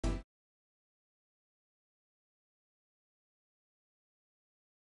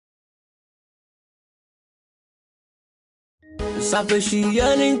Ṣàfẹ́sì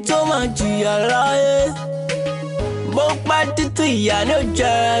ẹni tó máa jìyà láyé. Bó pẹ́ títí ìyà ni ó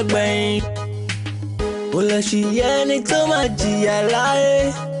jẹ gbẹ̀yìn. Olóṣì ẹni tó máa jìyà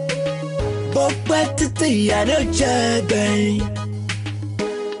láyé. Bó pẹ́ títí ìyà ni ó jẹ gbẹ̀yìn.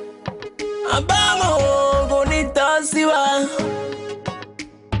 Àbámọ̀ kò ní tán sí wa.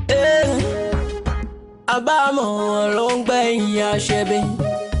 Àbámọ̀ ló ń gbẹ̀yìn àṣẹbí.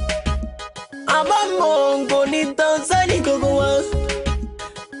 Àbámọ̀ kò ní tán sẹ́ni gbogbo wa.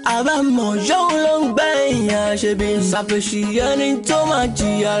 Àbámọ̀ yóò ló ń gbẹ̀yìn àṣẹbí. Ṣàfẹ́sì ẹni tó máa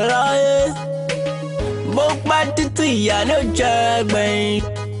jìyà láyé. Bó pẹ́ títí ìyà ni ó jẹ gbẹ̀yìn.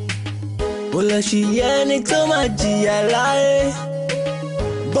 Olóṣì ẹni tó máa jìyà láyé.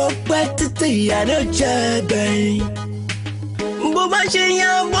 Bó pẹ́ títí ìyà ni ó jẹ gbẹ̀yìn. Bó bá ṣe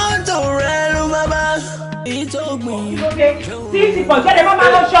yan mọ́tò rẹ̀ ló máa bá. Tí ti pọ̀ jẹ́ ẹ má máa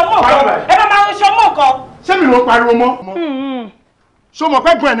lọ ṣọmọ́ kan. Ẹ má máa lọ ṣọmọ́ kan. Ṣé mi ló ń pariwo mọ́? Ṣé o mọ̀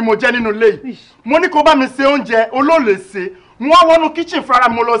pé gbọ́n ẹ̀ ni mo jẹ́ nínú ilé yìí? Mo ní kó bá mi ṣe oúnjẹ olóòlè ṣe. Mo wá wọnú kíchìn fúnra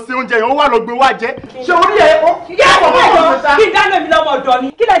mo lọ ṣe oúnjẹ yẹn, ó wà lọ gbé wá jẹ. Ṣé orí ẹ̀ ó? Ìyá ẹ̀ wọ̀ mọ́ kí dáná mi lọ́mọ ọ̀dọ́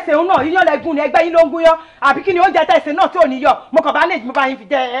ni. Kí lẹ ṣe òun náà? Iyán lẹ́gùn ni ẹgbẹ́ yín ló ń gún yán. Àbí kí ni oúnjẹ tẹ̀sí náà tí ò ní yọ? Mo kàn bá lè mo bá yín fi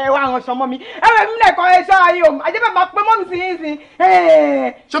jẹ ẹ wá àwọn ọ̀ṣọ́ mọ́ mi. Ẹ wẹ̀ mí lẹ́kọ̀ọ́ ẹ ṣọ́ ayé o. Àjẹ́ bẹ́ẹ̀ máa pé mọ́mì sí yín sí.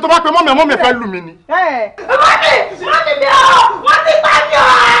 Ṣé tó bá pe mọ́mì fẹ́ lù mí ni? Mọ́mì mi ò! Wọ́n ti pa mí ò!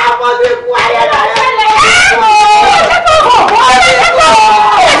 Mo ti kú ayé lọ sílẹ̀.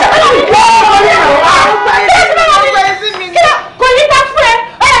 Kò ní dá fún ẹ,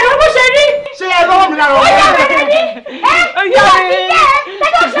 ẹ ló bó ṣe rí. Ṣé ẹ lọ́wọ́ mi lára ọ̀rọ̀ rẹ̀? Ẹ yóò ti jẹ́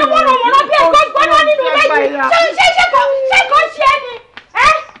lẹ́jọ́ ṣe wọ́nà wọ́nà bí ẹ̀kọ́ gbọ́dọ̀ nínú lẹ́yìn. Ṣé kò ṣe é ni?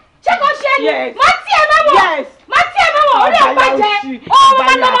 Ṣé kò ṣe é ni? Má tí ẹ máa wọ̀. Má tí ẹ máa wọ̀ orí ọ̀pá jẹ. Ọmọ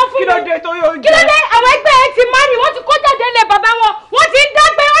máa lọ́mọ fún mi. Kí ló dé àwọn ẹgbẹ́ ẹ ti máa ní wọ́n ti kó jáde lé bàbá wọn. Wọ́n ti ń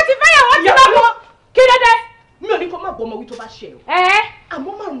dágbé, wọ́n ti fẹ́yà, wọ́n ti lọ́mọ. Kí ló dé? Mi ò ní kó má bọ́ ọmọ wí tó bá ṣe o.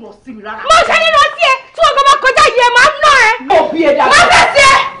 Àmọ́ máa nà sí mi rárá. Mo ṣe nínú ọtí ẹ tí wọn kò bá kọjá yìí ẹ máa ń ná ẹ. Mo bí ẹ dàgbà. Má bẹ̀ sí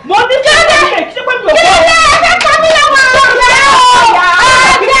ẹ. Mo ní kí ló dé? Ṣé pé mi ò Kí ló dé? Ẹ fẹ́ pa mí lọ́wọ́ àwọn ọ̀rẹ́ o. Ó máa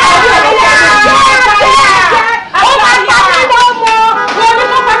pa mí lọ́wọ́. Mo ní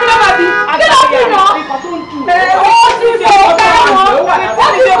kó pa mí lọ́wọ́ àbí? Kí ló fi nà? Ó ti fò kánà. Ó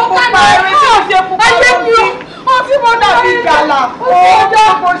ti fò kánà. Ayé mi o. Ó ti mọ dàbí gàlà. Ó dá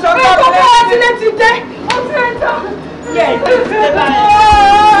kò ṣọ̀tọ̀ bẹ́ẹ̀. Ó ti lé ti dé. Ó ti lé ta.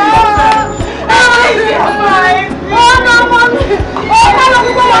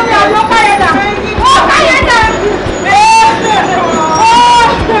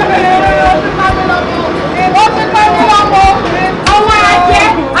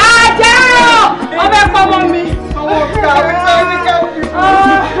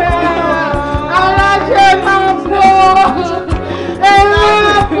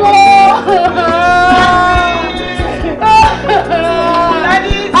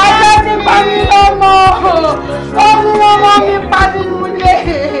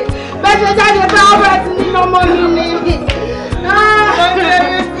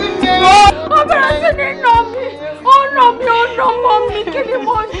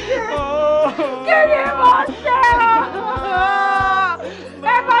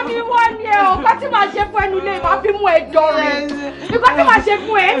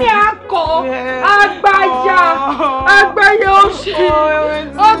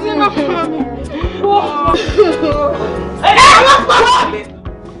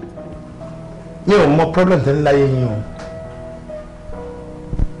 Mi ò mọ problem tẹ́ ń láyé yín o.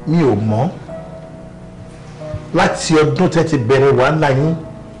 Mi ò mọ̀. Láti ọdún tẹ́ ti bẹ̀rẹ̀ wàhálà yín.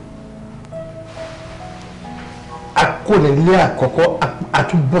 Akónilé àkọ́kọ́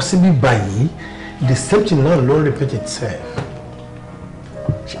àtúbọ̀ síbí báyìí. The same thing náà ló repeat itself.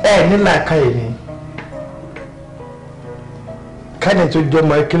 Ẹ ní làákàyè ni. Káyọ̀ tó jẹ́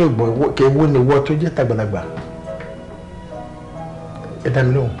ọmọ ẹkẹ́lẹ́ ògbọ̀n kéwọ́ ni wọ́n tó jẹ́ tàgbàlagbà. Ẹ dá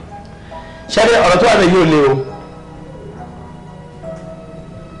mi lóhùn. Ṣẹ́rí ọ̀rọ̀ tó wà lè yóò lé o.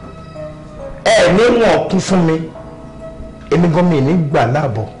 Ẹ ní wọn kún fún mi. Èmi gan mi ní gbà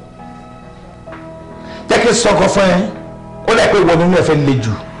láàbọ̀. Jẹ́ kí n sọ̀kọ̀ fún ẹ. Ó lẹ́ pé ìwọ nínú ẹ fẹ́ le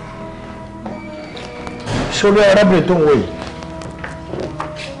jù. Ṣorí arábìnrin tó ń wò yìí.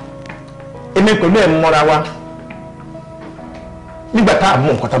 Èmi pẹ̀lú ẹ̀ mọ́ra wa. Nígbà tá a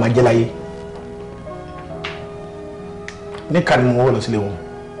mú nǹkan tá a máa jẹ́ láyé. Níkà ni mo wọ́ lọ sílé wọn.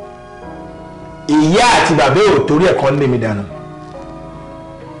 Ìyá àti bàbá ò torí ẹ̀kọ́ lé mi dànù.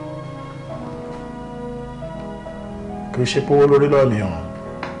 Kì í ṣe pé owó lórí lọ́ọ̀ mi hàn.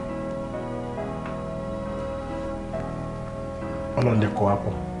 Ọlọ́run dẹ̀ kọ́ wa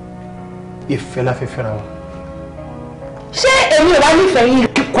pọ̀. Ìfẹ́ la fi fẹ́ra wa. Ṣé èmi ò wá nífẹ̀ẹ́ yín?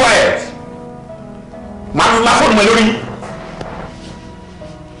 Keep quiet. Màá fọ́ọ̀nù mọ́ lórí.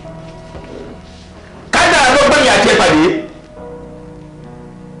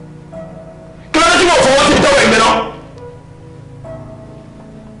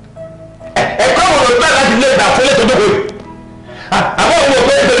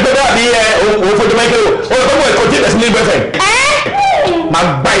 máa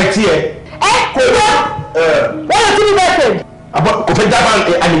gbá etí ẹ. Kò lọ. Wọ́n lọ sí ní bẹ́ẹ̀ fẹ̀. Àbọ̀ kò fẹ́ jábọ̀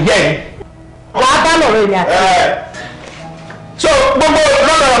àlìyé ẹ̀. Wàá bá lọ̀rọ̀ ìrìn àti. So gbogbo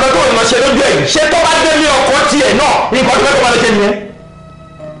lọ́dọ̀ ọ̀dọ́ tó ń lọ ṣe lójú ẹ̀ ṣé tó bá dé ní ọkọ̀ tiẹ̀ náà nǹkan tó fẹ́ tó máa lọ ṣe nìyẹn.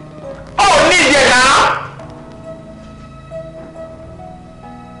 Ó ní ìdíyẹ náà.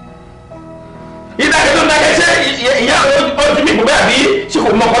 Ìdákẹ́ tó ń dákẹ́ ṣé ìyá ojú mi kò bẹ́ẹ̀ bí ṣe kò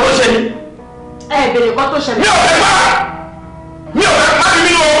mọ ọkọ̀ tó ṣe ni. Bèrè nǹkan tó ṣẹlẹ̀. Mi ò fẹ́ gbà. Mi ò fẹ́ má bí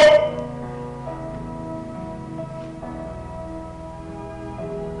mi lò.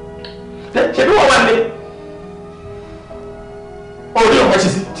 Ṣé bí wọ́n wá ní? Orí ọ̀pọ̀ ṣe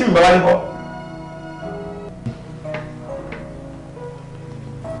sí tí mi bá wá ní kọ́.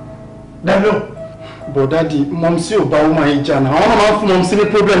 Daniel. But daddy, mom sí ò bá woman yìí jà náà. Àwọn náà máa ń fún mom sí ní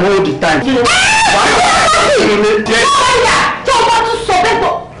problem all the time. Ọ̀yà tó o bá tún sọ bẹ́ẹ̀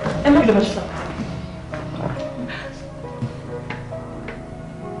bọ̀. Ẹ má bìí lọ ṣe sọ.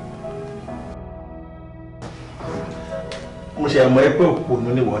 Mo ṣe àmọ́ ẹ pé òpònú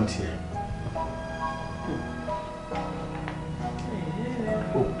ni wọ́n ti ẹ̀.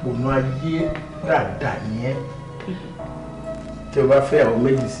 Òpònú ayé dáadáa ni ẹ́. Tí o bá fẹ́ àwọn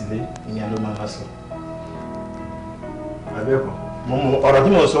méjì sílé, ìyẹn ló máa sọ. Àbẹ́ẹ̀kọ́, ọ̀rọ̀ tí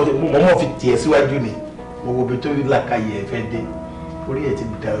mo sọ, mo mọ̀ fi tiẹ̀ síwájú ni. Mo wo ibi tó rí làkàyè ẹ̀ fẹ́ dé. Orí ẹ̀ ti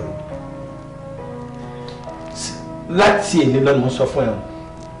dàrú. Láti èní lọ́nà mo sọ fún ẹ̀.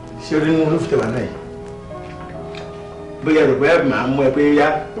 Ṣé orí inú olófin tẹ̀wá náà yìí? Bóyá rò pé màá mú ẹ pé yá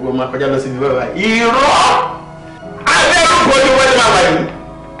ìwọ máa kọjá lọ sí ibi bàbá irọ́ abẹ́rùkọ́ ni wọ́n ti máa wà yìí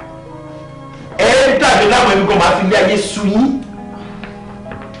ẹ dàbí láwọn ẹbí kan máa fi lé ayé sú yín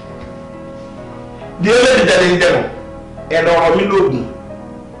di olóòdì jáde ń dẹ̀rùn ẹ̀rọ ọ̀rọ̀ mi lóògùn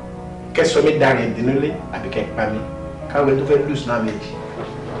kẹsọ mi darin ìdínúlé àbí kẹpa mi káwọn ẹni tó fẹ́ lùsùn náà méjì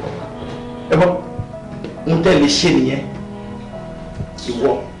ẹ bọ́ ń tẹ̀lé ṣé nìyẹn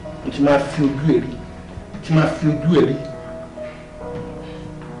ìwọ n ti máa fi ojú èrè tí máa fi ojú èrè.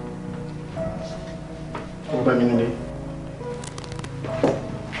 Wọ́n bá mi nílé.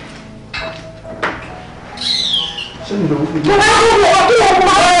 Ṣé mi lówó fún mi? Mo bá tó wọ̀ tó wọ̀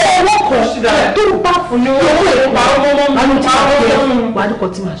máa ń wọ̀ kọ̀ tó bá fún ní owó èrè pa ọmọ mi ta ọmọ wà á dúkọ̀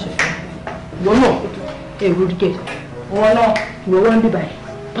tí màá ṣe fún ìwọ náà èrò rí kẹ́ ìwọ náà ìwọ wọ́n ń bíbà yìí.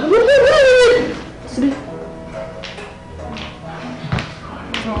 Síbí.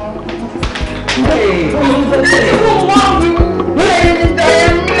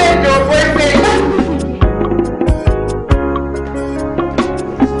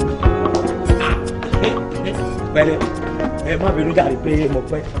 Pẹ̀lẹ́ ẹ má bínú jàre pé mo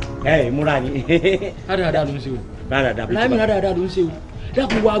pẹ́ ìmúra ni. Dáadáa ló ń ṣe o. Dáadáa láìmí dáadáa ló ń ṣe o.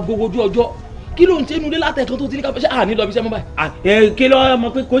 Dákun wa gbogbo ojú ọjọ́ kí ló ń tẹnu lé látẹ̀kan tó ti ní ká fẹ́ ṣe àní lọ bí iṣẹ́ mọ́ báyìí. Kí ló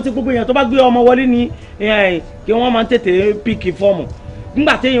mọ̀ pé kò sí gbogbo èèyàn tó bá gbé ọmọ wọlé ni kí wọ́n máa ń tètè píkì fọ́ọ̀mù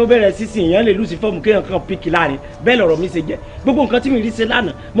nígbà téèyàn bẹ̀rẹ̀ sísìn èèyàn lè lùsì fọ́ọ̀mù kéèyàn kan píkì láàrin bẹ́ẹ̀ lọ̀rọ̀ mi ṣe jẹ́ gbogbo nǹkan tí mi rí ṣe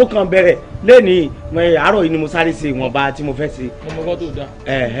lánàá mo kàn bẹ̀rẹ̀ lẹ́nìí àárọ̀ yìí ni mo sáré ṣe ìwọ̀nba tí mo fẹ́ ṣe. ọmọkọ tó da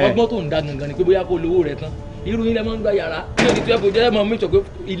ọgbọ́n tó ń da gangan ni pé bóyá kó lówó rẹ̀ tán irú yín lẹ máa ń gba yàrá ní òní 12 ọjọ́ ẹ máa mú ìṣọ̀ pé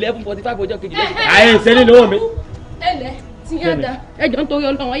 11:45 ọjọ́ kejì lẹ́sìn. àyè ìṣẹ́ni lówó mi. ẹlẹ tí yá da ẹjọ nítorí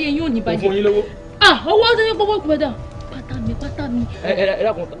Ọlọ́run ayé yín ò ní bàjẹ́. òfin yín lówó. owó tó yẹ kówó gbẹdà pátá mi. ẹ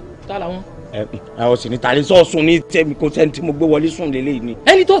dákun tá làwọn. ọ sì ní tàlẹ́ sọ́ọ̀sùn ní tẹ́mi kò sẹ́ni tí mo gbé wọlé sùn lélẹ́yìí ni.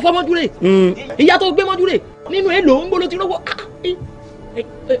 ẹni tó fọmọdún rè ìyá tó gbé mọ́dún rè nínú èlò ń gbolo tí lówó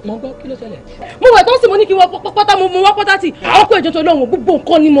mo gbọ́ kí ló ṣẹlẹ̀. mo wẹ̀ tó ń sìn mo ní kí wọ́n pátá mo wá pátá tì ọkọ̀ ìjọ tó lọ́hùn gbogbo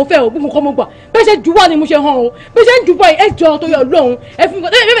nǹkan ni mo fẹ́ o gbogbo nǹkan mo gbà bẹ́ẹ̀ ṣe jù wá ni mo ṣe hàn o bẹ́ẹ̀ ṣe ń jù bọ́ ẹ jọ tó yọ lọ́hùn ẹ fi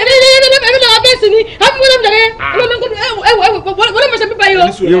nǹkan ẹbí lọ́wọ́ bẹ́ẹ̀ sì ni ẹbí wọlé mi dàgẹ́ wọlé mi ṣe pípa yìí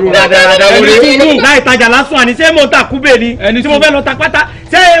o. yorùbá dáadáa wọlé láì tajà lásán àní ṣé mo ta kúbè ni tí mo fẹ́ lọ ta pátá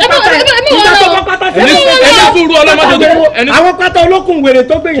ṣé pátá nígbà tó kọ́ pátá ẹni sùúrù ọlọ́mọdé tó àwọn pátá olókùn wèrè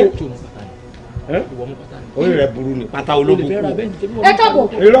tó gbé yẹn orí rẹ burú ni pátá ológun kù ẹ káàbọ̀.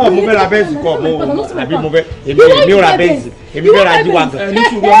 irọ́ mo fẹ́ ra bẹ́ẹ̀sì kọ́ mo àbí mo fẹ́ èmi ò ra bẹ́ẹ̀sì èmi fẹ́ ra jíwá gan. ẹni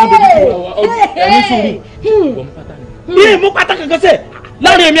sùúrù ọmọdé tó ẹni sùúrù. bí mo pátá kankan sẹ́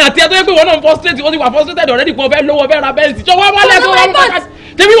láàrin èmi àti ẹ tó yẹ pé wọn náà frustrate wọn ti wà frustrated already kó fẹ́ lówó fẹ́ ra bẹ́ẹ̀sì tí wọ́n wọlé tó wọ́n pátá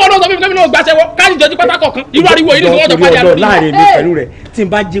tèmi wọn náà sọ fún mi kí mi náà gbàṣẹ wọ káyì jọ jí pátá kọ̀ọ̀kan irú ariwo yìí ni wọ́n jọ pàdé àná. láàrin mi pẹ̀lú rẹ̀ tí n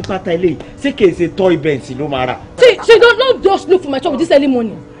bá jí pátá eléyìí ṣé kì í ṣe toy bench ló máa rà. see don't just look for my shop this early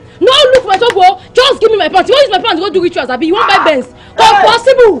morning. No look for my shop o just give me my pants you wan use my pants go do rituals abi you wan buy Benz kò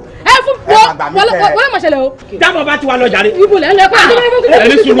possible ẹ fún wọlé ma ṣẹlẹ̀ o. dábọ̀ bá ti wá lọ jàre. ibo lẹ́ ń lọ ẹ̀kọ́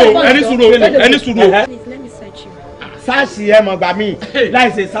ẹni sùúrù ẹni sùúrù ẹni sùúrù. Please let me search you. sáàsì ẹ mọ̀ gbà mí láì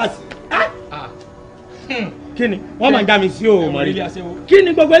ṣe sáàsì. kí ni wọ́n máa ń já mi sí o mọ̀ rí kí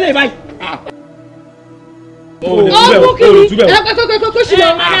ni gbogbo eléyìí báyìí. Oh, kini.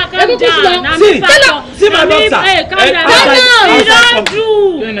 See my boxer. Hey, calm down. You don't do.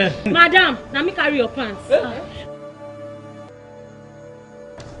 Madam, now me carry your pants.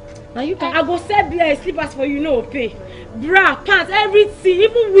 Now you can. I go sell slippers for you, no pay. Bra, pants, everything.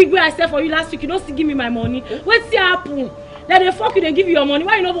 Even wig where I sell for you last week, you don't still give me my money. What's the happen? Then they fuck you, they give you your money.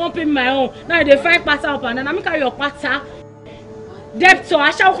 Why you not want to pay me my own? Now they find patter up and then I carry your patter. Debtor,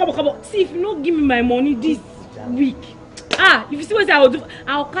 I shall come. See if you don't give me my money this week. If you see what I will do,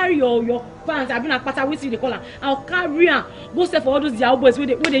 I'll carry your pants. I've been a patter with you, they call her. I'll carry her. Go sell for all those Yahoo boys where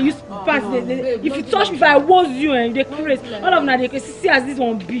they use pants. If you touch me, if I was you and they crazy, all of them they see as this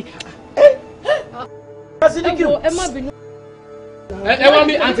one be. Auntie.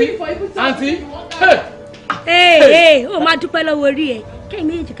 Hey, oh my dúpẹ́ lọ́wọ́ rí ẹ. Kẹ́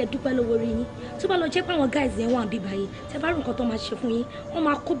mi je ke dúpẹ́ lọ́wọ́ rí yín. Tó bá lọ jẹ́ pé àwọn guys yẹn wà bí báyìí. Tẹ́ bá rí nǹkan tó máa ṣe fún yín. Wọ́n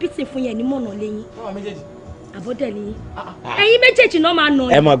máa kó bíìtì fún yín ní mọ̀nà lẹ́yìn. Àbọ̀dẹ̀ ni. Ẹ̀yin méjèèjì náà máa nà.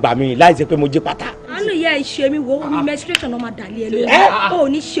 Ẹ má gbà mí láì ṣe pé mo jí pátá. Àánú ìyá ìṣe mi wo omi menstruation náà máa dàlẹ́ ẹ lórí. O ò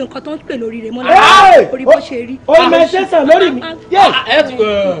ní ṣe nǹkan tó ń pè lórí rẹ̀ mọ́ náà. Orí bó ṣe rí. Omi menstruation lórí mi.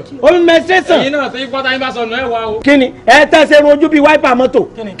 Omi menstruation. Ẹ̀yin náà ṣe pátá yín bá sọnù ẹ wá o. Kíni ẹ tẹ́ ṣe rojú bíi wáìpà mọ́tò.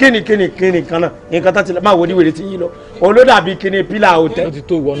 Kíni kan náà. Nǹkan tá ti máa wo ní wèrè tí yín lọ. Olódàbí kíni pílà hotel. Ó ti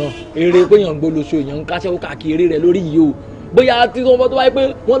tó ìwọ náà. Eré pé yàn ń gbólóṣó èèyàn ń káṣẹ́ ó káàkiri rẹ̀ lórí yìí o. Bóyá tí wọ́n tó wáyé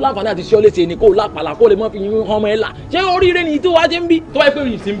pé wọ́n láǹfààní àti ṣọ́ léṣe ni kó lápàlà kó lè mọ́ fi yín ọmọ ẹ̀ là ṣé oríire ni tó wá ṣe ń bí tó wáyé pé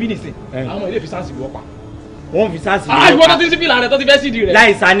yìí ti ń bí nìsín àwọn ilé fi sáǹsì wọ́ pa. Wọ́n fi sáǹsì wọ́ pa. Ìwọ tó ti sí fìlà rẹ̀ tó ti fẹ́ sídìí rẹ̀.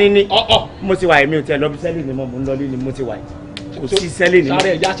 láì sani ni mo ti wà èmi ò tẹ lọ bí sẹ́lì ni mo ń lọ ní mo ti wà kò sí sẹ́lì ni.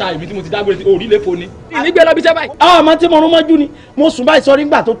 sáré ẹ̀já ṣáà èmi tí mo ti dágbére tí orí lè fo ni. ìnígbẹ́ lọ bí sẹ́ báyìí. ọmọ tí mo rún mọ́jú ni mo sùn báyìí sọ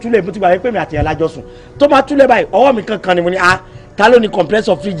nígbà tó túlẹ̀ mo ti gbà pé mi àti ẹ̀ lájọ sùn tó máa túlẹ̀ báyìí ọwọ́ mi kankan ni mo ní ta ló ní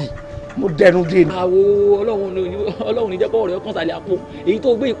compressor fridge mo dẹnu dé ni. àwo ọlọ́run ní jẹ́ kó ọ̀rẹ́ ọkàn sàlẹ̀ àpò èyí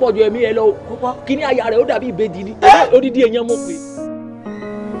tó gbé ìpọ́jù ẹ̀mí ẹ lọ kíní àyà rẹ̀ ó dàbí ìbejì ni odidi èèyàn mọ̀ pé.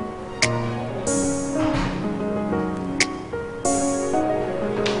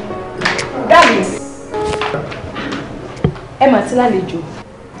 dáàbì ẹ mà ti lálejò.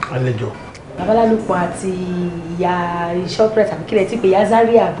 àlejò. babalálùpọ̀ àti ìyá shoprite àbí kílẹ̀ tí pé ìyá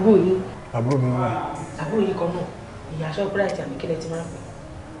Zaria àbúrò yín. àbúrò mi wà. àbúrò yín kan náà ìyá shoprite àbí kílẹ̀ tí máa ń pè.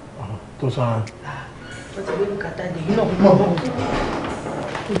 tó sára. wọ́n ti gbé bùkátà dé yín náà púpọ̀ bọ̀.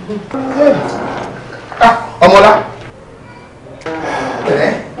 ọmọlá.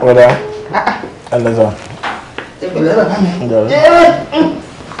 ọ̀dà. ẹlẹ́sà. ìpìlẹ̀ bàbá mi.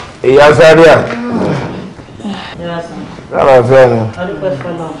 ìyá Zaria. lára fẹ́ ni. ọdúnpẹ́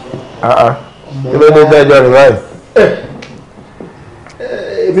fọlọ́. kí ló dé dájọ́ rẹ̀ báyìí.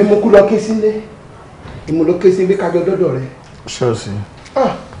 èmi mo kú lọ ké sílé èmi ló ké sí bí kájọ dọ́dọ̀ rẹ̀. ṣọ́ọ̀ṣì.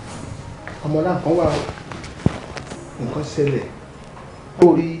 ọmọ náà kan wà nǹkan ṣẹlẹ̀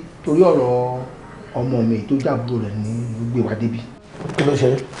torí ọ̀rọ̀ ọmọ mi tó jábúrò rẹ̀ ní gbé wa débi. kí ló ṣe.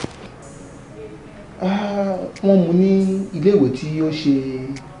 wọ́n mú ní iléèwé tí ó ṣe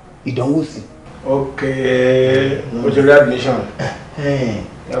ìdánwò sí. ok o ti rí admission.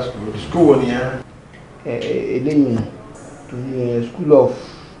 that's good. school wo nìyẹn. eléyìí torí school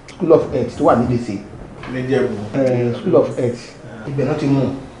of health tó wà ní dèsè. níjẹ̀bù. school of health ibẹ̀ náà ti mú un.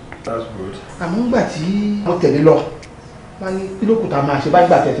 that's good. àmọ́ ńgbà tí wọ́n tẹ̀lé lọ wọ́n ní kí ló kù tá a máa ṣe bá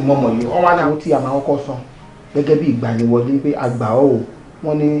gbà tẹ̀sí mọ́mọ́ yìí wọ́n wá ní àwọn tí a máa kọ́kọ́ san gẹ́gẹ́ bí ìgbaniwọlé pé àgbà ọ̀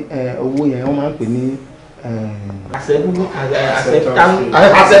wọ́n ní owó yẹn wọ́n máa ń pè ní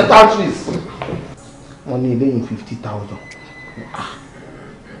acceptances wọ́n ní ilé yìí 50,000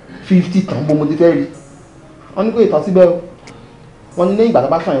 50 tán bó mo ti fẹ́ rí wọ́n ní kó ìtàn síbẹ̀ o wọ́n ní lẹ́yìn ìgbà tó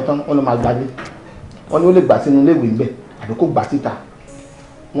bá sàn yẹn tán wọ́n ló máa gbadé wọ́n ní ó lè gbà sínú ilé ìwé ń bẹ̀ àbí kó gbà síta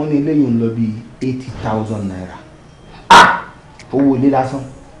wọ́n ní ilé yìí ń lọ bí 80,000 naira owó ilé lásán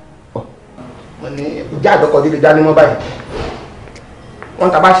wọ́n ní ìjà àdọ́kọ̀dé lè dání mọ́ báyìí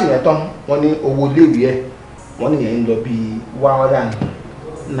wọ́n ta bá sì yẹn tán wọ́n ní owó iléèwé ẹ̀ wọ́n ní yẹn ń lọ bí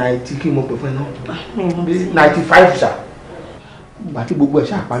 190 kí mo pè fún iná bí 95 ṣá ìgbà tí gbogbo ẹ̀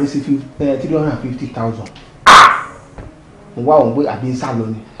ṣáà parí sí 350,000 mo wá òun pé àbí ń sá lọ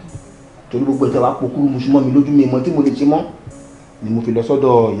ni torí gbogbo ẹ̀ tẹ́ wàá pokúrú mu súnmọ́ mi lójú mi mọ́ tí mo lè ṣe mọ́ ni mo fi lọ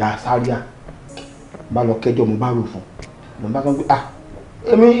sọ́dọ̀ ìyá Zaria bá lọ kẹjọ mo bá rò fún mo bá sọ pé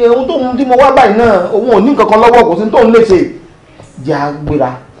èmi ohun tóun tí mo wá báyìí náà òun ò ní nǹkan kan lọ́wọ́ kò sí tóun lè ṣe jẹ́ agbéra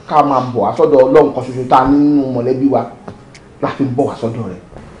ká máa bọ̀ wá sọ́dọ̀ Ọlọ́run kan ṣoṣo tá a nínú mọ̀lẹ́bí wa láfi bọ̀ wá sọ́dọ̀ rẹ̀.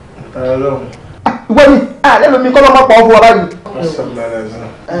 ìwọ ni lẹ́nu mi kọ́ ló máa pa ọ́ fún wa báyìí.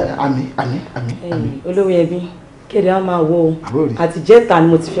 àmín. olówó ẹbí kéde á máa wo àtijẹ́ta ni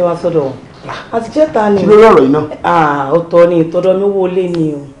mo ti fẹ́ wá sọ́dọ̀ wọn àtijẹ́ta ni. kí ló rọrọ̀ yìí náà. ọ̀tọ̀ ni ìtọ́dọ̀ mi owó lé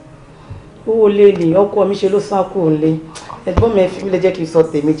ni o owó lé ni ọkọ mi ṣe ló sá kúrò nílé ẹ̀gbọ́n mi fi lè jẹ́ kí n sọ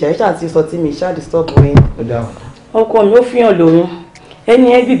tèmi jà ṣáà ti sọ tí mi ṣáà disturb mi. ọkọ mi ó fihàn lóyún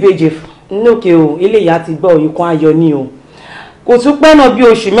ẹni ẹ bíbejì lókè o eléyà ti gbọ́ òyìn kan ayọ̀ ni o kò tún pẹ́ náà bí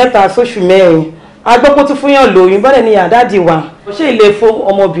oṣù 3 sóṣù 4 agbọ́pọ̀ tún fihàn lóyún bọ́dẹ̀ ni àdáàdì wa ó ṣe ilé fún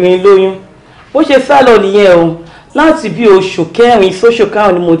ọmọbìnrin lóyún bó ṣe sá lọ nìyẹn o láti bí oṣù 4 sóṣù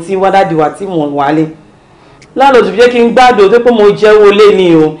 5 ni mo ti wá dáàdì wa tí mò ń wálé lálọ́dún jẹ́ kí n gbádùn tó pé mo jẹ́wọ́ lé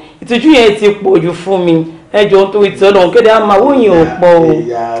ni o ìtìjú yẹn ti pọ̀ jù fún mi ẹjọ́ tó ìtì ọlọ́run kéde àmà owó yẹn ò pọ̀ o.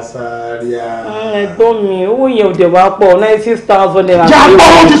 ẹ̀gbọ́n mi owó yẹn ò dẹ̀ wá pọ̀ 96,000 naira. jà pọ̀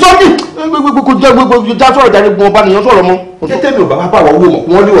mo ti sọ́ọ́dì gbogbo já sọ̀rọ̀ jáde gbọ́n bá nìyẹn sọ̀rọ̀ mọ́. tẹ́tẹ́ mi ò bá bá wà owó mọ̀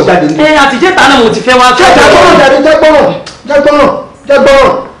wọ́n lé wọ́n jáde. àtijọ́ ìta náà mo ti fẹ́ wá. jẹ́gbọ́rọ̀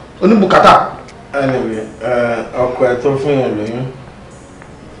oníbùkátà. anyway ọkọ ẹ tó fún yàn lóyún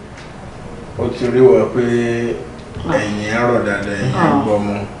ó ti rí wọ pé ẹ̀yìn ẹ̀rọ dáadáa ẹ̀yìn gbọ́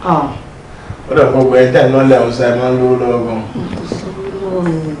mọ́ ó dẹ̀ gbogbo ẹ̀ tẹ̀ náà lẹ́hùn sáà máa ń lówó lọ́wọ́ gan.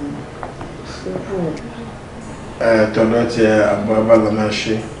 tọ́lọ́ tí àbọ̀ abala máa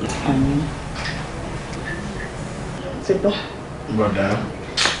ṣe. bọ̀dá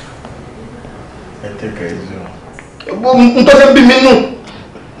ẹ tẹ́ka ẹ̀zọ́. n tó ṣe bí mi nù.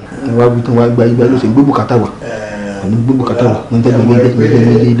 wá bí tó wá gba ibà ló ṣe gbé bùkátà wà àní gbé bùkátà wà ní tẹ́lẹ̀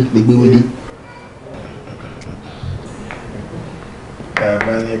gbégbé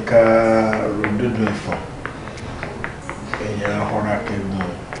bá ní ká ròdòdò ẹ̀fọ́ èèyàn ọ̀rọ̀ akẹ́gbọ̀n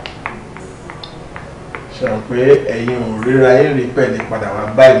sọ pé ẹ̀yin ò ríra yín rí pẹ̀lú padà wá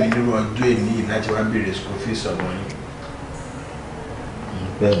báyìí mi nínú ọjọ́ èní láti wá béèrè school fees ọmọ yín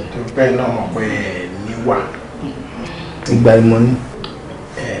tó pẹ́ náà mọ̀ pé ẹ̀ níwà ìgbà ìmọ̀ ni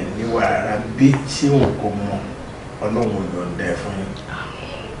ẹ̀ níwà rárá bí tí wọn kò mọ ọlọ́run yọ̀ǹda ẹ̀ fún yín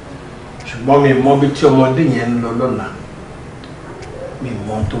ṣùgbọ́n mi mọ̀ bí tí ọmọdé yẹn ń lọ lọ́la mi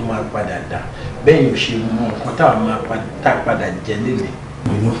mọ tó máa padà dà bẹ́ẹ̀ yóò ṣe mọ nǹkan táwọn máa padà jẹ lélẹ̀.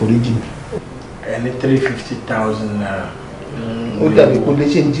 ìyẹn foríjì. ẹni 350,000 naira. ó dàbí kó lè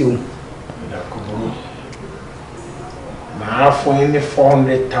ṣe ń di o. ìdàkọ̀bọ̀rọ̀ màá fún yín ní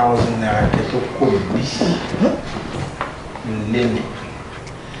 400,000 naira kẹ́ tó kò bí lélẹ̀.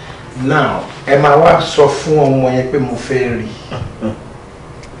 now ẹ máa wá sọ fún ọmọ yẹn pé mo fẹ́ rí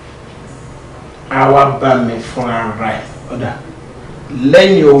a wá bá mi fún ara ẹ̀ ọ̀dà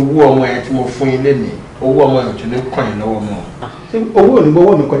lẹ́yìn owó ọmọ yẹn tí mo fún yín lẹ́nìí owó ọmọ yẹn ò tún ní kàn yín lọ́wọ́ mọ́. owó ò ní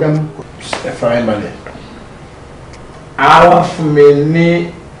gbowó mi kọjá mọ́. ẹ fara ẹ balẹ̀ a wá fún mi ní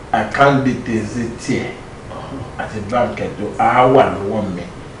account details tiẹ̀ àti bank ẹ̀dọ́ a wà lọ́wọ́ mi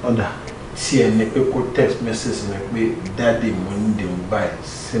tí ẹ ní pé kó text message mi pé dáàdi mo ń dè ń báyìí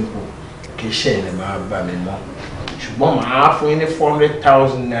simple kì í ṣe ẹ̀ máa bá mi mọ́ ṣùgbọ́n màá fún yín ní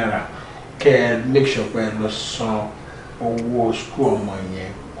 400,000 naira kẹ́ ẹ make sure pé ẹ lọ san owó school ọmọ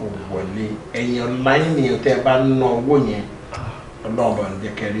yẹn kò wọlé ẹ̀yin ọ̀láyìn nìyẹn tẹ́ ẹ bá ná owó yẹn ọlọ́run bá ń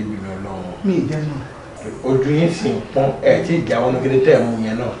jẹ́ kẹ́ rí ìbínú ọlọ́run. mi ì jẹ́ náà. ojú yín sì ń pọ́n ẹ̀ tí ìjà wọn kéde tẹ́ ẹ mú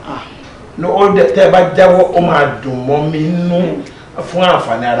yẹn náà. tẹ́ ẹ bá jáwọ́ ó máa dùn mọ́ mi nú fún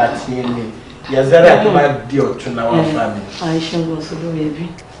àǹfààní ara tí yín ni yẹzẹ́rẹ́ tó bá di ọ̀tún náà wọ́n fà mí. àìṣe ń gbọ́ sí lórí ẹbí.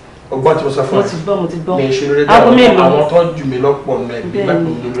 o gbọ́ tí mo sọ fún ẹ. mo ti gbọ́. mi ṣe lórí dáwọn àwọn tó jù mí lọ́pọ̀ nù ẹbí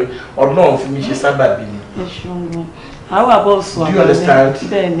mẹ́kùn ọlọ́run fi mi ṣe sábàbí ni. ẹ ṣeun gan. àwọn àbọ̀ sọ do you understand?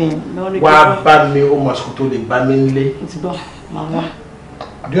 bẹ́ẹ̀ni lórí kí wàá bá mi ó mọ̀ sùkú tó lè bá mi nílé. mo ti gbọ́ màá wá.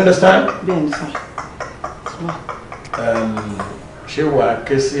 do you understand? bẹ́ẹ̀ni sọ. ṣé wàá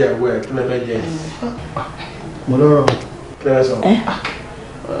ké sí ẹ̀wọ́ ẹ̀ kí ló fẹ́ jẹ? mo lọ́rọ̀. kí ló fẹ́ sọ?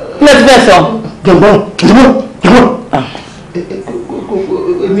 kí ló ti fẹ́ sọ? jọ̀gbọ́n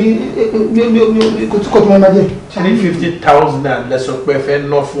èmi kò tí kò tí wọ́n máa jẹ́. 350,000 naira lẹ́sọ̀ pé fẹ́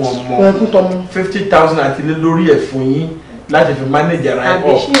ná fún ọmọ 50,000 àti lé lórí ẹ̀ fún yín láti fi manage ara ẹ̀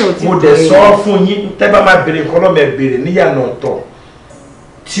ọ̀ mo dẹ̀ sọ fún yín tẹ́ bá máa béèrè nǹkan lọ́mọ ẹ̀ béèrè níyànà ọ̀tọ̀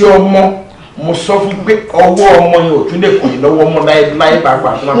tí ọmọ mo sọ fún pé ọwọ́ ọmọ yẹn ò tún lè kàn yín lọ́wọ́ ọmọ láyé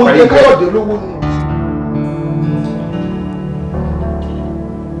pàápàá tó máa parí bẹ́ẹ̀. mo jẹ́ káyọ̀dé olówó ni.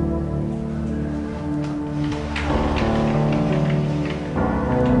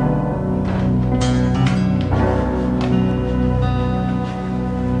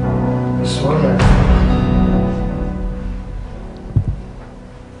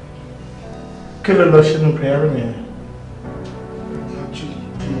 kí ló lọ sínú prayer room yẹn?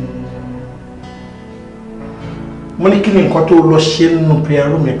 mo ní kí ni nǹkan tó lọ ṣe nínú prayer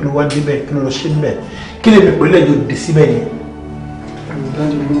room yẹn kí ló wá débẹ̀ kí ló lọ ṣe níbẹ̀ kí ni pípẹ́ lẹ́jọ́ dé síbẹ̀ yẹn.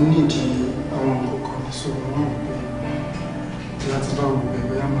 dájú ló ní ìdí àwọn nǹkan ìṣòro náà pé láti bá wọn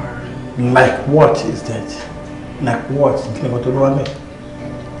bẹ̀rẹ̀ á máa rí. Like what is that? Like what? Kí ni nǹkan tó lọ wá mẹ́?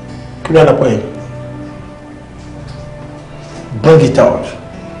 kí ló yà lọ́pọ̀ yẹn? Bring it out.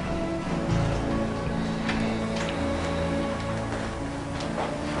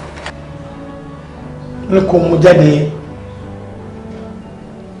 ní kò mú jáde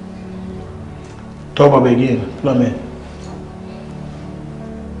talk about again plummet.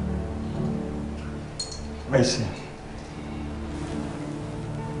 I see.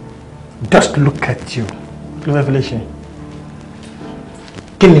 Just look at you. Revelation.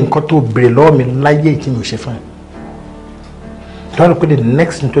 Kí ni nǹkan tó béèrè lọ́wọ́ mi láyé tí mi ò ṣe fún ẹ? Don't put the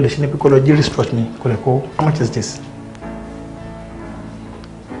next into the shine because you respect me. How much is this?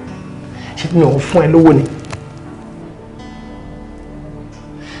 She no fún ẹ lówó ni.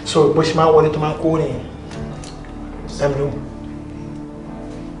 So bó ṣe máa wọlé tó máa kó ni. Sẹ́mi.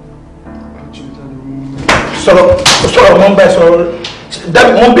 Sọ̀rọ̀ mọ́ bẹ́ẹ̀ sọ̀rọ̀.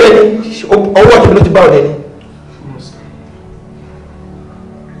 Dábì mọ́ bẹ́ẹ̀ ni ọwọ́ ọ̀tún ló ti bá ọ̀dẹ ni.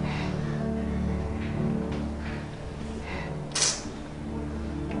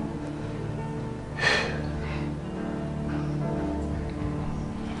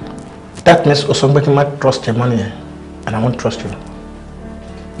 That means also making my trust your money, and I won't trust you.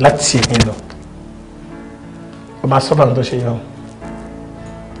 Let's see him though. But my servant don't show you.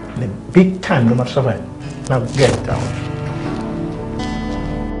 The big time, no matter what. Now get down.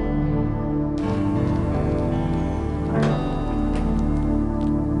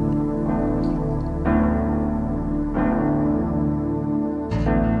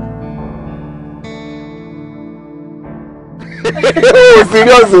 Oh,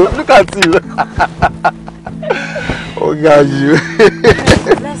 serious? Look at you. Oh, God, you.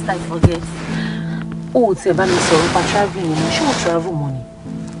 Lest I forget. Oh, it's about me for traveling. You should travel money.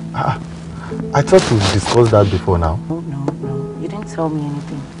 I thought we discussed that before now. No. You didn't tell me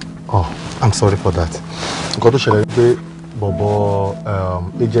anything. Oh, I'm sorry for that. Nǹkan tó ṣẹlẹ̀ pé bọ̀bọ̀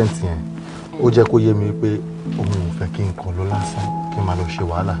agent yẹn ó jẹ́ kó yé mi pé òun ò fẹ́ kí n kàn lọ lásán kí n máa lọ ṣe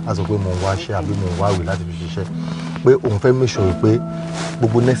wàhálà á sọ pé mo ń wá ṣe àbí mo ń wá ìwé láti fi ṣiṣẹ́ pé òun fẹ́ make sure pé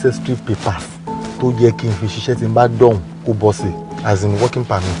gbogbo necessary papers tó yẹ kí n fi ṣiṣẹ́ tí n bá dọ̀hún kó bọ́ sí as in working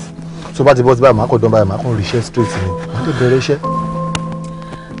permit tó bá ti bọ́ sí báyìí màá kàn dán báyìí màá kàn ríṣẹ́ straight ni màá lè bẹ̀rẹ̀ iṣẹ́.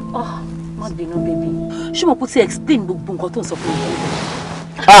 Má bínú baby ṣé mo kú ti explain gbogbo nǹkan tó ń sọ fún mi.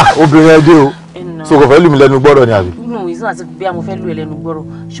 Obìnrin ẹ dé o so kò fẹ́ lù mí lẹ́nu gbọ́rọ̀ ni àbí. No, it's not as if bí a mo fẹ́ lù ẹ lẹ́nu gbọ́rọ̀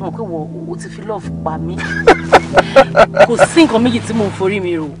ṣé mo pé o ti fi love pa mí. Kò sí nǹkan méjì tí mo ń forí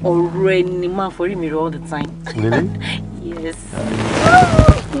mi rò ọ̀rọ̀ ẹni máa ń forí mi rò all the time. Really? Yes.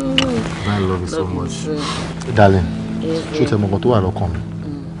 I love you so much. Darling, ṣé o tẹ mọ nǹkan tó wà lọ́kàn mi?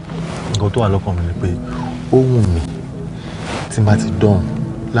 Nǹkan tó wà lọ́kàn mi ni pé ó wù mí tí n bá ti dán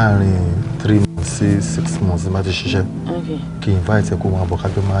láàrin 3 months sí 6 months tí n bá ti ṣiṣẹ́ kí n invite ẹ kó máa bọ̀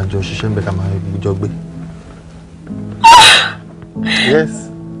kájọ máa jọ ṣiṣẹ́ ń bẹ ká máa jọ gbé. Yes.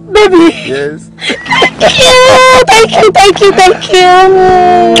 Baby. Yes. Thank you.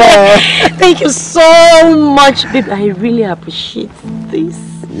 Thank you so much, baby. I really appreciate this.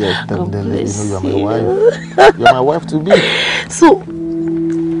 Yes, definitely. You know you are my wife. You are my wife to be. So,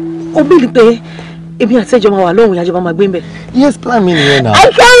 Obi pe ebi àti ẹjọ́ máa wà lóhùn ìyájọ́ máa gbé ń bẹ̀. Yes, plan me here now. I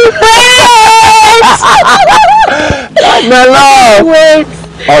can't wait. My love. Wait.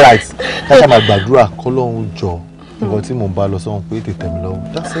 All right. Ká máa gbàdúrà k'Ọlọ́run jọ nǹkan tí mò ń bá lọ sọ́hun pé tètè mi lọ́wọ́.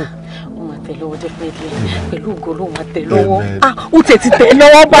 That's it. Ó máa tẹ̀ lọ́wọ́ definitely. Pẹ̀lú ògo ló máa tẹ̀ lọ́wọ́. Ó tẹ̀ ti tẹ̀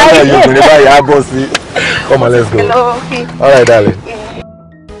lọ́wọ́ báyìí. Báyìí obìnrin báyìí á bọ̀ sí. Come on, let's go. All right, darling.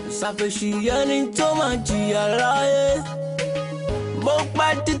 Ṣàfihàn ẹni tó máa jìyà láyé. Bó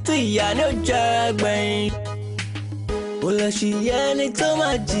pẹ́ títí ìyà ni ó jẹ́ gbẹ̀yìn. Ó lè ṣìyàn ẹni tó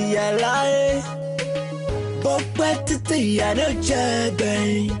máa jìyà láyé. Bó pẹ́ títí ìyà ni ó jẹ́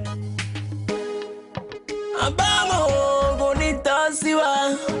gbẹ̀yìn. Àbámọ̀ kò ní tán sí wa.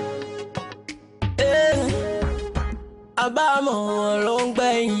 Àbámọ̀ ló ń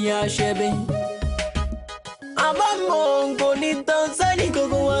gbẹ̀yìn àṣẹbí. Àbámọ̀ kò ní tán sẹ́ni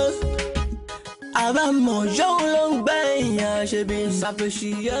gbogbo wa. Àbámọ̀ yóò ló ń gbẹ̀yìn àṣẹbí.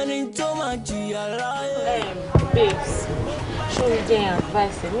 Ṣàfihàn ẹni tó máa jìyà láyé. Babes, show you get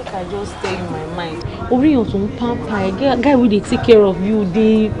advice. Make I just tell you my mind. Orí yàn tó ń pamper, guy wey dey take care of you,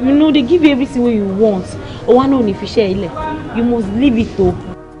 they give you everything wey you want. O wa no ní fi ṣe ilẹ̀. You must leave it o.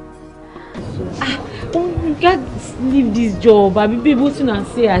 You can't leave this job. Abi babe, wetin una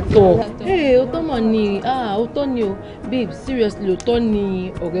say at all? Hey, òótọ́ mọ̀ ni. Òótọ́ ni o. Babe, seriously, òótọ́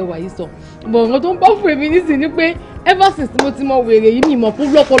ni ọ̀rẹ́ wa yìí sọ. But nǹkan tó ń bá fún èmi nísìnyí ni pé ever since mo ti mọ wèrè yìí mi mọ̀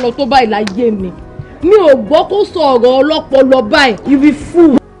fún lọ́pọlọ tó báyìí láyé mi. Mi ò gbọ́ kó sọ ọ̀rọ̀ ọlọ́pọlọ báyìí. You be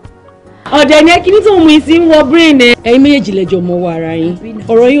fool. Ọ̀dẹ̀ ni kíní tó mú ìsí ń wọ brain ẹ̀. Ẹ̀yin méjèèjì lẹ́jọ́ mọ wọ ara yín.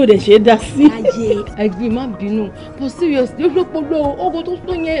 Ọ̀rọ̀ yìí ò dẹ̀ ṣe é dá sí. Àgbè má bínú. But seriously, ọlọ́pọlọ ọgọ́ tó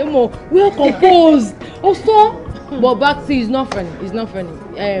sọ yẹn mọ̀ well composed. Ó sọ. But back to it's not funny.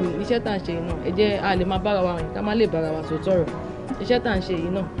 Iṣẹ́ tá à ń ṣe yìí náà. Ẹ jẹ́ a lè máa bára wa rìn ká má lè bára wa sòtọ́rọ̀. Iṣẹ́ tá à ń ṣe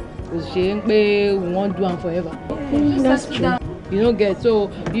yìí náà. Shame we won't do am forever. That's true. You no get,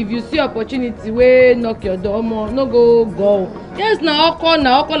 so if you see opportunity wey knock your door, no go. Yes, na oko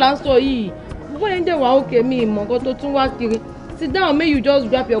la so yi. When they wa okay me mo go to tun wa kiri. Sit down, make you just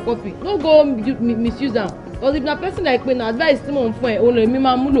grab your coffee. No go misuse am. Because if na person like me, na advice tí mo fún ẹ, o le mi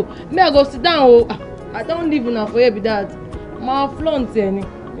ma mulo. Me I go sit down o. I don't live una for here be that. Ma flaunt any.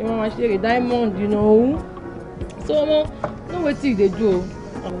 You ma share a diamond, you know. So no wetin you dey do.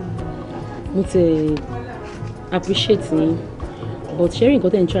 Mo te appreciate me. But sharing nǹkan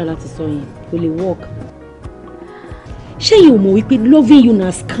tẹ́ ń try láti sọ yẹn kò lè work. Ṣé yìí ò mọ̀ wípé loving you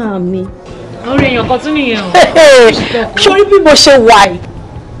na scam ni? Orí èèyàn kan tún nìyẹn o. Sórí bí mo ṣe wà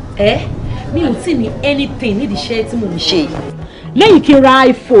yìí. Mi ò tí ní anything nídìí iṣẹ́ tí mo ń ṣe yìí. Lẹ́yìn kí n ra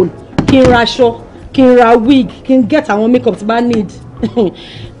iPhone, kí n ra aṣọ, kí n ra wig, kí n get àwọn makeup tí bá need.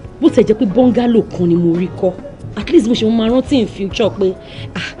 Bó tẹ̀ jẹ́ pé bungalow kan ni mo rí kọ́. At least mo ṣe mo máa rántí in future pé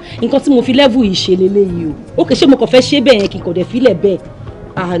nǹkan tí mo fi level yìí ṣe leléyìí o. Okay, ṣé mo kàn fẹ́ ṣe bẹ́ẹ̀ yẹn kí n kò dẹ̀ fílẹ̀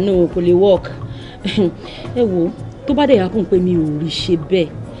bẹ́ẹ̀. No, kò lè work. Ẹ wo, tó bá dẹ̀ happen pé mi ò rí ṣe bẹ́ẹ̀,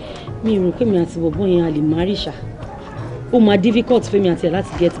 mi rò pé mi àti bọ̀bọ́ yẹn a lè marry ṣá. Ó máa difficult fún mi àti ẹ̀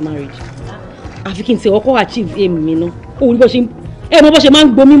láti get married. Àfi kí n ti ọkọ̀ achieve aim mi ná. Ó rí bó ṣe mo bó ṣe máa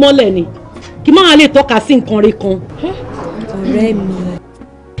ń gbomi mọ́lẹ̀ ni. Kí máa lè tọ́ka sí nǹkan rẹ̀ kan. Ọ̀rẹ́ mi.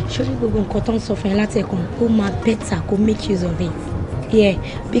 Ṣorí gbogbo nǹkan tó ń sọ fún ẹ láti ẹ̀kan, ó máa better kó make use of it. Yeah,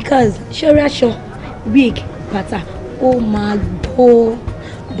 because ṣorí aṣọ, wig, bàtà, ó máa gbó.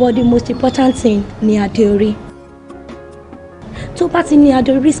 But the most important thing ni adé orí. Tó bá ti ní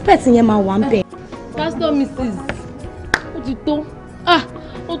adé orí, respect yẹn máa wà ń bẹ̀. Pastor Mrs. Ó ti tó.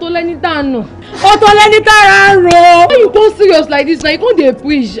 Ó tó lẹ́ni tànà. Ó tó lẹ́ni tàrà ń ro. Why you go serious like this? Now you can't dey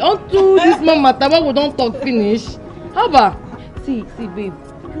preach unto this man matter wey we don talk finish. Haba. See babe,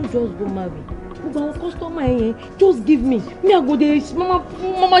 you just go marry. Gbogbo àwọn customer yẹn just give me. Me I go dey mama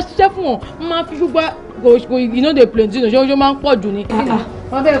ṣiṣẹ́ fún wọn. Mama fi gbogbo you know dey plenty no ṣé ó máa ń pọ̀ jù ni.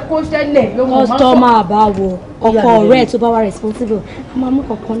 Wọ́n fẹ́ kó ṣẹlẹ̀ yóò mọ̀ máa ń pọ̀. Customer àbáwo ọkọ ọ̀rẹ́ tó bá wà responsible. A máa mú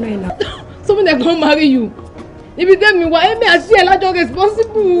kankan náà náà. So when they come marry you. If you tell me why, I see a lot of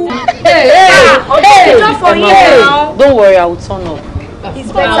responsible. Not for you now. Don't worry, I will turn up.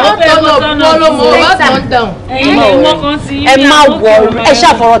 It's better. Turn down. Ẹ má worry. Ẹ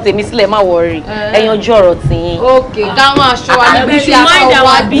ṣàfọ̀rọ̀ tèmi sílẹ̀, ẹ má worry. Ẹ yanjú ọ̀rọ̀ tiyín. Okay, káwọn aṣọ wa níbi tí a sọ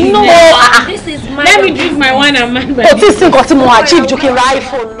wá bí. No, This is my. Let me drink my wine and mind my kò tí ì sí nǹkan tí mo achieve ju kí n ra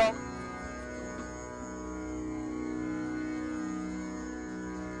iPhone lọ.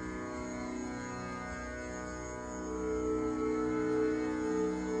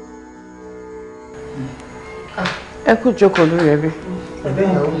 Ẹ kú jókòó lórí ẹbí. Ẹ̀bẹ̀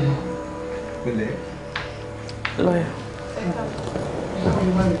ìyàwó mi. Pẹ̀lẹ́. Lọ́yà.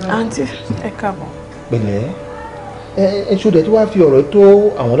 Àǹtí, ẹ káàbọ̀. Pẹ̀lẹ́. Ẹ ṣọdẹ tí wàá fi ọ̀rọ̀ tó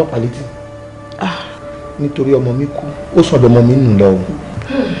àwọn ọlọ́pàá létí. Nítorí ọmọ mi kú, ó sọ̀dọ̀ ọmọ mi nù lọ o.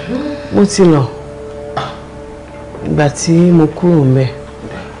 Mo ti lọ. Ìgbà tí mo kúrò ńbẹ̀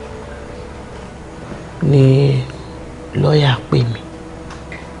ni lọ́yà pè mí.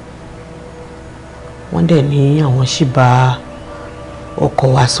 Wọ́n dẹ̀ ní àwọn ṣì bá ọkọ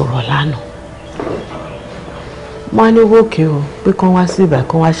wa sọ̀rọ̀ lánàá. Wọ́n á ní wókè o pé kán wá sí ibà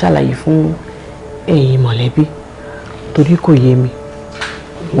kán wá ṣàlàyé fún ẹ̀yin mọ̀lẹ́bí torí kò yé mi.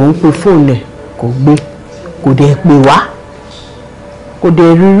 Mò ń pe fóònù ẹ̀ kò gbé, kò dẹ̀ pè wá, kò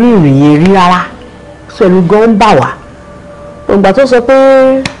dẹ̀ rí ìrìn yẹn rí rárá. Sọ̀rọ̀ gan ń bà wá. Ìgbà tó sọ pé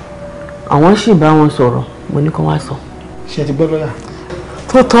àwọn ṣì bá wọn sọ̀rọ̀, mo ní kán wá sọ. Ṣé ẹ ti gbọ́ lọ́yà?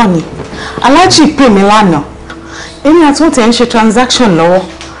 Tó tọ́ ni aláàjì pè mí lánàá èmi àti wọn tẹ̀ ń ṣe transaction lọ́wọ́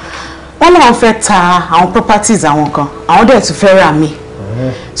wọ́n náà fẹ́ ta àwọn properties àwọn kan àwọn dẹ̀ tún fẹ́ rà mí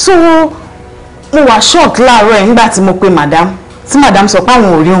so mo wà shock láàárọ̀ ẹ̀ nígbà tí mo pe madam tí madam sọ pé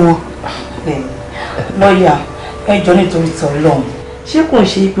àwọn ò rí wọn. lọ́ọ̀yà ẹjọ́ nítorí tọ́lọ́run ṣé kò ń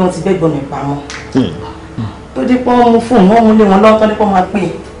ṣe pé wọ́n ti bẹ́gbọ́n mi pamọ́ tó dé pọ́n mú fóònù wọ́n mú lé wọn lọ́tọ́ dé pọ́n máa pè é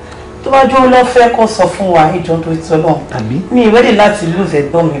tó bá jó lọ́fẹ́ kó sọ fún wa ẹjọ́ nítorí tọ́lọ́run mi ready láti lose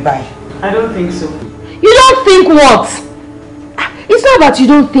ẹ̀gbọ́n mi báyìí. I don't think so. You don't think what? It's not that you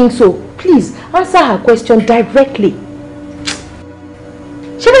don't think so. Please answer her question directly.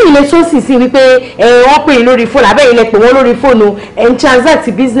 Ṣé bẹ́ẹ̀ ilé tó sì sí wípé wọ́n pè é lórí fóònù àbẹ́ ilé pè wọ́n lórí fóònù ẹ̀ ń transact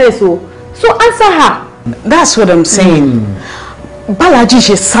business o. So answer her. That's what I'm saying. Balaji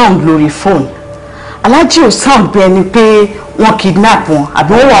ṣe sound lórí phone. Alhaji ò sound bí ẹni pé wọ́n kidnap wọn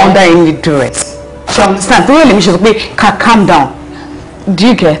àbí wọ́n wà under any duress. So understand? Tó yẹ lèmi ṣe sọ pé calm down. Do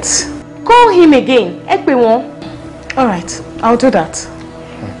you get? Call him again. Ẹ pè wọ́n. All right, I'll do that.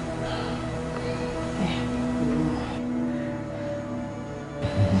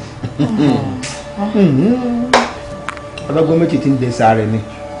 Ọlọ́gbọ́n méjì tí ń dẹ sáré ni.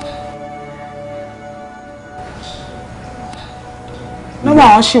 Nọ́mbà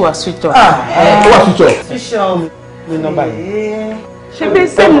wọn ṣì wà switch off. Ó wà switch off. Switch off. Ní nọ́mbà yìí. Ṣé bí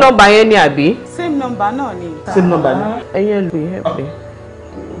same number yẹn ni àbí? Same number náà ni. Same number ni. Ẹyẹ lò yẹ pé.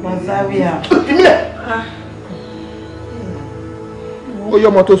 Bọ̀nsáwíà. Ìmílẹ̀. Ó yọ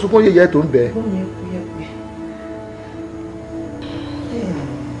ọmọ tó sunkún yẹyẹ tó ń bẹ.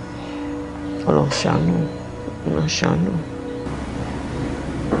 Ọlọ́run ṣàánú. Ọlọ́run ṣàánú.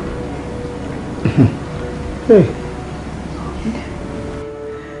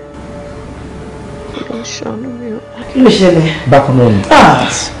 Ọlọ́run ṣàánú mi o. Kí ló ṣẹlẹ̀? Bákan náà ni.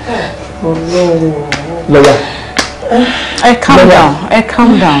 Ọlọ́run. Lọ́yà. Calm down.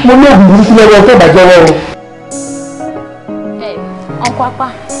 Calm down. Mo ní òògùn burúkú lọ́wọ́ tó bàjẹ́ wọ́. Ọkọ apá.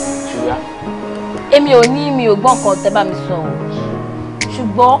 Èmi ò ní mi ò gbọ́ nǹkan tẹ́ bá mi sọ o.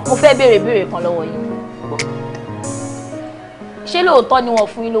 Ṣùgbọ́n mo fẹ́ béèrè kan lọ́wọ́ yìí. Ṣé lóòótọ́ ni wọ́n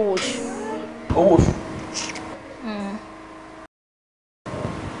fún yín lówó oṣù? Owó oṣù.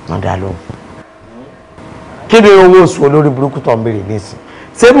 Wọ́n dá lóhùn. Kí ni owó oṣù olórí burúkú tó ń béèrè nísìn?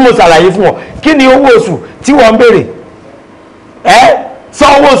 Ṣé bí mo ṣàlàyé fún ọ, kí ni owó oṣù tí wọ́n ń béèrè? Sọ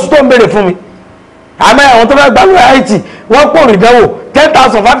owó oṣù tó ń béèrè fún mi. Àmọ́ àwọn tó fẹ́ gbàgbé àìtì wọ́n pòrò ìdánwò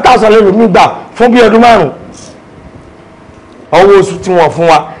 10,000 5,000 lérò mi gbà fún bí ọdún 5. Owó oṣù tí wọ́n fún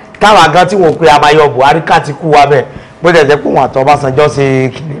wa táwọn àgán tí wọ́n pe abayọ Buhari ká ti kú wa bẹ́ẹ̀ bó dẹ̀ jẹ́ pé wọ́n àtọ́ Ọbásanjọ́ ṣe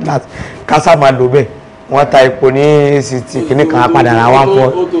kìnní láti kásá máa lò bẹ́ẹ̀ wọ́n ta epo ní city kìnní kan padà ra wá fún ọ.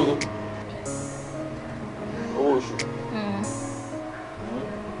 Owó oṣù.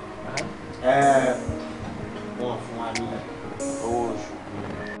 Wọ́n fún wa ní owó oṣù.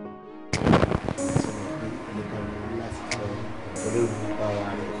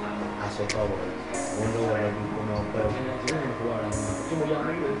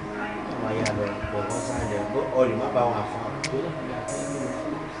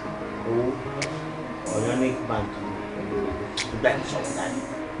 Organic bank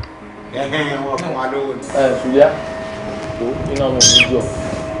Ṣùlíà iná wọn ò ní jọ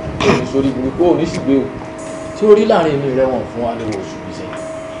òní sórí burúkú òní sì gbé o tí ó rí láàrin mi rẹ wọn fún wa lówó oṣù bí sẹ́yìn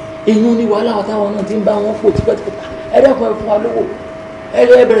èyí ní wàhálà táwọn náà ti ń bá wọn pò tipẹ́tipẹ́ ẹ̀ẹ́dẹ́kun ẹ̀ fún wa lówó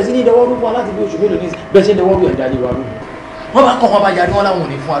ẹ bẹ̀rẹ̀ sí ní ìdọwọ́rú fún wa láti bí oṣù mélòó ní bẹ́ẹ̀ ṣe ìdọwọ́rú ẹ̀dá lé wa lóhùn wọ́n bá kọ́ wọn bá yarí wọn láwọn ò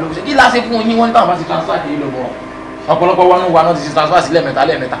ní fún wa lówó ṣe kí láti fún yín wọ́n ní báwọn bá ti transfer dé lọ́wọ́ ọ̀pọ̀lọpọ̀ wọn wà náà ti ṣe transfer sí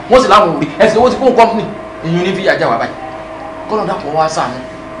lẹ́ẹ̀mẹ́ta wọ́n sì láwọn òrì ẹ̀sìn owó ti fún company èyí ní fi yàjà wà báyìí kọ́nà dàpọ̀ wá sànú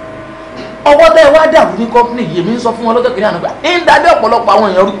ọwọ́ tẹ́ ẹ wá dàrú ní company yìí èmi ń sọ fún wọn lọ́jọ́ kìnìún àná pé ń dábẹ́ ọ̀pọ̀lọpọ̀ àwọn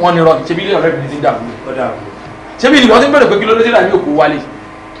èèyàn wọn ni rọ́ọ̀nì ṣebí ilé ọ̀rẹ́ mi ti ń dàrú ṣebí ìlú ọtí ń bèrè pé kí ló dé sílẹ̀ ní òkú wálé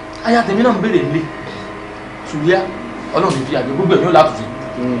aya tèmi náà ń bèrè nílé Ṣùlíà Ọlọ́run ní fi àgbẹ̀ gbogbo ẹ̀yìn ó látùtù.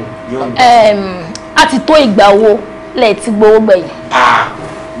 A ti tó ìgbà wo lẹ̀ ti gbowó gbẹ̀yìn.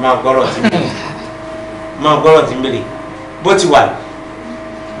 máa gbọ́rọ̀ tí ń bèrè bó ti wà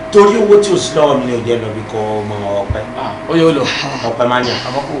torí owó tí o sí lọ́wọ́ mi ni ò jẹ́ lọ bí kò mọ ọpẹ́. ó yẹ ó lọ ọpẹ́ máa ń yàn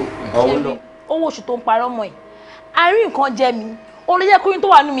ọwọ́ lọ. Owó oṣù tó ń parọ́ mọ́ ẹ̀ àárín nǹkan jẹ́ mi ó lè jẹ́ kóyún tó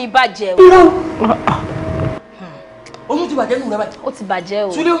wà nínú mi bàjẹ́ o. oyún ti bàjẹ́ nù rẹ báyìí. Ó ti bàjẹ́ o.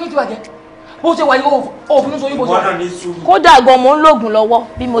 Ṣùlíà oyún ti bàjẹ́ bó ṣe wà yìí òfin sọ yín bó ṣe wà. Kódà gan mo ń lògùn lọ́wọ́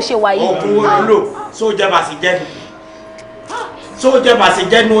bí mo ṣe wà yìí. Oògùn wo ló lò sóòjẹ́ bàṣẹ jẹ́ ni sóòjẹ́ bàṣẹ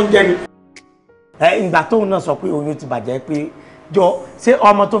jẹ́ ni oúnjẹ ni. Ìgbà tóun náà sọ pé oyún ti bàjẹ́ pé jọ ṣé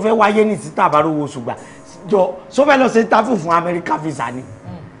ọmọ tó fẹ́ wáyé ní síta àbárò oṣù gbà jọ sọ fẹ́ lọ ṣe táfù fún Amẹ́ríkà visa ni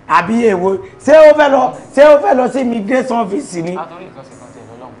àbí èwo ṣé ó fẹ́ lọ sí immigration office ni.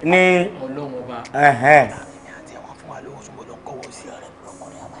 ní Ọlọ́run ọba. àti àwọn fún wa lówó ṣùgbọ́n ló ń kọ́wọ́ sí ọ̀rẹ́ mi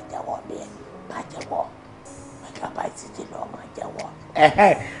lọ́kùnrin àwọn àjẹwọ́ bẹ́ẹ̀ máa jẹ́wọ́ megabyte ti lọ máa jẹ́wọ́.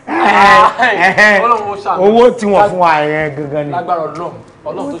 owó tí wọ́n fún wa yẹn gangan ni. lágbára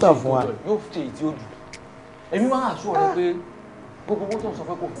Ọlọ́run tó ṣe ìtọ́jú yóò ṣe èyí tí ó dùn èmi máa ń àṣọ rẹ pé gbogbo owó tó ń sọ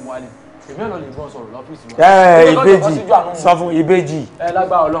pé kò fún wa ni èmi ọ̀nà lè bọ́ sọ̀rọ̀ lọ́fíìsì wa. ìbejì sọ fún ìbejì.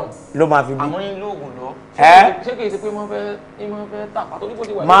 lágbára Ọlọ́run ló máa fi bí. àmọ́ yín lóògùn lọ. ṣé kìí ṣe pé wọ́n fẹ́ tàpá tó ní kó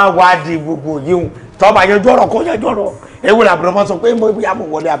ti wà. máa wádìí gbogbo yìí tó bá yanjú ọ̀rọ̀ kó yanjú ọ̀rọ̀ ewu làbúrò máa sọ pé mo bí àmọ̀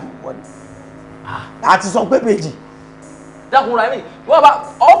wọlé àbí wọlé. àti sọ pé bèjì. dákun ra mi wọ́n bá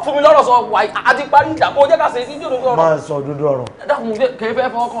ọ fún mi lọ́rọ̀ sọ wà àti parí ìjà kó jẹ́ ká ṣe sí ìdí òdodo ọ̀rọ̀. máa sọ òdodo ọ̀rọ̀. dákun kèé fẹ́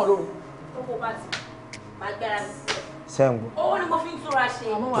fọwọ́ kàn lóru. sẹ́ǹgbọ́. Owó ni mo fi ń túra ṣe.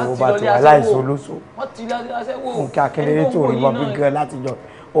 owó bá ti wà láìsí olóso. wọ́n ti lọ aṣẹ́wó. Fúnkẹ́ Akíndélé tó rí wọn bí gan láti jọ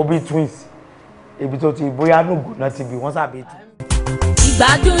obi twins ibi tó ti bóyá nùgùn náà ti bí wọ́n sàbẹ̀ tì.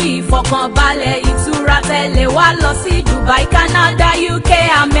 Ìgbádùn ìfọ̀kànbalẹ̀ ìtura tẹ̀lé wa lọ sí Dubai, Canada, UK,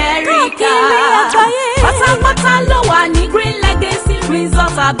 America. Pátápátá ló wà ní Green Legacy.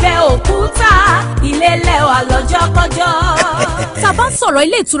 resort Abẹ́òkúta ilé lẹ́wà lọ́jọ́kọ́jọ́. Tá bá ń sọ̀rọ̀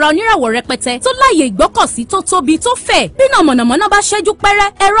ilé ìtura oníràwọ̀ rẹpẹtẹ tó láàyè ìgbọ́kọ̀sí tó tóbi tó fẹ̀ bínà mọ̀nàmọ́ná bá ṣẹ́jú pẹ́rẹ́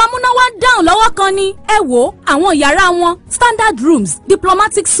ẹ̀rọ amúnáwá ń dáhùn lọ́wọ́ kan ni. Ẹ wo àwọn yàrá wọn standard rooms,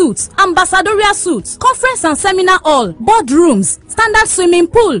 diplomatic suites, ambassadorial suites, conference and seminar hall, board rooms, standard swimming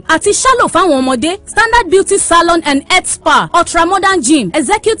pool àti shallow fáwọn ọmọdé, standard beauty salon and health spa, ultramodern gym,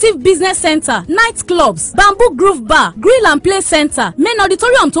 executive business center, night clubs, bamboo groove bar, grill and play center, main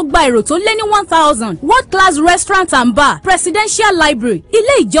auditorium tó gba èrò tó lé ní 1000, world class restaurant and bar, presidential library,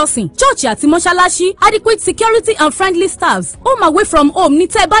 ilé ìjọsìn, church àti mọ́ṣáláṣí, adequate security and friendly staffs. Home away from home ní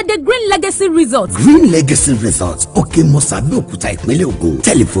tẹ́ bá dé Green Legacy Resort. Green Legacy Resort Òkè Mọ́sá Abẹ́òkúta ìpínlẹ̀ Ògùn.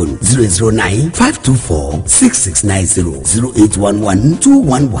 Telephone 009-524-6690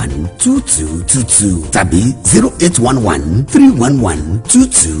 08112112222 tàbí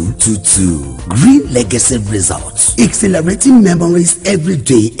 0811-311-2222. Green Legacy Resort. Accelerating memories every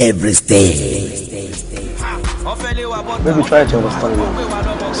day, every stay. Baby, try to understand me.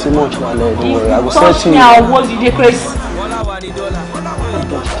 See much my leg, don't worry. I will touch me, I will hold you, they crazy.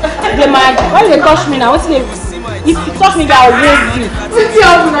 They mad. Why they touch me now? What's the? If you touch me, I will hold you. What's the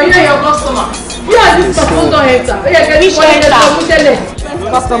option? You are your customer. You are this customer enter. Which enter?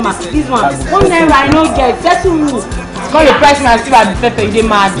 Customer. This one. 1 naira I no get. Settle me. Call the price me and see what the pepper. They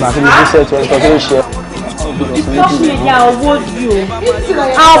mad. But if you say to enter, share. If you touch me, I will hold you.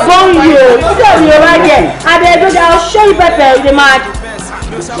 I'll burn you. You tell me right there. And then I'll show you pepper. They mad.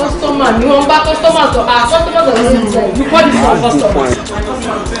 Customer, you want back customers to our customers are really like you call this our customer.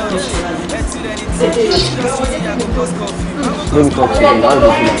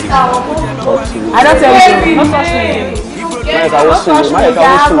 I don't tell you, no such thing.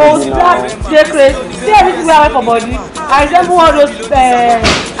 See everything we have for body. I resemble one of those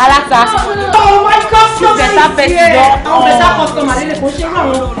alata. Oh my God! Better person, better customer. Better person,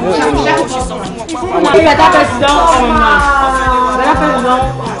 better person.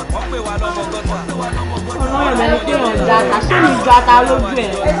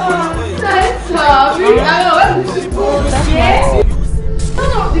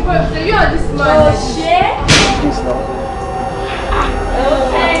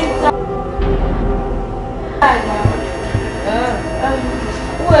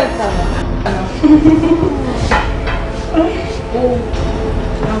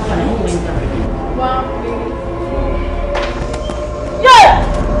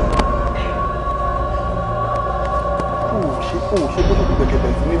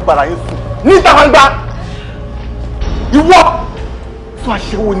 níta gbangba ìwọ tún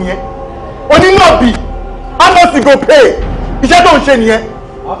aṣẹ́wó ni ẹ onínàbì how much you go pay iṣẹ́ tó ń ṣe nìyẹn.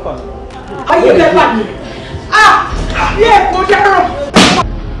 ayé ilẹ̀ bá mi bí èkó dẹ́rọ̀.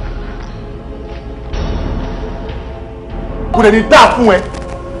 kò lè ní dáa fún ẹ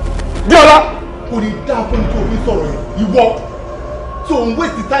Bíọ́lá kò ní dáa fún mi tó fi sọ̀rọ̀ ẹ ìwọ tó ń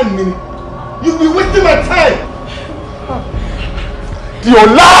waste time mi ni you be wasting my time.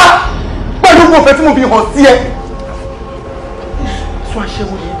 Bíọ́lá pẹ̀lú gbogbo ọ̀fẹ́ tí mo fi hàn sí ẹ tún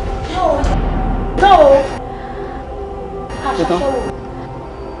aṣẹ́wó yẹn.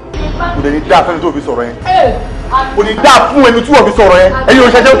 kò lè ní dáa fún ẹni tó fi sọ̀rọ̀ yẹn kò ní dáa fún ẹni tí wọ́n fi sọ̀rọ̀ yẹn ẹ̀yin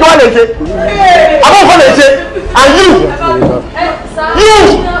òṣèṣẹ́ tó wà lè ṣe àbọ̀fọ́ lè ṣe and you.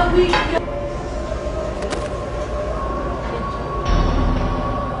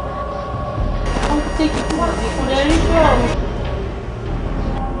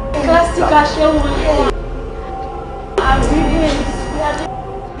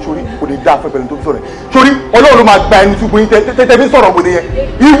 Sori kò ní dáa fún ẹgbẹ̀rún tó fi sọ̀rọ̀ yẹn sori Ọlọ́run ló máa gba ẹni tí gbóyin tẹ́tẹ́ fi sọ̀rọ̀ wò nìyẹn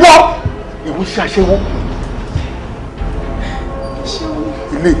ìwọ ṣe aṣẹ́wó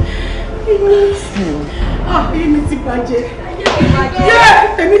ilé èmi ti bàjẹ́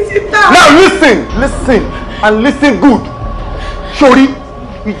èmi ti tà. Now listen and listen good sori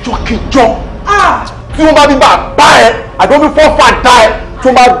ìjọkíjọ tí wọ́n bá bí bàbá ẹ àti wọ́n bí fọ́fà dá ẹ tí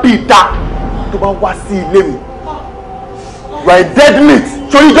wọ́n bá bí ìdá tó bá wá sí ilé mi you are a dead meat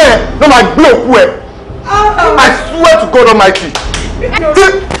sori jẹ́ yẹn ló máa gbé òkú ẹ I swear to God Almighty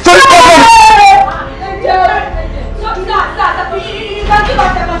sori kọ́ fún mi.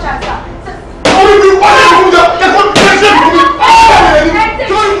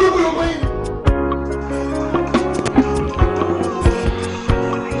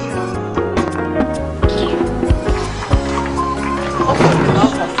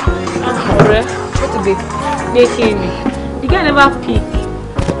 Making me. You can never pick.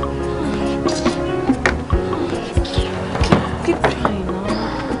 Keep trying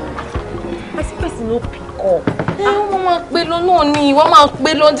now. I see person no pick up. Wọ́n máa gbé lọ náà ni, wọ́n máa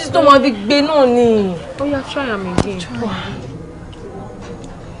gbé lọ títí tó máa fi gbé náà ni. Oh yeah, try am again.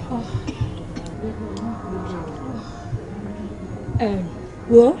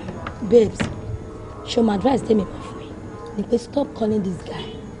 Well, babes, show my advice tell me for me. You please stop calling this guy.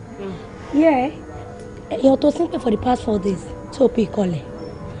 Yeah. You're talking for the past 4 days. So pick call it.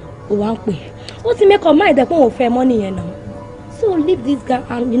 One pay. What's the make of mind that won't fair money now? So leave this guy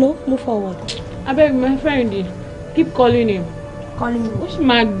and move forward. I beg my friend, keep calling him. Calling him. What's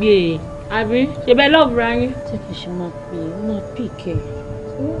my be? Abi, she be love ring. Take a shima be. Not pick.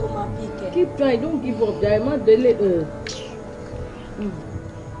 Keep trying. Don't give up. There, man. Delay.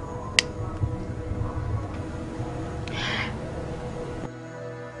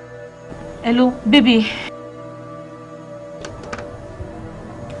 Hello, baby.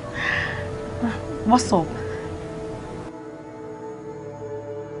 What's up?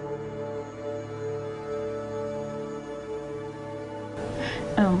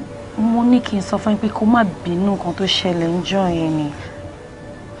 Mo ní kí n sọ fún yín pé kó má bínú nǹkan tó ṣẹlẹ̀ ńjọ́ yẹn ni.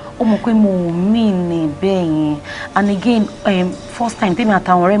 Ó mọ̀ pé mo ò mean ní bẹ́ẹ̀ yẹn. And again, first time tèmi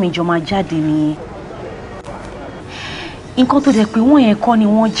àtàwọn ọ̀rẹ́ mi jọ máa jáde ni. Nǹkan tó dẹ̀ pé wọ́n yẹn kọ́ ni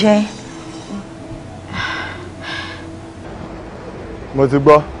wọ́n jẹ́. Mo ti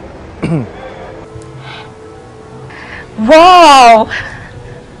gbọ́. Wow!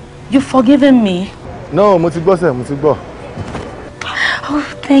 You've forgiven me? No, mo ti gbọ́ sẹ́, mo ti gbọ́. Oh,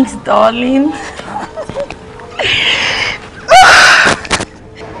 thanks, darling.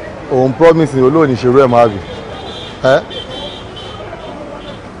 Òun promise ni olóòní ṣerú ẹ̀ máa bì.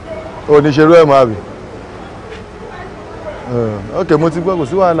 Òní ṣerú ẹ̀ máa bì. Okay, mo ti gbọ́, kò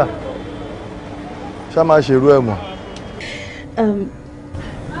sí wàhálà. Ṣá máa ṣerú ẹ̀ mọ́.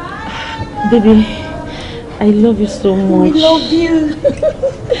 Baby, I love you so much. We love you.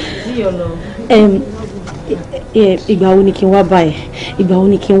 See your love. Ìgbà wo ni kí n wá báyìí? Ìgbà wo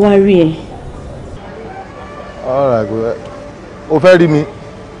ni kí n wá rí ẹ? All right, o fẹ́ rí mi?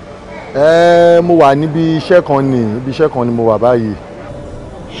 Mo wà níbi iṣẹ́ kan ni mo wà báyìí.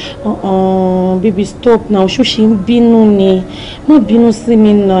 Baby, stop now. Ṣó ṣe ń bínú ni? Má bínú sí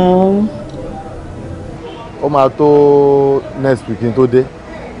mi now. Ó máa tó next week n tó dé.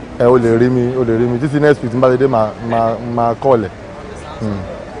 O lè rí mi títí next week tí n bá ti dé máa call ẹ.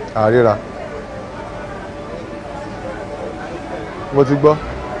 Àríra. Mo ti gbọ́.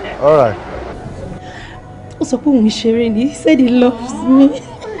 All right. Ó sọ pé òun ṣeré ni. He said he loves me.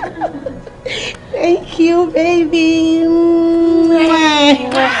 Thank you, baby.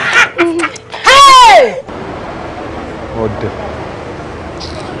 Hey! Ọdẹ.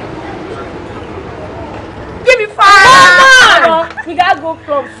 Give me 5. Mama! We gotta go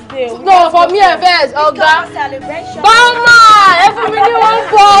club today. No, for me and first, Oga. Mama! Every minute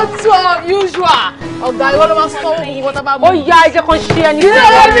 1 bottle of usual. Oga, you want to stop? What about me? Oh yeah, I just can't share anything.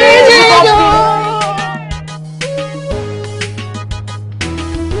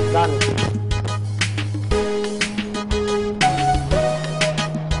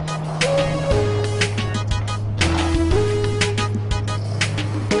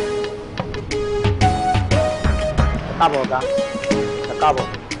 Káàbọ̀ ọ̀gá, ẹ káàbọ̀.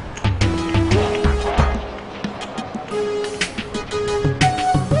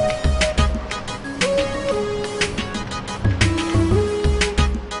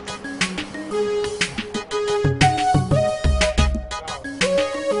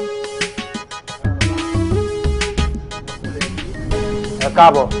 Ẹ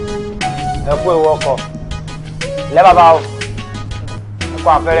káàbọ̀, ẹ kú ewu ọkọ̀, lẹ́ bàbá o, ẹ kú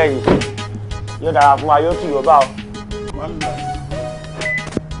afẹ́rẹ́ yìí, yóò dára fún wa, yóò tù yóò bá o.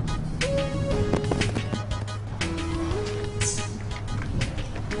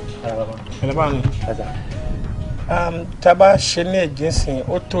 Tá a bá ṣe ní ẹ̀jẹ̀ sìn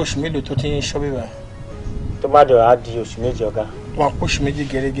ó tó oṣù mélòó tó ti ń ṣọ́ bíbá. Tó bá dọ̀rọ̀ á di oṣù méjì ọ̀gá. Wọn kó oṣù méjì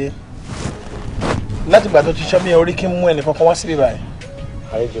gẹ́gẹ́. Láti ìgbà tó ti ṣọ́ bí orí kí ń mú ẹnì kankan wá sí bíbá yìí.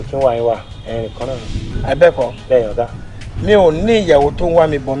 Àlejò kí ń wá yín wá ẹ̀rìn kan náà. Àbẹ́ẹ̀kọ́. Bẹ́ẹ̀ ọ̀gá. Mi ò ní ìyàwó tó ń wá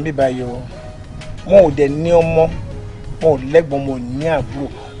mi bọ̀ ń bíbá yìí o. Mo ò dẹ̀ ní ọmọ, mo ò lẹ́gbọ̀n, mo ò ní àbúrò,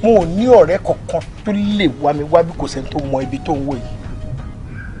 mo ò ní ọ̀rẹ́ kankan tó lè wá mi wá bí kò sẹ́ni tó mọ ibi tó ń wò yìí.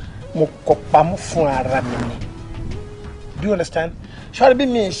 Mo kọ pamọ́ fún ara mi ni. Do you understand? Ṣọ́ọ́rí bí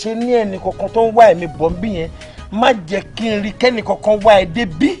mi ṣe ní ẹnì kankan tó ń wá ẹ̀mí bọ̀ ń bí yẹn má jẹ́ kí n rí kẹ́nì kankan wá ẹ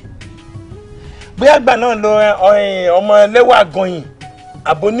débí. Bóyá àgbà náà lo ọmọ ẹlẹ́wà gan-an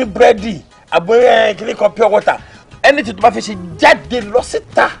àbò ní búrẹ́dì àbò kìnnì kan pure water ẹni tí tó bá fi ṣe jáde lọ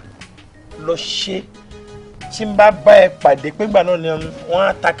síta lọ ṣe tí n bá bá ẹ pàdé pé ìgbà náà ni wọ́n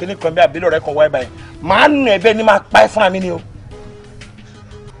á ta kìnnì kan bí àbílẹ̀ rẹ̀ kan wá ẹ báyìí màá nù ẹ bẹ́ẹ̀ ni máa pa ẹ fúnra mi ni o.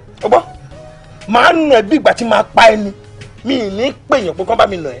 Ó gbọ́ màá nù ẹ bí ìgbà tí máa pa ẹ ni mi ì ní pèèyàn pé kán bá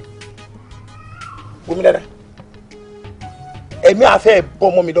mi nù ẹ. Wọ́n dáadáa ẹ̀mí àfẹ́ ẹ̀ bọ́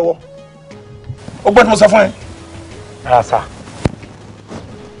ọmọ mi lọ́wọ́ ó gbọ́ tí mo sọ fún ẹ. Àṣà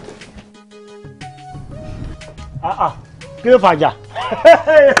kí ló fàjà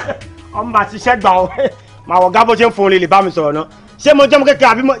ọmọ àti iṣẹ́ gbà ọ́ màá wọ̀ gá bó ṣe ń fún un lè bá mi sọ̀rọ̀ náà ṣé mo jẹ́ mo kékeré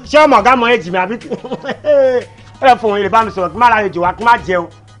àbí ṣé ọmọ ọ̀gá mọ èjì mi àbí ẹ fún un lè bá mi sọ̀rọ̀ kí má láyé jò wá kí má jẹun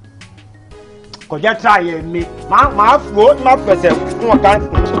kò jẹ́ tíráyé mi màá fò ó má fẹsẹ̀ fún ọ̀gá.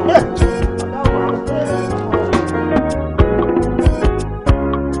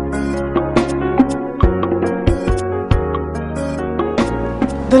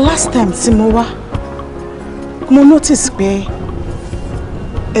 The last time tí mo wá mo notice pé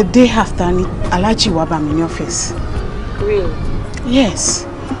a day after ni Alhaji wá bá mi ní ọ́fíìsì. Really? Yes.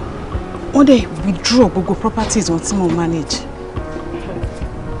 Wọ́n dẹ̀ withdraw gbogbo properties wọn tí mo manage.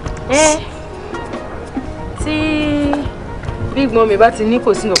 Tí big mummy bá ti ní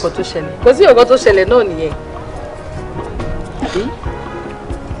kò sí nǹkan tó ṣẹlẹ̀. Kò sí nǹkan tó ṣẹlẹ̀ náà nìyẹn.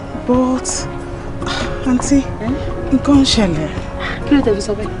 But aunty, nǹkan ń ṣẹlẹ̀. Kí ló tẹ́ fi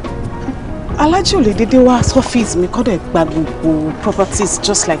sọ bẹ́ẹ̀? Alhaji ò lè dédé wá ọ́fíìsì mi kọ́ dẹ̀ gba gbogbo properties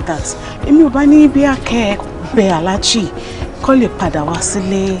just like that. Èmi ò bá ní bí akẹ́ bẹ Alhaji kọ́ lè padà wá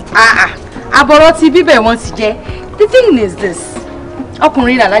sílé. Àbọ̀rọ̀ ti bíbẹ̀ wọ́n ti jẹ́. The thing is this.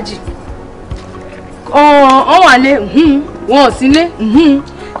 Ọkùnrin Alhaji. Wọ́n wà lé wọn ò sí lé.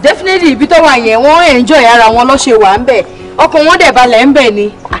 Definitely ibi tó wà yẹn wọ́n enjoy ara wọn lọ́ṣẹ̀ wà ń bẹ̀. Ọkàn wọn dẹ̀ balẹ̀ ń bẹ̀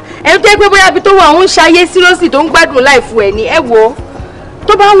ni. Ẹni tó pé bóyá ibi tó wà ń ṣayé seriously tó ń gbádùn life ẹ̀ ni ẹ wo.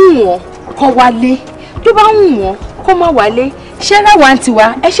 Tó bá wù wọ́n kó wálé. Tó bá wù wọ́n kó má wálé. Ṣé ráwa ń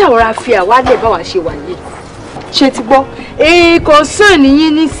tiwa ẹ ṣàwọ́ra fi àwálẹ̀ báwa ṣe wà yìí. Ṣé ti gbọ́? Concern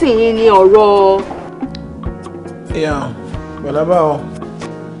yín nísìnyí ni ọ̀rọ̀. Bọ̀dá báwo?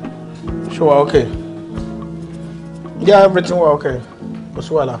 Ṣé wà okay? Yeah, everything wà okay. Kò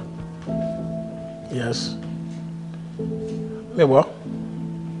sí wàhálà. Yes. Mi gbọ́?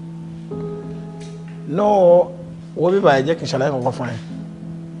 No, wo bí báyìí jẹ́ kí n ṣàlàyé kankan fún ẹ.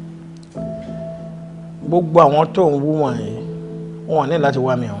 Gbogbo àwọn tó ń wú wọ̀nyí, wọn ní láti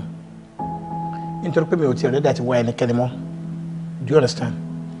wá mi o. Nítorí pé mi ò tiẹ̀ ready àti wá ẹnikẹ́ni mọ́. Do you understand?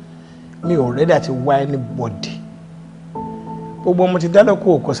 Mi ò ready àti wá anybody. Gbogbo ọmọ ti dá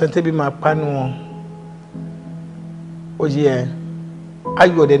lọ́kọ̀ kò sẹ́ńtẹ́ bí máa pánú wọn. Ó yẹ ẹ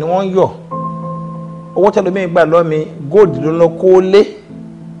ayọ̀ dẹ̀ ni wọ́n yọ̀. Owó tẹ́lẹ̀ mi gbà lọ́ mi gold ló lọ kó lé.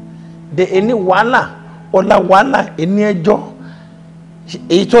 De ẹni wàhálà ọ̀la wàhálà ẹni ẹjọ́.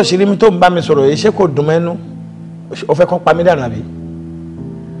 Èyí tó ṣe rí mi tó ń bá mi sọ̀rọ̀ èyí ṣé kò dùn mẹ́nu. Ó fẹ́ kán pa mí dànù àbí?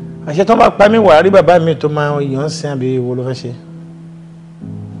 Àṣẹ tó bá pa mí wà rí bàbá mi tó máa yàn sí àbí wo ló fẹ́ ṣe.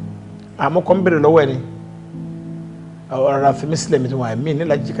 Àmọ́ kọ́ ń bèrè lọ́wọ́ ẹ ni. Ọ̀rọ̀ àfẹ́mí sílẹ̀ mi tó wà mí ní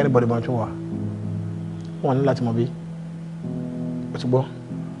láti jíkà ní bọ̀dẹ̀ mọ́ tó wà. Wọ́n ní láti mọ̀ bí. Ó ti gbọ́.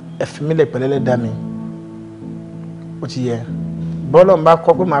 Ẹ̀fí lẹ̀ pẹ̀lẹ́lẹ̀ dá mi. Ó ti yẹ. Bọ́lọ̀ ń bá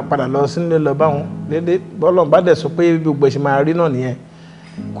kọ́ pé máa padà lọ sínú lọ bá wọn. Dédé bọ́lọ̀ ń bá dẹ̀ sọ pé gbogbo ẹ̀ṣẹ̀ máa rí náà nìyẹn.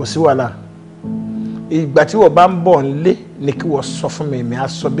 Kò sí wàhálà. Ìgbà tí wọ́n bá ń bọ̀ nílé ni kí wọ́n sọ fún mi èmi á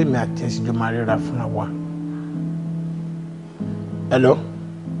sọ bí mi àti ẹ̀sìn jọ máa ríra fúnra wa. Hello?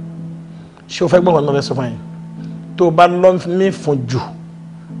 Ṣé o fẹ́ gbọ́n kan náà fẹ́ sọ fún yín? Tó o bá lọ mí fún jù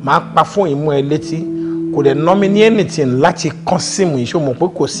máa pa fún ìmú ẹ létí kò dẹ̀ ná mi ní anything láti kán síìmù yìí ṣó mọ̀ pé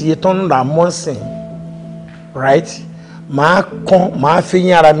kò sí iye tó ń rà mọ́sìn right máa kán máa fi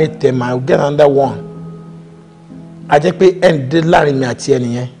yín ara mi tẹ̀ máa get another one a jẹ́ pé ẹ̀ ń dé láàrin mi àti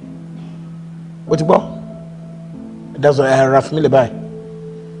ẹnìyẹn o ti gbọ́ that's why I raf mi lè báyìí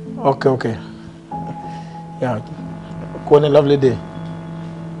okay yeah kò ní lovely day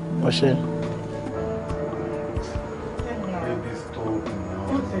ọ̀ṣẹ́.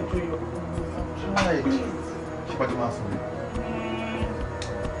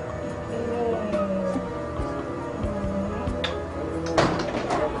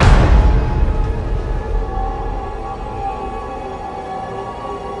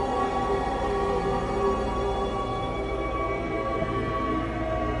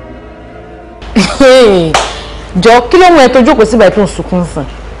 Jọ kí ló mú ẹ tó jókòó síbẹ̀ tó ń sunkún fún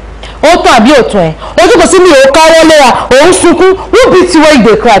ó tán àbí ò tán ẹ ó jókòó sí mi ò káwọ́ léra òun sunkún who beat you when you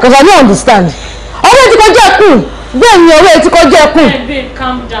dey cry because I don't understand ọwọ́ ti kọjá ẹkùn bẹ́ẹ̀ ni ọwọ́ ti kọjá ẹkùn. Babe,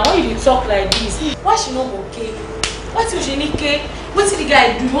 calm down. Why you dey talk like this? Why she no go okay? Why ti o ṣe ní ké? Wetin the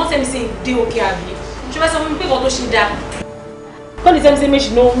guy do? You wan tell me say he dey okay abi? Ṣé fẹ́ sọ fún mi pé kò tó ṣe dá? Come dey tell me say make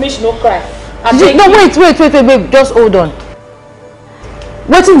she no cry. No wait babe just hold on.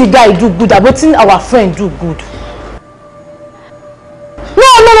 Wetin the guy do good abi wetin our friend do good?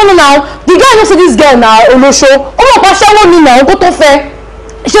 No now the guy know say this girl na olóṣó ó mọ̀ pa ṣẹ́wó ni na kó tó fẹ́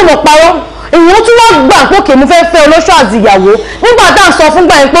ṣé mo parọ́ èèyàn tún wá gbà pókè mo fẹ́ fẹ́ olóṣó àti ìyàwó nígbà tá à ń sọ fún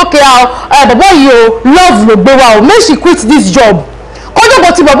gbà yín pókè bàbá yìí o love ló gbé wa o make she quit this job kọjọ́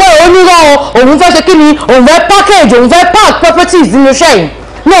kò ti bàbá yìí ó nírọ̀ òun fẹ́ ṣe kí ni òun fẹ́ package òun fẹ́ park properties nínú iṣẹ́ yìí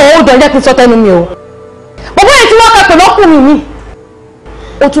náà ó dọ̀ jẹ́ kí n sọ tẹnu mi o bàbá yìí tí wọ́n kà pẹ̀lú ọkùnrin mi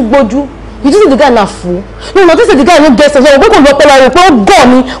ó tún gbójú you think the guy na fool no notice the guy no get sense ọ̀gbọ́n kò lọ pẹ̀lú ọ̀rọ̀ pé ó gọ̀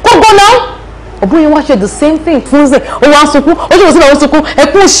ni kó gbọ́ náà ọ̀bùn yẹn wá ṣe the same thing fún ṣe ó wá ń sunkún ó ṣe kò sí ìbáwọ̀ sunkún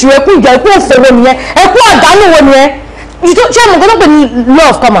ẹkún òṣù ẹkún ìjà ẹkún òfòwò nìyẹn ẹkún àdánù wo nìyẹn ṣé mo gbọ́dọ̀ pé ní law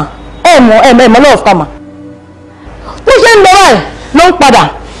of karma ẹ̀mọ́ law of karma bó ṣe ń lọ báyìí ló ń padà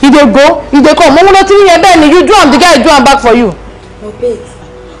ìdègò ìdèkọ̀ mọ́wọ́n ló ti ń yẹ bẹ́ẹ̀ ni you do am the guy do am back for you. no babe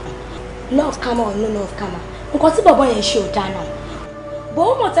law of karma or no law of karma nǹkan tí bọ̀bọ̀ yẹn ṣe ò dáa náà bó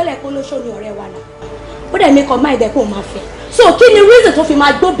ó mọ̀ tẹ́lẹ̀ pé olóṣó ni ọ̀rẹ́ wa náà ó dẹ̀ mi kàn máa ìdẹ́ kó máa fẹ́ so kí ni reason tó fi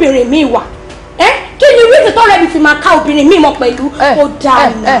máa gbóbìnrin mi wà kí ni reason tó rẹ̀ mi fi máa ká obìnrin mi mọ̀ pẹ̀lú ó dáa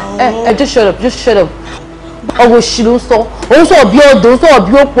náà. just shut up ọwọ́ òṣì ló ń sọ òun sọ̀rọ̀ bí ọ̀dọ́ òun sọ̀rọ̀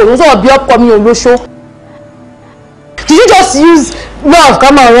bí òpò òun sọ̀rọ̀ bí ọkọ mi olóṣó. Did you just use law of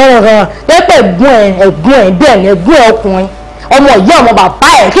karma ọ̀rọ̀ lẹ́pẹ̀ ẹ̀gbọ́n ẹ̀ bẹ́ẹ̀ ni ẹ̀gbọ́n ẹ̀ ọkùnrin ọmọ ìyá ọmọ bàbá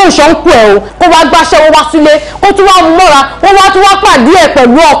ẹ̀ kí òṣò ń kú ẹ̀ o kó wá gbáṣẹ́ wọ́n wá sílé kó tún wá mọ́ra wọ́n wá tún wá pàdé ẹ̀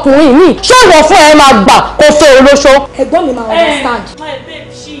pẹ̀lú ọkùnrin míì ṣé ìwọ fún ẹ máa gbà kó fẹ́ olóṣó. ẹ̀gbọ́n mi máa understand. My babe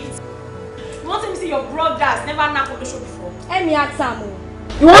shift you want me to say your brothers never knack olóṣó before. Emi ask am o.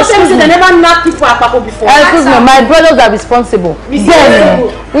 You want to say they never knack people apart before? Excuse me, my brothers are responsible. Responsible?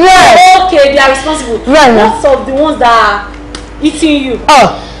 Yes. Okay, they are responsible. Right. Most of the ones that are eating you.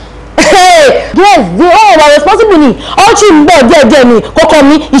 Yes, they all are responsible ni. Ọtí ń bọ̀ díẹ̀ ni kọ́kọ́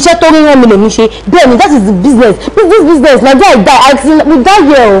mi iṣẹ́ tó rí rán mi lè mi ṣe. Bẹ́ẹ̀ ni that is the business. This business na guy die we die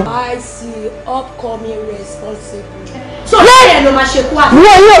here o. I see upcoming responsible. So bẹ́ẹ̀ ló máa ṣe kú àti.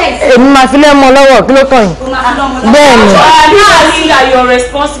 Èmi máa fi lẹ́mọ lọ́wọ́ kí ló kàn yín. Bẹ́ẹ̀ ni. You are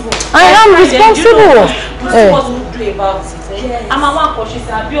responsible. I am responsible. What to do about it? I'm a one cautious.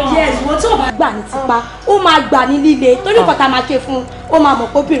 Yes, wọ́n tó bá gbà ní tipa, ó máa gbà ní líle. Torí nǹkan tá a máa ké fún, ó máa mọ̀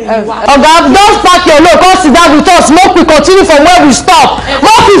kóbìnrin ni wá. Oga, don't pack your load, come sit down with us, make we continue from where we stop.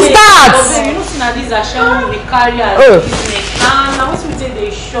 Make we start. You know, see these are sharing we carry our business. And now once we take the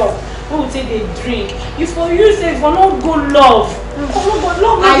shop, when we take the drink, if for you say for no good love.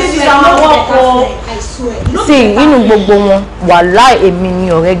 Sí, inú gbogbo wọn wàláì èmi ni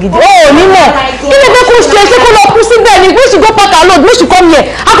ọ̀rẹ́ gidi. Ó ní mọ̀ kí ni pé kó ṣe ṣé kó lọ kú síbẹ̀ ni we should go pack our load we should come here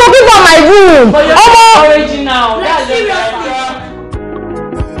I go give her my room. Ọmọ.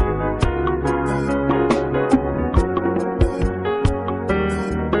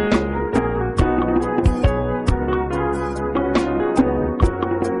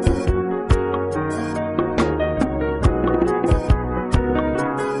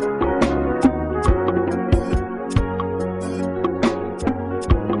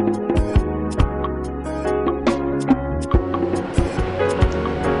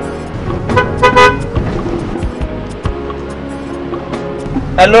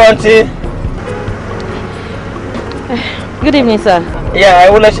 Hello, auntie. Good evening, sir. Yeah, I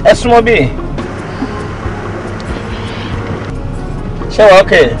will SMOB. Sure,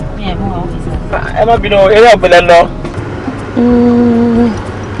 okay. Yeah, I'm okay, sir. I'm not being area of Belendo.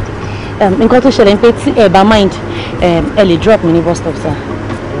 Nǹkan tó ṣẹlẹ̀ ń pé tí ẹ bá mind ẹ lè drop me ní bus stop, sir.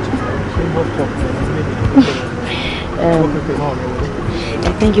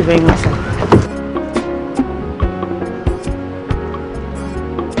 Thank you very much, sir.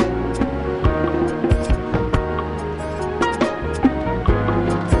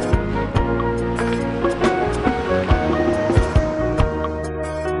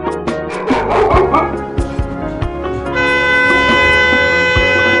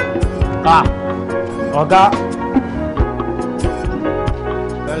 Ọ̀gá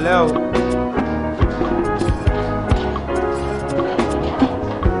pẹ̀lẹ́ o.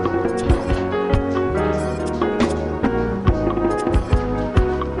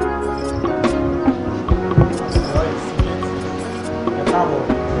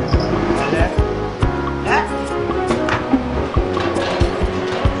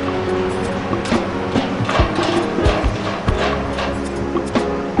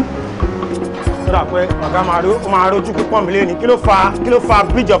 Pé ọ̀gá máa rojú púpọ̀ mi lé ní kí ló fa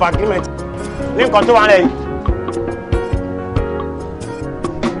bridge of agreement ní nǹkan tó wà lẹ́yìn.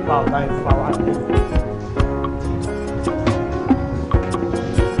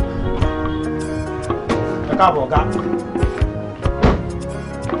 Ẹ káàbọ̀ ọ̀gá.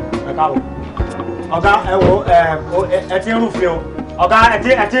 Ẹ káàbọ̀. Ọ̀gá ẹ wo ẹ ti ń rúfin o. Ọ̀gá ẹ ti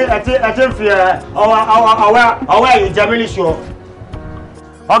ń fi ọwọ́ ẹ̀yìn jẹ mí níṣu o.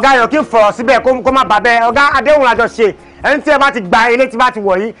 Ọ̀gá yóò kí n fọ̀rọ̀ síbẹ̀ kó má bà bẹ́ẹ̀ ọ̀gá adéhùn àjọ ṣe ẹni tí ẹ bá ti gba ilé tí bá ti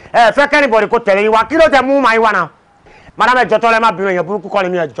wọ̀ yìí ẹ fẹ́ kẹ́rìnbọ̀dì kó tẹ̀lé yín wá kí ló tẹ mú màá yín wá náà. Madam ẹ jọ̀tọ̀ ẹ má bínú èèyàn burúkú kọ́ ni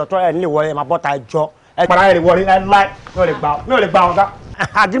mi ẹ jọ̀tọ̀ ẹ nílé wọlé ẹ má bọ́ta ẹ jọ ẹ padà ẹ lè wọlé ẹ láì mi ò lè gbà ọ̀gá.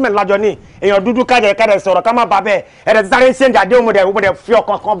 Agreement lájọ ní èèyàn dúdú kẹ́dẹ̀ sọ̀rọ̀ ká má bà bẹ́ẹ̀ ẹ dẹ̀ ti sáré ń ṣèǹjà adéhùn mo dẹ̀ fi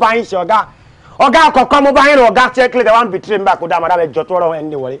ọkàn kan bá yín ṣe ọ̀gá ọ̀gá kọ̀ọ̀kan mo bá yín ọ̀gá tí ẹ kílẹ̀ tẹ wá ń bìtírì ń bá kó dá madam ẹjọ́ tó rọrùn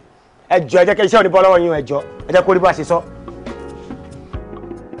ẹni wọlé ẹjọ́ ẹ jẹ́ kí iṣẹ́ òní bọ́ lọ́wọ́ yín ẹjọ́ ẹ jẹ́ kó rí bá ṣe sọ.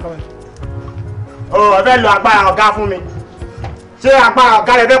 o ẹ fẹ́ lo agbára ọ̀gá fún mi ṣé agbára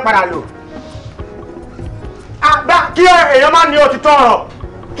ọ̀gá rẹ fẹ́ padà lò. kí èèyàn máa ní òtítọ́ ọ̀rọ̀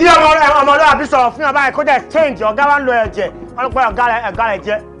kí ọmọlúwàbí sọ̀rọ̀ fún ọba ẹ̀ kó dẹ̀ change ọ̀gá wa ń lo ẹ̀jẹ̀ wọ́n pẹ́ ọ̀gá rẹ̀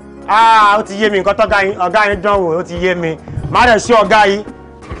jẹ́. Ó ti yé mi nǹkan tọ́gá yín dánwò ó ti yé mi má dẹ̀ ṣe ọ̀gá yìí.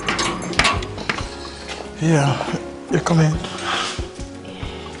 Yeah, you're coming.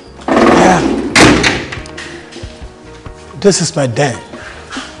 Yeah. This is my den.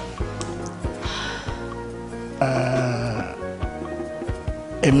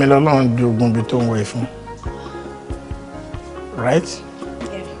 Èmi lọ́lọ́run di ogun bí tó ń wẹ̀ fún. Right?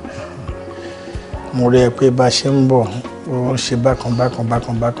 Mo rí ẹ pé bá ṣe ń bọ̀, ó ń ṣe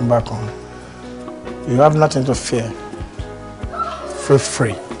bákan. You have nothing to fear. Feel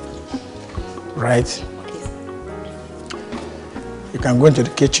free. Right? You can go into the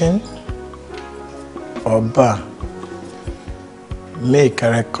kitchen or bar. Make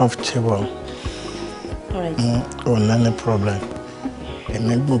her comfortable. All right. Oh, no problem. And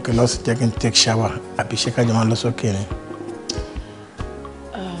maybe we can also take shower. Àbí ṣé ká jọ máa lọ sókè ni.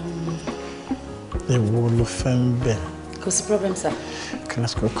 Èwo ló fẹ́ ń bẹ̀? Kò sí problem, sir. Okay,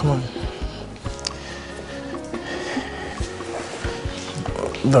 let's go. Come on.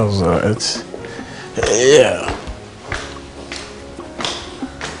 That's it. Yeah.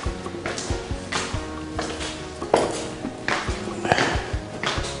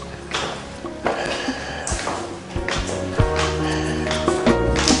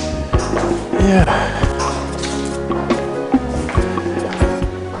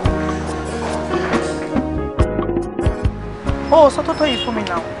 Oh, sọ tó yìí fún mi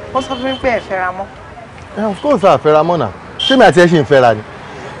náà. Ó sọ fún mi pé ẹ fẹ́ra mọ́. Of course I fẹ́ra mọ́ náà. Ṣé mi àti ẹ ṣì ń fẹ́ra ni?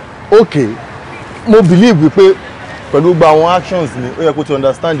 Okay, mo believe wípé pẹ̀lú gbogbo àwọn actions ni ó yẹ kó to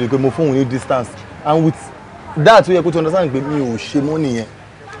understand wípé mo fún òun ní distance and with that ó yẹ kó to understand wípé mi ò ṣe mọ́ nìyẹn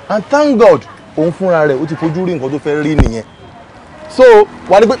and thank God òun fúnra rẹ̀ ó ti fojú rí nǹkan tó fẹ́ rí nìyẹn so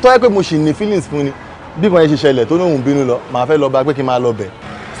wà ní pé tó yẹ pé mo ṣì ní feelings fún ni bí kan yẹn ṣe ṣẹlẹ̀ tó ní òun bínú lọ màá fẹ́ lọ bá pé kí n máa lọ bẹ̀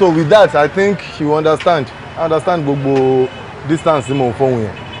so with that I think she will understand gbogbo distance tí mo ń fóun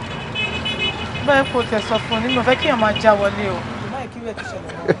yẹn. Báyìí kò tẹ̀ sọ fún un ní mo fẹ́ kí èèyàn máa já wọlé o.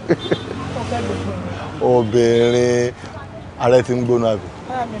 Obìnrin ààrẹ ti ń gbóná àbí.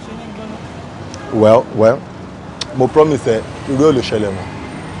 Well mo promise ẹ irú ò lè ṣẹlẹ̀ mọ́.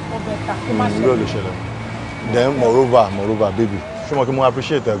 Irú ò lè ṣẹlẹ̀ mọ́. Then moreover baby ṣé mo kí mo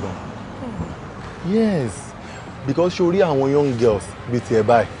appreciate ẹ gan. Yes because ṣe orí àwọn young girls bíi tiẹ̀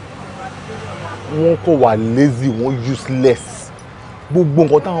báyìí wọ́n kò wà lazy wọ́n useless gbogbo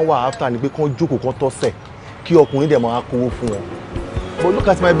nǹkan táwọn wà after ni pé kán jókòó kán tọ́sẹ̀ kí ọkùnrin dẹ̀ máa kówó fún wọn. But look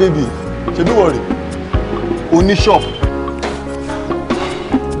at my baby ṣe bí wọ́n rí oní shop.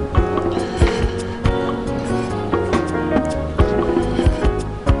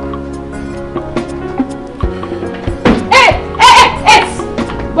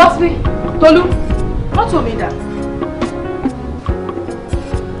 Bọ́sì Tolú mọ́tò mi dà.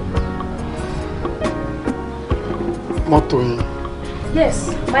 Mọ́tò yín. Yes,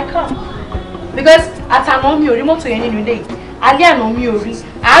 my car. Because àtàná mi ò rí mọ́tò yẹn nínú ilé yìí. Alẹ́ àná mi ò rí.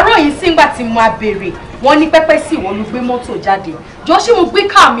 Àárọ̀ yìí sígbà tí mo béèrè, wọ́n ní pẹ́pẹ́ sí ìwọ ló gbé mọ́tò jáde. Jọ ṣé mo gbé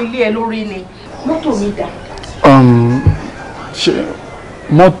car mi lé ẹ lórí ni. Mọ́tò mi dà. Ṣé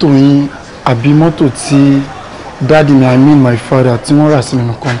mọ́tò yín àbí mọ́tò tí daddy mi I mean my father tí wọ́n rà sí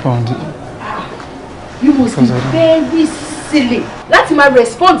nínú compound. You must be very silly. Láti máa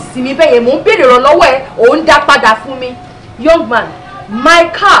respond sí mi bẹ́ẹ̀ yẹn mò ń béèrè ìrànlọ́wọ́ ẹ òun dá padà fún mi. Young man, my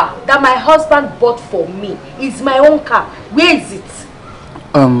car that my husband bought for me is my own car. Where is it?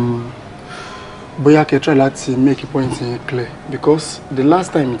 Bóyá kẹ́ try láti make a point yẹn clear because the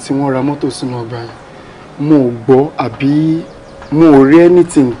last time tí wọ́n ra mọ́tò sínú ọgbà yẹn mo ò gbọ́ àbí mo ò rí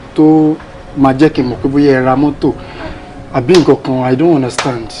anything tó máa jẹ́ kí n mọ̀ pé bóyá ẹ ra mọ́tò àbí nǹkan kan I don't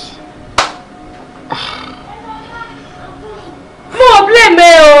understand. Mo blame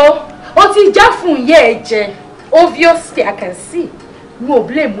ẹ o ti já fún ìyá ẹ jẹ obviously I can see mo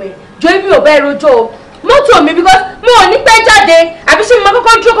blame ẹ jọ mi ò bá ẹ rojọ́ o mọ́tò mi because mo ò ní pẹ́ jáde àbí ṣé mo máa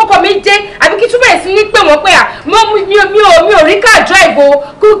kọ́kọ́ dúró kọ́kọ́ mi dé àbí kí túbọ̀ sí ní pé wọ́n pé mi ò rí car drive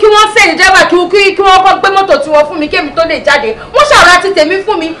o kí wọ́n send driver kí wọ́n kọ́ gbé mọ́tò tí wọ́n fún mi kémi tó lè jáde wọ́n ṣàrà ti tèmi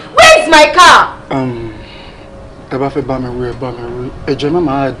fún mi where is my car. Ẹ bá fẹ́ bá mi wí ẹ bá mi wí ẹ̀jẹ̀ má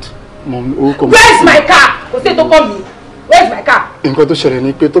máa add mọ orúkọ mi. where is my car kò sí ètò kọ́ mi where is my car. Nǹkan tó ṣẹlẹ̀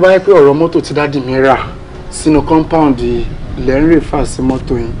ni pé tó bá yẹ pé ọ̀rọ̀ mọ́tò tí dáàdì mi rà sínú compound lẹ́ ń rèfà sí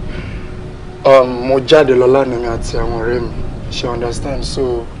mọ́tò yìí mo jáde lọ lánàá mi àti àwọn ọ̀rẹ́ mi ṣe understand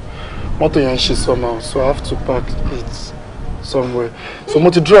so mọ́tò yẹn ń ṣe somehow so I have to park it somewhere so mo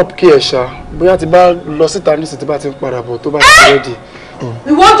ti drop kí ẹ ṣá bóyá ti bá lọ síta ní ìsìtì bá ti ń padà bọ̀ tó bá ti ready.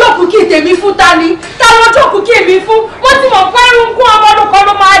 ìwọ jókòó kí tèmi fún ta ni táwọn jókòó kí èmi fún mo ti mọ̀ pé irúnkún ọmọdún kan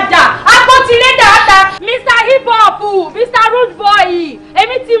ló máa dà àpótí ilé dáadáa. Mr. Hip Hop Mr. Rude Boy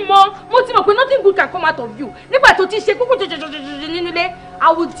èmi ti mọ̀ mo ti mọ̀ pé nothing good can come out of you nígbà tó ti ṣe kúkú jọjọjọjọjọ nínú ilé I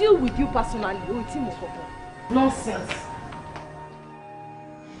will deal with you personally o ti mọ̀ kọ̀kọ̀. Nonsense.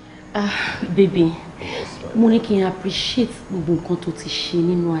 Baby mo ní kí n appreciate gbogbo nǹkan tó ti ṣe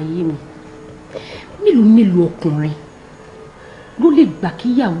nínú ayé mi mélòó ọkùnrin ló lè gbà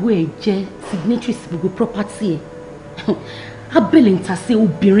kíyàwó ẹ̀ jẹ́ signatory sí gbogbo property ẹ̀ abẹ́lẹ̀ ń ta sí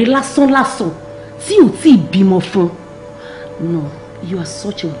obìnrin lásán tí ò tí ì bímọ fún. No, you are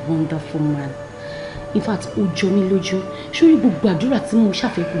such a wonderful man. In fact ó jọ mí lójú sórí gbogbo àdúrà tí mo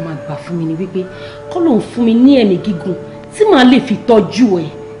ṣàfihàn máa gbà fún mi ni wípé k'Ọlọ́run fún mi ní ẹ̀mí gígùn tí màá lè fi tọ́jú ẹ̀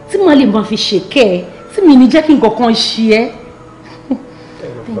tí màá lè máa fi ṣèkẹ́ ẹ̀ tí mi ní jẹ́ kí nǹkan kan ṣe ẹ́.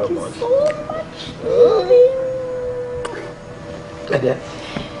 Thank you so much. Ẹ̀dẹ̀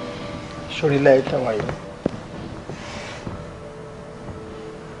sórí láyé táwa yìí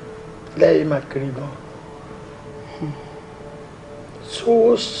láyé máa kiri gan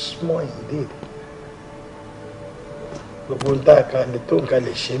so small indeed gbogbo nta kan lè tó nǹkan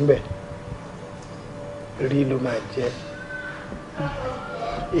lè ṣe ń bẹ̀ rí ló máa jẹ́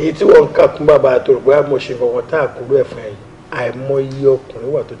èyí tí wọ́n ń kà kún bàbá àtòrògbé àmọ̀ṣe kankan tá a kúrò ẹ̀fọn yìí àìmọye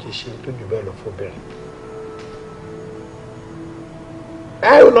ọkùnrin wà tó ti ṣe tó jù bẹ́ẹ̀ lọ fóbìnrin.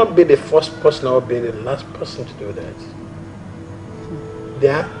 I will not be the first person or be the last person to do that.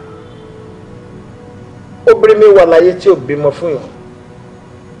 There, obìnrin mi wà láyé tí ò bímọ fún yàn,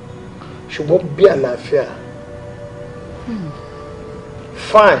 ṣùgbọ́n bí àlàáfíà.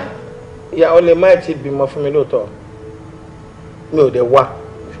 Fine, ìyàwó lè má ti bímọ fún mi lóòótọ́, mi ò dé wá,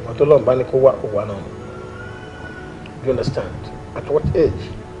 ṣùgbọ́n tó lọ́nà bá ní kó wá kó wá náà. Do you understand? At what age?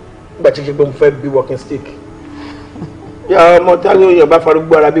 Nígbà tí kí gbọ́n fẹ́ bí walking stick. Ya ọmọ táwọn èèyàn bá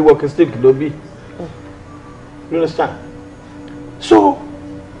farúgbó ara bí walking stick ló bí. You understand? So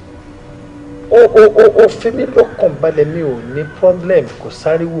o fi mi lọ́kàn balẹ̀ mi ò ní problem kò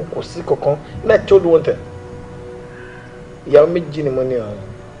sáríwó kò sí kankan. And I told you one thing. Ìyàwó méjì ni mo ní ọ̀hún.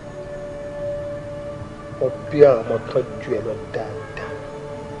 Mo bí àwọn ọmọ tọ́jú ẹ lọ dáadáa.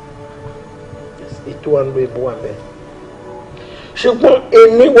 Ètò wa ń lo ìbò wà bẹ́ẹ̀. Ṣùgbọ́n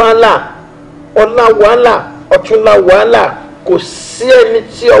ẹni wàhálà ọ̀la wàhálà ọ̀túnla wàhálà kò sí ẹni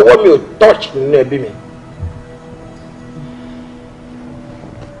tí ọwọ́ mi ò touch nínú ẹbí mi.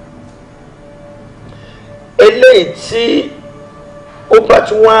 Eléyìí tí ó bá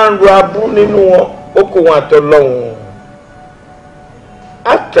tí wọ́n á ń ro abú nínú wọn ó kó wọn àtọ lọ́hùn.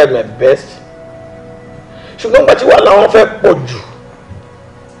 I try my best. Ṣùgbọ́n gbàtí wàhálà wọn fẹ́ pọ̀ jù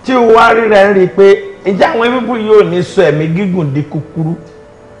tí wàá rí rẹ̀ rí i pé ìjà àwọn ẹbí yóò ní sọ ẹ̀mí gígùn di kúkúrú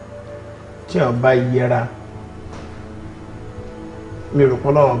tí wọ́n bá yẹra. Mi rò pé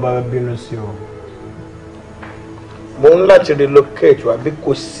Ọlọ́run bá bínú sí o. Mo ń láti relocate wá bí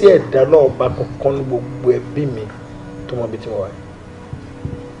kò sí ẹ̀dá náà bá kankan ní gbogbo ẹbí mi tó mọ ibi tí mo wà.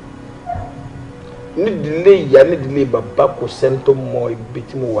 Nídìílé ìyá nídìílé bàbá kò sẹ́ni tó mọ ibi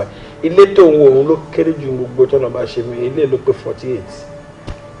tí mo wà. Ilé tó ń wo òun ló kéré ju gbogbo tó náà bá ṣe mi. Ilé ló pé 48.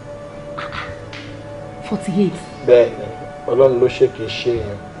 48. Bẹ́ẹ̀ni, Ọlọ́run ló ṣe kìí ṣe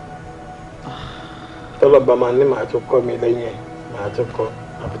yẹn. Tọ́lọ́ba máa ní màá tó kọ́ mi lẹ́yìn ẹ̀. Màá tún kọ́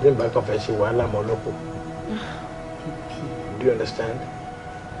àbúté ìgbà kan fẹ́ ṣe wàhálà mọ́ lọ́pọ̀. Do you understand?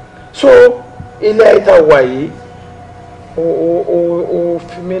 So ilé ayéta wà yìí ó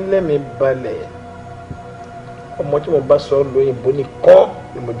fi mí lẹ́mìí balẹ̀. Ọmọ tí mo bá sọ lóyìnbó nìkan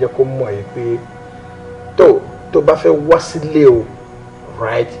ni mo jẹ́ kó mọ̀ yìí pé tó bá fẹ́ wá sílé o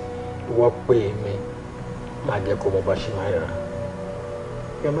right ìwọ pé mi máa jẹ́ kó mo bá ṣe máa yàrá.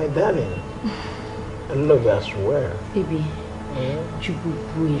 You're my darling. I love you as well. Baby. Ju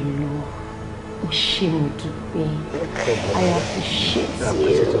gbogbo ẹ lọ o ṣe mo dúpẹ́ I appreciate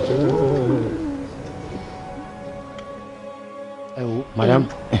you. Ẹ wo madam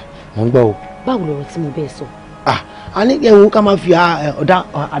mo ń gbọ́ o. Báwo lọ̀rọ̀ tí mo bẹ́ẹ̀ sọ. A ní ẹ wo ká máa fi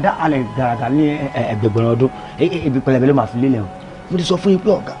àdá alẹ̀ gàràgà ní ẹgbẹ̀gbẹ̀rún ọdún ebi pẹlẹbẹ ló máa fi lélẹ̀ o. Mo ti sọ fún yín pé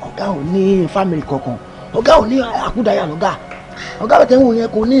ọ̀gá ò ní fámìlì kankan ọ̀gá ò ní àkúdàáyà lọ́gà ọ̀gá bẹ̀tẹ̀ ń wò yẹn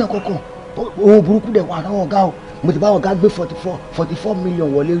kò níyàn kankan owó burúkú dẹ̀ wà náà ọ̀gá o. Mo ti bá ọ̀gá gbé 44 million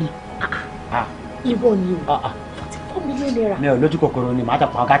wọlé rí. Irọ́ ni o 44 million naira. Mi ò lójú kòkòrò ni màá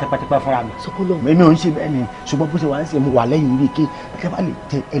tàpá ọ̀gá tipẹ́tipẹ́ fúnra mi. Sọkọlọ. Èmi ò ń ṣe bẹ́ẹ̀ ni ṣùgbọ́n bó ṣe wà ń ṣe mo wà lẹ́yìn rí ké ẹ bá lè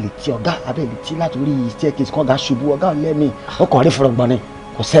tẹ ẹ lè ti ọ̀gá abẹ́ lè ti láti orí staircase kan ọ̀gá ṣubú ọ̀gá ò lẹ́mí ọkọ̀ rí fọ̀rọ̀gbọ̀n ni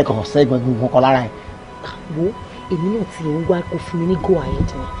kò sẹ́gbọ̀n gbọ̀n kan lára ẹ̀. Wo èmi náà ti ń wá kó fún mi ní go ahead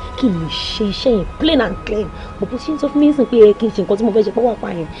ni kí n lè ṣe iṣẹ́ yẹn plain and clean bó ṣe ń sọ fún mi sìn pé kí n ṣe nǹkan tí mo fẹ́ ṣe pọ́wọ́ apá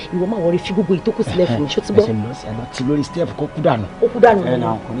yẹn ìwọ máa wọrí fi gbogbo ìtókù sílẹ̀ fún mi ṣó ti gbọ́. ẹsẹ̀ lọ sí ẹ lọ ti lórí step kó kú dànù. ó kú dànù ẹ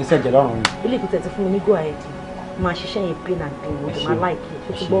náà kò ní sẹ̀jẹ̀ lọ́rùn mi. ilé ìpìtẹ̀ ti fún mi ní go ahead máa ṣiṣẹ́ yẹn plain and clean mo dẹ̀ máa láìkí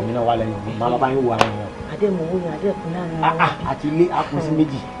ṣó ti gbọ́. èmi náà wà lẹ́yìn máa bá yín wo àwọn èèyàn. àdẹ́mọ̀ owó yẹn àdẹ́kùn láàrin àwọn àti ilé àkùnsí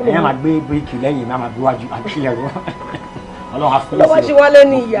méjì ẹ̀yẹ́ máa gbé bíríkì lẹ́yìn máa gbé wájú àti ilẹ̀ rọ ọlọ́run àfọlọ́sí lọ́wọ́ ṣe wálé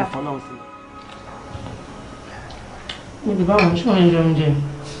ní ìyá. mo lè bá wọn ṣọ́ ẹ̀ jẹun jẹ.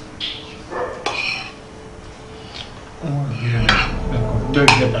 Don't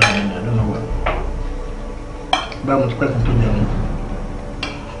get that in, I don't know what. But I'm expecting to know.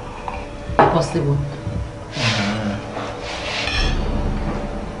 Possible.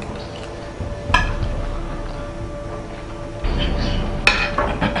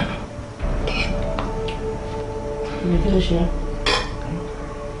 You finish here?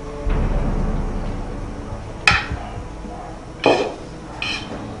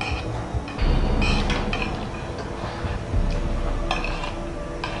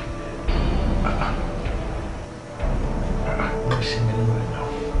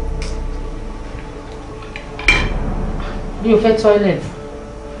 You fẹ́ toilet?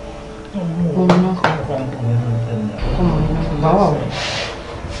 Come on. Wow.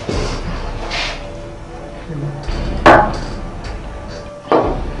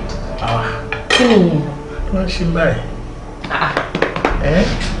 Kí ni yẹn? Wọ́n ṣe báyìí.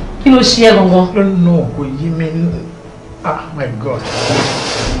 Kí ló ṣe ẹ́ gangan? No, kò yí mi. My God.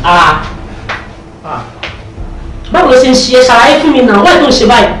 Báwo ló ṣe ń ṣe é ṣàlàyé fún mi náà? Wọ́n tó ń ṣe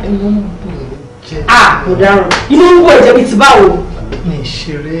báyìí. Kò dáhùn. Inú ń wọ ẹ̀jẹ̀ bíi ti báwo? Mi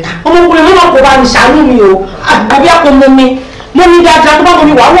ṣeré. Ọmọkùnrin mọ́mọ́ kò bá mi ṣàánú mi o. Àbí àpò mọ́ mi. Mo ní dáadáa tó bá mo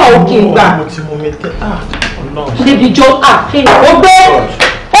ní wàá wà òkè ìgbà. Mo ti mú mi tẹ́. Débi jọ ó gbé.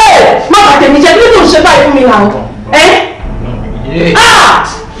 Má bàtẹ̀ mi jẹ́ kí ló ń ṣe báyìí fún mi náà?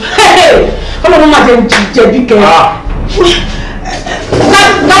 Ọlọ́run máa jẹ jẹ̀bi kẹ́.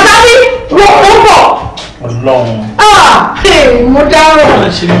 Gàdáwí wọ́n bọ̀. Ọlọ́run. Mo dárò. Kí ló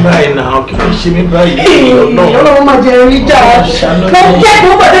ṣe mí báyìí náà? Kí ló ṣe mí báyìí? Ọlọ́run máa jẹ rí jà ọ́. Mo jẹ́ kí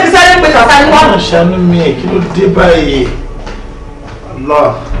wọ́n bọ̀ débi sáré pé kàtà ní wá. Ṣàánú mi, kí ló dé báyìí? Allah.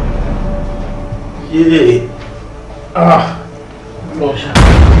 Yé. Lọ ṣàánú.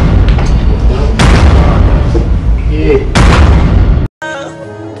 Yé.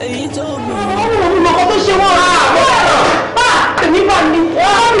 Èyí tó mi. Ọmọ tó ṣe wọ́n rà. Èmi bá mi.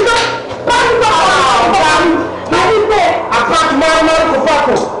 Apart máa kó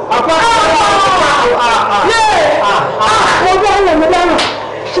pàkó. Apart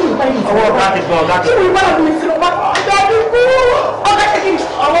ọwọ́ ọ̀gá ti gan ọ̀gá ti gan. Ṣé ìwé ìbára mi sí ọba? Ọ̀gá ti kú. Ọ̀gá ti kí.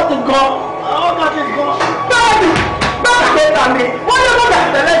 Ọwọ́ ti gan. Ọ̀gá ti gan. Báyìí báyìí pé tàmí. Wọ́n yóò bọ̀ bẹ̀rẹ̀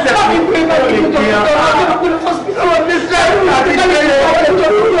tẹ̀lé ẹ̀jẹ̀. Báyìí pé náà lè jẹ́ ọ̀gá hospital of this time. Àti ṣe é ọ̀gá ti jẹ́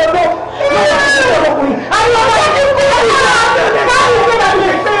ọ̀gá ọ̀gá. Àwọn ọ̀gá ti kú. Báyìí pé náà lè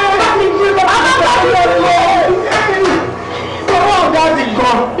jẹ́ ọ̀gá ti jẹ́ ọ̀gá ọ̀gá ti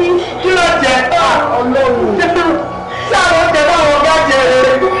gan. Kí ló jẹ? Ọlọ́run. Ṣé àwọn jẹ náà ọ̀gá jẹ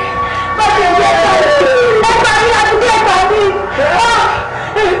rere?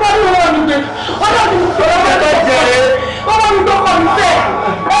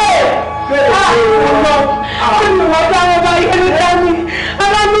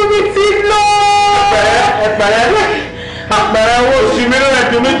 Àpẹẹrẹ owó oṣù mi lórí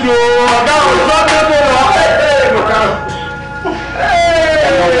ẹ̀dùn mi ju ọ̀gá òṣùwọ́ tó tó lọ.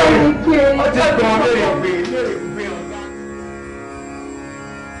 Ọjọ́ ìgbọ̀n lórí ìgbé.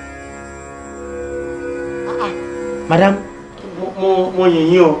 Madam, mo yìn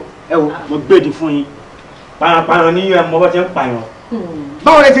yín o, ẹ wo, mo gbèdì fún yín. Pàyàn ní ẹ mọ bá ti ń pàyàn.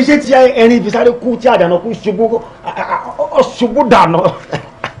 Báwo lẹ ti ṣe tí ẹrin ìbísáré kú tí àdànà kú ṣubú dànù?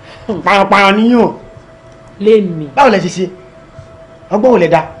 Pàyàn ní yín o. Lémi. Báwo lẹ ti ṣe? Ọgbọ́n ò lè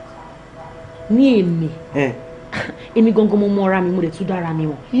dá. Ní èmi. Èmi gangan mo mọ ara mi, mo lè tún dára mi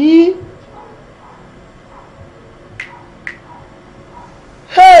wọ̀n.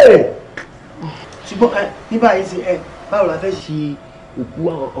 Ṣùgbọ́n ní báyìí ṣe báwo la fẹ́ ṣe òkú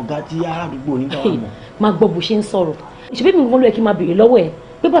ọ̀gá tí aládùúgbò nígbà wà mọ́? Máa gbọ́ bó ṣe ń sọ̀rọ̀. Ìṣèbí mi gbọ́n ló yẹ kí n máa béèrè lọ́wọ́ ẹ̀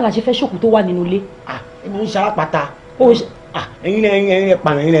pé báwo la ṣe fẹ́ ṣòkú tó wà nínú ilé. Èmi ń ṣalápàtà. Ẹ̀yin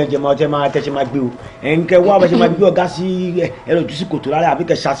pààyàn ẹ̀yin jẹ máa tẹ̀sí máa gbé o. Ẹ̀yin kẹ wá bá ṣe máa gbé ọ̀gá sí ẹ̀rọ ìjúsí kòtò lálẹ́ àbí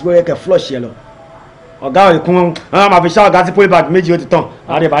kẹ ṣàṣìwẹ́rẹ́ kẹ flush ẹ lọ. Ọ̀gá òkun wọn máa fi ṣá ọ̀gá tí polybag méjì ó ti tàn.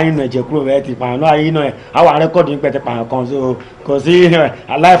 Àdé bá yín nà ẹ̀jẹ̀ kúrò rẹ̀ ti pààyàn náà yín náà àwọn rẹ́kọ̀dù yín pẹ̀ ti pààyàn kan so kò sí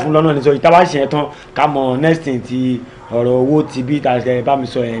aláìfún lọ́nà ní sọ ìtawá ṣe tán ká mọ next thing ti ọ̀rọ̀ owó ti bí bá mi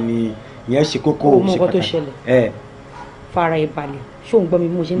sọ ẹ̀ ni ìyẹn ṣe kókó ṣe pàtàkì. Ọmọ ọkọ tó ṣẹlẹ̀ fara ẹ balẹ̀ ṣó ń gbọ́ mi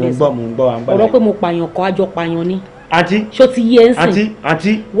mo ṣe ń bẹ̀ sọ. mo ń gbọ́ ọ̀rọ̀ pé mo pààyàn kọ́ àjọ pààyàn ni. àǹtí ṣó ti yé ẹ ń sìn.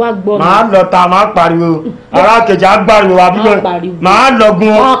 àǹtí wá gbọ́ mi. màá lọ ta màá pariwo ara kejì á gbariwo àbíkọ màá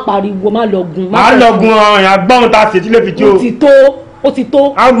lọgun. má pariwo má lọgun. màá lọgun ọ̀yàn gbọ́n ta ṣètí lè fi tí o. ó ti tó.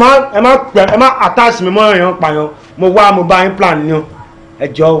 ẹ má attach mi mọ́ èèyàn pààyàn mo wá mo bá yín plan ni o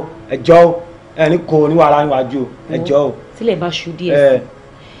ẹjọ́ o ẹni kò ní wàhálà níwájú o ẹjọ́ o. tílẹ̀ bá ṣu díẹ̀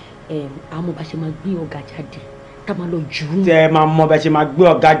àmọ́ bá ṣe máa gbé ọ̀gá jáde tá máa lọ jù ú. tẹ ẹ máa mọ bẹ ṣe máa gbé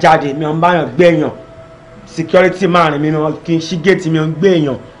ọ̀gá jáde mi ò ń báyàn gbé èèyàn security man mi kì í ṣí géètì mi ò ń gbé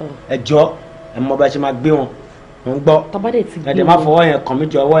èèyàn ẹjọ́ ẹ mọ bẹ ṣe máa gbé wọn mo ń gbọ́ ẹ̀dẹ̀ má fọwọ́ yẹn kàn mí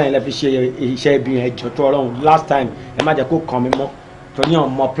jọ ọwọ́ yẹn lẹ fi ṣe iṣẹ́ ibi yẹn ẹjọ́ tó Ọlọ́run last time ẹ má jẹ́ kó kàn mí mọ́ torí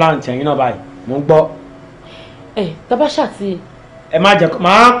yàn mọ plan tẹ̀yìn náà báyìí mo ń gbọ́. tabasha ti. ẹ má jẹ́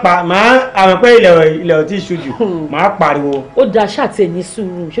máa àwọn pé ilẹ̀ ò tí ì ṣojú máa pariwo. ó da ṣáàtì ẹ̀ ní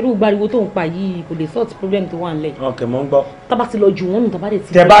sùúrù ṣé gbogbo ariwo tó ń pa yìí kò lè sort problem tó wà nílẹ̀. ok mo ń gbọ́. tábà ti lọ jù wọ́n nù tábà dé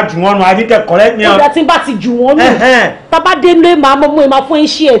ti. tẹ bá jù wọ́n nù àdìkẹ́ correct mi. ó dà tí n bá ti jù wọ́n nù tábà dé lé màá mọ́ ẹ máa fún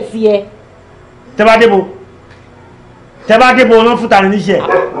iṣẹ́ ẹ̀ tiẹ̀. tẹ bá débo ọ̀nà fúta ní níṣẹ́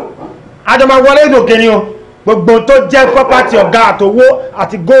àjọ máa wọlé ìdòkè ni o gbogbo tó jẹ́ property ọ̀gá àtowó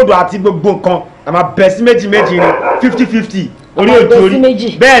àti góòdù àti gbogbo nǹkan a máa bẹ̀ sí méjì ni 50-50 orí òjò orí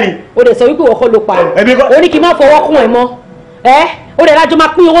bẹ́ẹ̀ ni. o dẹ̀ sọ wípé ìwọ kọ́ ló pa ẹ̀ o ní kí n má fọwọ́ kún ẹ̀ mọ́ o dẹ̀ lájọ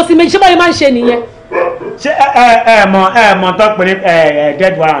máa pín owó sí méjì ṣé báyìí máa ń ṣe nìyẹn. ṣé mọ̀ tán pé ní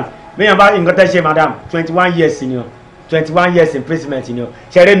dead warrant míyàn bá nǹkan tẹ́ ṣe madam 21 years ni o 21 years imprisonment ni o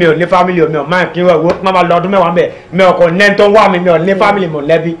ṣeré mi ò ní family mi ò máa kí wọ́n máa lọ ọdún mẹ́wàá bẹ́ẹ̀ mi ò kò ní tó wà mí mi ò ní family mọ̀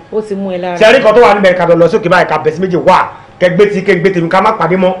lẹ́bí. ó ti mú ẹ lára. ṣeré kan tó wà níbẹ̀ ká lọ sókè báyìí ká bẹ̀ sí méjì wá kẹgbẹ́ tí kẹgbẹ́ tèmi ká má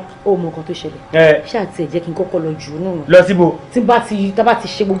pàdé mọ́. ó mọ nǹkan tó ṣẹlẹ̀ ṣé àti ẹ̀ jẹ́ kí n kọ́kọ́ lọ jù ú nù. lọ síbo. tá bá ti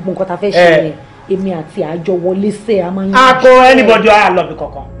ṣe gbogbo nǹkan tá a fẹ́ ṣe yẹn èmi àti àjọ wọlé sẹ́ a máa ń yẹ. a kò anybody á lọ bí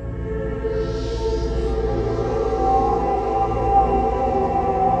kankan.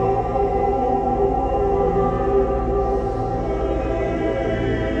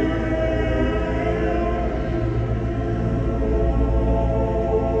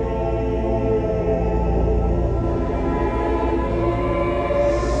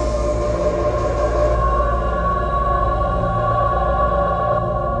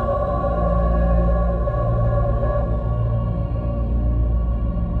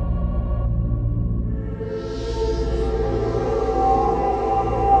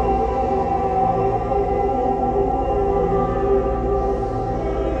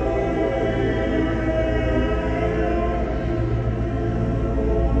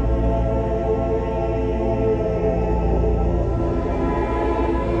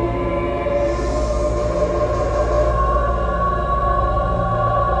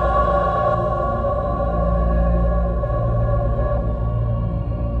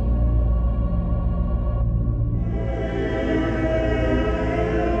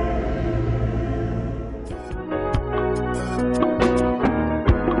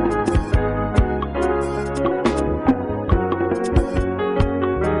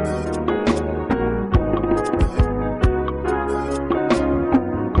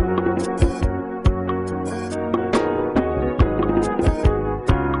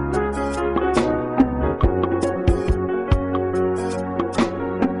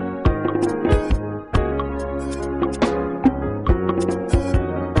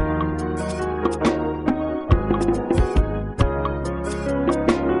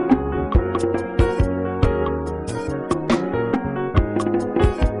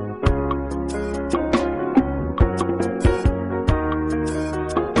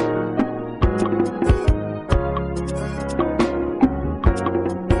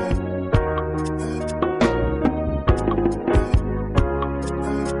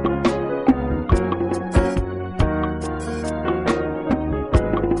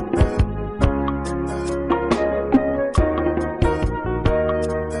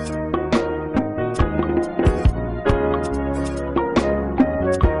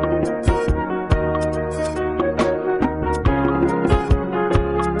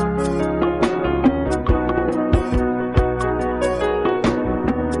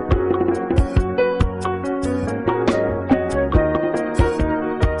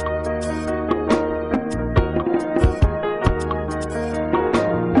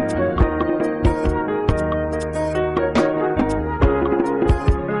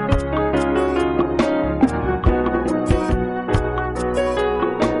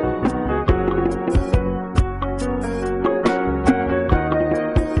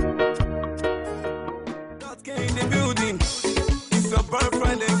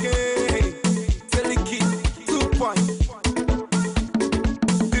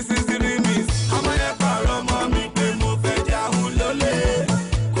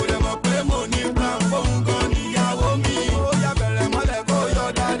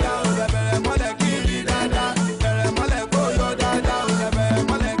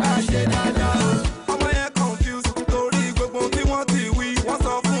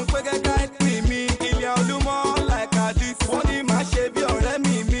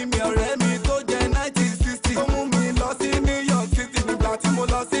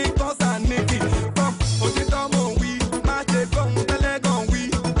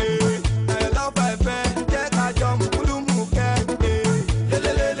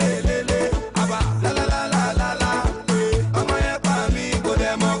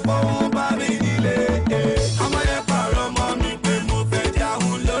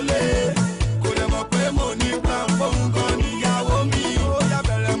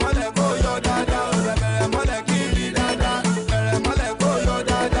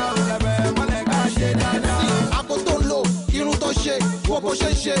 bó ṣe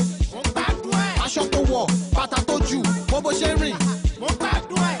ń ṣe aṣọ tó wọ̀ bàtà tó jù wo bó ṣe ń rìn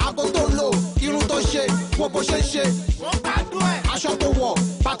aago tó lò irun tó ṣe wo bó ṣe ń ṣe aṣọ tó wọ̀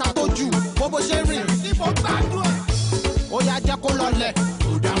bàtà tó jù wo bó ṣe ń rìn ó yá jẹ́ kó lọlẹ̀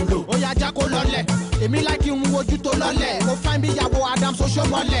ó yá jẹ́ kó lọlẹ̀ èmi láìkí irun ojú tó lọlẹ̀ mo fáin bí ìyàwó Adam Soso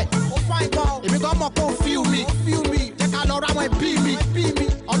mọ́lẹ̀ èmi gan mọ̀ kó fíù mi jẹ́ ká lọ ráwọn ẹbí mi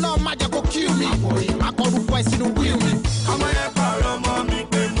ọlọ́run má jẹ́ kó kíù mi akọrùkọ ẹ̀ sínú wíù mi. ọmọ yẹn pààrọ̀ mọ́ mi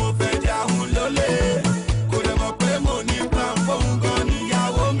pé mo fẹ́ jẹ́ àwọn lólè kò lè mọ̀ pé mo ní plan fóun gan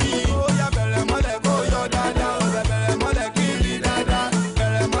níyàwó mi. ó yá bẹ̀rẹ̀ mọ́lẹ̀ kó yọ dáadáa ó bẹ̀rẹ̀ mọ́lẹ̀ kí n rí dáadáa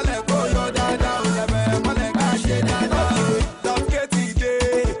bẹ̀rẹ̀ mọ́lẹ̀ kó yọ dáadáa ó bẹ̀rẹ̀ mọ́lẹ̀ ká ṣe dáadáa. dọ́kítì dé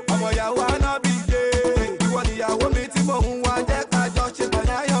ọmọ ìyàwó anábì dé ìwọ níyàwó mi tí mò ń wá jẹ́ ká jọ ṣe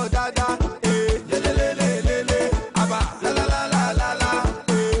pàdáyọ̀ dáadáa. lélelélelélé àbá lálálálálá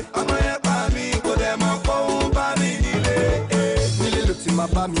ọmọ yẹn pa mí kò dẹ̀ mọ̀ pé òun bá mi nílé. nílé ló ti máa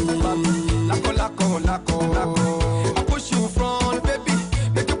bá mi lákọ̀. I push you front baby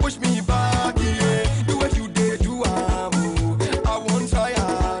make you push me back yeah. The way you dey do am I wan try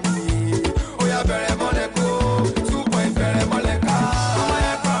am ó yá bẹ̀rẹ̀ mọ́lẹ̀ kó 2 point bẹ̀rẹ̀ mọ́lẹ̀ ká. ọmọ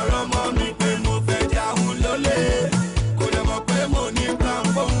yẹn pààrọ̀ mọ́ mi pé mo fẹ́ jẹ́ àwọn lólè kò dẹ̀ mọ̀ pé mo ní plan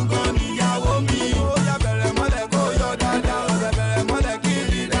fóun gan níyàwó mi. ó yá bẹ̀rẹ̀ mọ́lẹ̀ kó yọ dáadáa ó bẹ̀rẹ̀ mọ́lẹ̀ kí n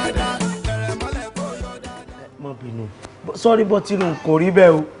rí dáadáa bẹ̀rẹ̀ mọ́lẹ̀ kó yọ dáadáa. Má bínú sọ́rí bọ́tínú kò rí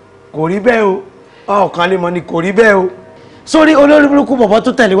bẹ́ẹ̀ o kò rí bẹ́ẹ̀ o ọ̀kan lè mọ̀ ni kò rí bẹ́ẹ̀ o sórí olórí burúkú bọ̀bọ̀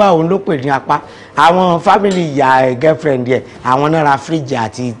tó tẹ̀lé wa òun ló pè ní apá àwọn fámìlì ìyá ẹ̀ girlfriend ẹ̀ àwọn náà ra fíríjì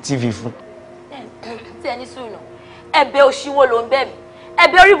àti tv fún. tí ẹni sùn náà ẹ̀bẹ̀ òṣì wo ló ń bẹ̀ mí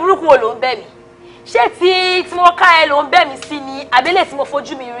ẹ̀bẹ̀ orí burúkú wo ló ń bẹ̀ mí ṣé tí mo ká ẹ ló ń bẹ̀ mí sí ni àbẹ́lẹ̀ tí mo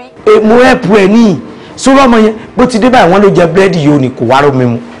fojú mi rí. mo ẹ̀pù ẹ̀ níyì sórí ọmọ yẹn bó ti dé báyìí wọ́n ló jẹ búrẹ́dì yìí ò ní kò wá rómi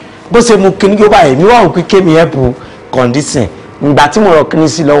mu bó ṣe mu kíní yóò báyìí mi wà ó pé kémi ẹ̀pù kọ̀ǹdíṣẹ̀ ìgbà tí mo rọ kíní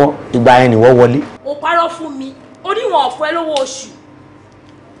sí lọ́wọ́ ìgbà yẹn nìwọ́ wọlé. o parọ́ fún mi oníwọ̀n ọ̀fọ̀ ẹ lówó oṣù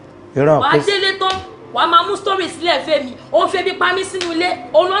wàá délé tán wàá máa mú story sílẹ̀ fẹ́ mi òun fẹ́ bí pamí sínú ilé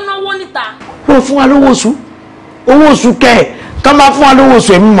òun lọ́nàwó níta. wọ́n fún wa lówó oṣù owó oṣù kẹ́ ẹ̀ ká máa fún wa lówó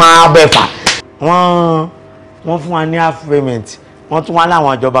oṣù èmi máa bẹ̀ fà. wọ́n fún wa ní half payment wọ́n tún wá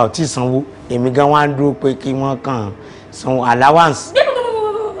láwọn ìjọba ò tí ì sanwó èmi gan wá ń dúró pé kí wọ́n kàn sanwó allowance.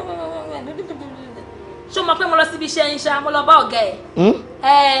 ṣé o mọ̀ pé mo lọ síbi iṣẹ́ yín ṣá mo lọ bá ọ̀gá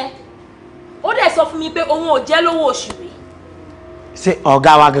ẹ̀ ó dẹ̀ sọ fún mi pé òun ò jẹ́ lówó oṣù rẹ̀. ṣé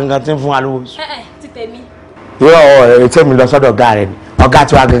ọ̀gá wa gangan ti ń fún wa lówó oṣù. ti tèmi. yóò ètò mi lọ sọ́dọ̀ ọ̀gá rẹ̀ ni ọ̀gá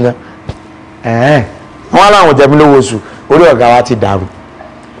tiwa gangan wọ́n láwọn jẹ́ mi lówó oṣù orí ọ̀gá wa ti dàrú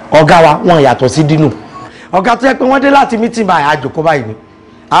ọ̀gá wa wọ́n yàtọ̀ sí dínú ọ̀gá tó yẹ pé wọ́n dé láti mítìn báyìí àjòkó báyìí ni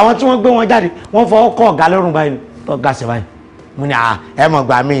àwọn tí wọ́n gbé wọn jáde wọ́n fọwọ́ kọ́ ọ̀gá lọ́rùn báyìí ni ọ̀gá ṣe báyìí mo ní ẹ mọ̀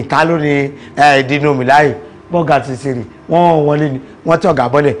gbà mí ta ló ní dínú mi láàyè bọ́ọ̀gá ti ṣe rè wọ́n wọlé ni wọ́n tí ọ̀gá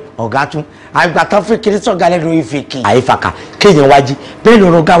bọ́lẹ̀ ọ̀gá tún àgbà tán fi kiri sọ̀gá lẹ́nu ìfèkì àyífàkà kéèyàn wájí bẹ́ẹ̀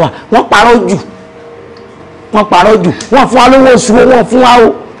lọ́rọ̀ ọ̀gá wa wọ́n parọ́ jù wọ́n fún wa lówó oṣù wọ́n fún wa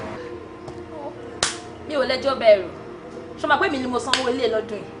o. mi ò lẹ́jọ́ bẹ̀rù ṣọ ma pé mi ni mo sanwó ilé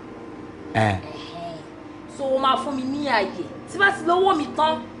lọ́dún yìí so o máa fún mi ní ààyè tí bá ti lówó mi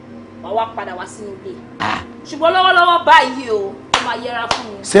tán wàá wá padà wá sínú ilé ṣùgbọ́n lọ́wọ́lọ́wọ́ báyìí o ó máa yẹra fún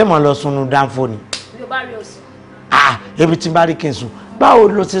mi. ṣé mo lọ sunu dánfó ni. bí o bá rí o sùn. ebi tí n bá rí kí n sùn báwo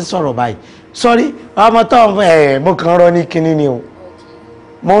ló ṣe sọ̀rọ̀ báyìí sọ́rí ọmọ tó ń fẹ́ mo kàn rọ ní kinní ni o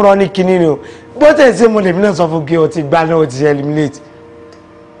mo rọ ní kinní ni o bó tẹ̀ ṣe mo lè mi náà sọ fún kí o ti gbá náà o ti eliminate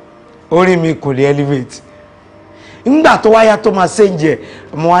orí mi kò lè elevate nígbà tó wáyà tó máa ṣèǹjẹ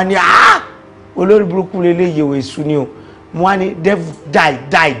mo wá ní olórí burúkú lélẹ́yìí o èṣù ni o mo wá ní devil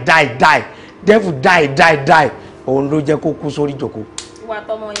die devil die òun ló jẹ́ kó kú sórí ìjòkó. ìwà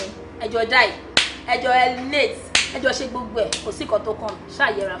àtọmọ yẹn ẹjọ die ẹjọ eliminate ẹjọ ṣe gbogbo ẹ kò sí kan tó kàn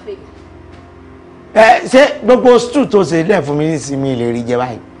ṣàyẹra fèmí. ṣé gbogbo stew tó ṣe lẹ fún mi nísìnyí lè rí jẹ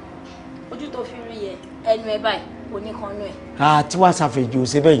báyìí. ojú tó fi rí yẹ ẹnu ẹ báyìí kò ní kan nú ẹ. tí wàá ṣàfihàn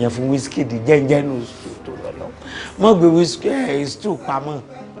ṣe bẹ́ẹ̀ yẹn fún wíṣkì jẹ́njẹ́ nù stew tó lọ lọ mọ́ gbé wíṣkì stew pamọ́.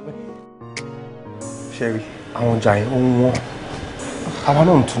 ṣẹ́rí àwọn ọjà yẹn ó ń wọ́n àwa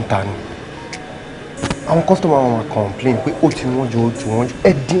náà ń tún ta ni àwọn kọ́sítọ́mù àwọn máa complain pé ó ti wọ́n jù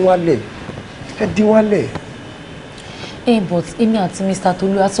ẹ dín wálẹ̀. But èmi àti Mr.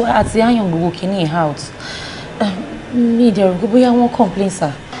 Tolu àti àyàn gbogbo kìíní out mi ìdẹ̀rù gbogbo bóyá wọ́n complain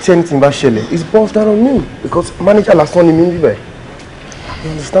sir. tí anything bá ṣẹlẹ̀ it's boils down on me because manager lásán ni mi ń bíbẹ̀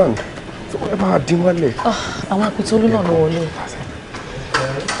you understand so ẹ bá dín wálẹ̀. àwọn àpè Tolu náà ló wọlé.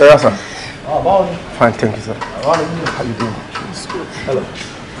 ẹ yà sir. Fine, thank you sir. How you doing? Hello.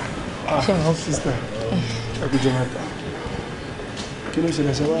 Sister. Ẹ kú jẹ́ mẹ́ta. Kí ló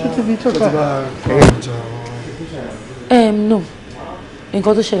ṣẹlẹ̀ ṣe wá? Ṣé ti fi tọ́ka? Ẹ ti bá ọjà no.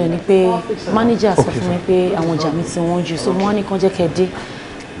 nǹkan tó ṣẹlẹ̀ ni pé manager sọ fún mi pé àwọn ọjà mi ti wọ́n jù so wọ́n ní kàn jẹ́ kẹ́ dé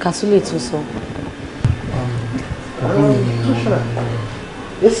ká tún lè tún sọ.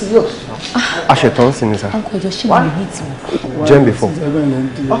 Yes, yes. I should turn to sir. Uncle, just show me meet me. Jen before.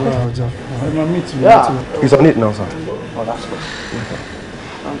 Yeah, he's on it now, sir. Oh, that's good.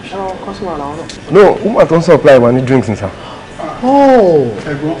 Customer now. No, woman don't supply money drinks, sir. Oh,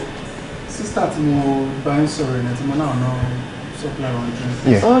 sister, mo buy sorry, and mo now supply one drinks.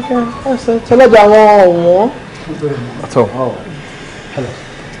 Yeah. Okay. So tell her that one. At all. Oh, hello.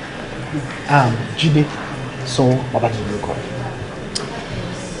 Jide, so Baba Jide call.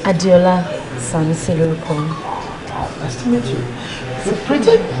 Adiola Sanusi lórúkọ mi. Nice to meet you. You're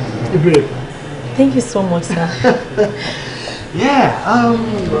pretty. You're brave. Thank you so much, sir. Yeah.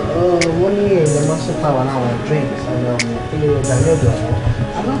 One year the master power now on drinks and I love that.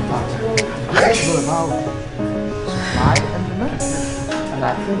 It's all about supply and demand. And I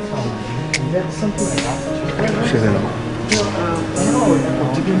think that's something like that. She's in.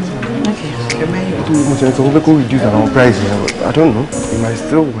 Okay. Much to reduce our price. I don't know. It might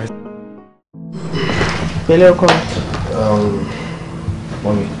still.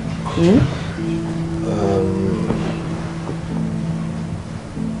 Mommy.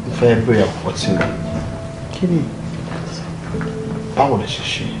 February ọtí mi. Kí ni? Báwo lẹ ṣe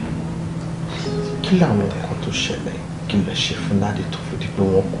ṣe? Kí làwọn nǹkan tó ṣẹlẹ̀ kí lẹ ṣe fún Dádì tó fi di pé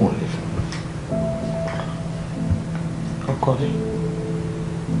wọ́n kún lè fún mi? Ọkọ mi.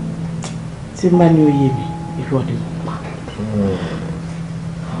 Tí n bá ní ó yé mi, irọ́ ni mo pa.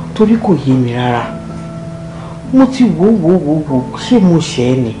 Torí kò yé mi rárá. Mo ti wò ṣé mo ṣẹ̀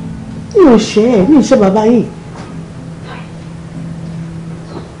ẹ́ ni? Mi ò ṣẹ̀ ẹ́, mi ò ṣẹ̀ bàbá yìí.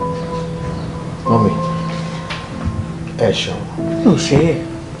 Mọ́mí, ẹ ṣeun. Mi ò ṣẹ̀ ẹ́,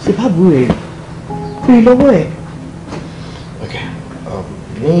 ṣe bá bu rẹ̀ fi lọ́wọ́ ẹ̀.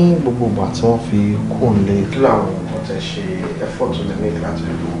 Ní gbogbo ìgbà tí wọ́n fi kún lé kí làwọn nǹkan tẹ̀ ṣe effort to make láti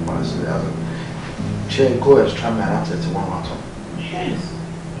rí gbogbo pa sí ṣe go extra mile láti ti wọ́n wà tán.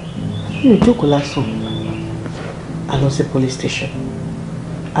 Mi ò jókòó lásán. A lọ sí police station.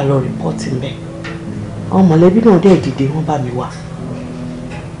 A lọ report ńbẹ̀. Àwọn mọ̀lẹ́bí náà dẹ̀ dìde wọ́n bá mi wá.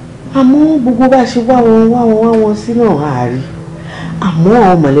 Àmọ́ gbogbo bá ṣe wá wọn sí náà àárí. Àmọ́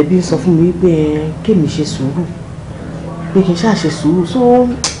àwọn mọ̀lẹ́bí sọ fún mi pé kémi ṣe sùúrù. Pé kí n ṣáà ṣe sùúrù. So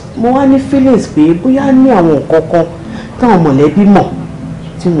mo wá ní feelings pé bóyá ní àwọn nǹkan kan táwọn mọ̀lẹ́bí mọ̀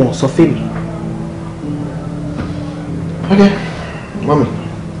tí wọ́n sọ fèmí. Okay, Mommy.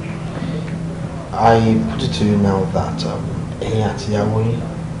 I put it to you now that ẹ̀yin àti ìyàwó yín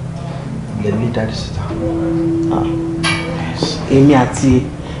lè lé Daddy síta. Yes. Èmi àti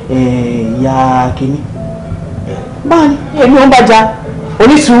ìyá kìíní. Báyìí èmi wọn bá ja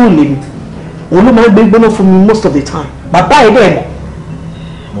onísùúrù lèmi. Òun ló máa ń gbé gbóná fún mi most of the time. Bàbá ẹ̀ dẹ̀ mọ̀.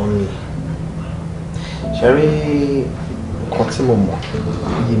 Mommy, ṣe rí nǹkan tí mo mọ̀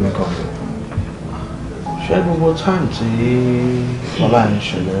yí mi gan. Ṣé gbogbo time tí bàbá yẹn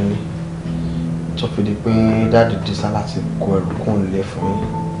ṣẹlẹ̀ ní tó fi di pé Daddy dísá láti kó ẹrù kún lé fún yín,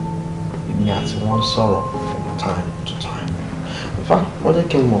 èmi àti wọn sọ̀rọ̀ from time to time. In fact, wọ́n jẹ́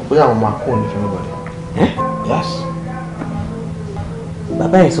kí n mọ̀ pé àwọn máa kó ní fún everybody. Yes.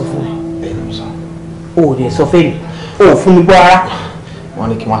 Bàbá yẹn sọ fún mi. Bẹ́ẹ̀ ni mo sọ. O ò dẹ̀ sọ fún mi. O ò fún mi gbọ́ ara. Wọ́n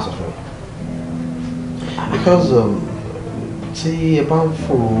ní kí n má sọ fún mi. Because tí ẹ bá ń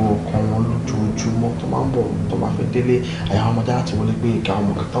fò ọkàn wọn lójoojúmọ́ tó máa ń bọ̀ tó máa fẹ́ délé àyà ọmọdé láti wọlé pé ìka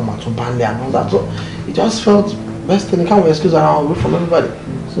ọmọ kẹta ọmọ tún bá ń lé àná that so it just felt best thing káwọn excuse ara wọn away from everybody.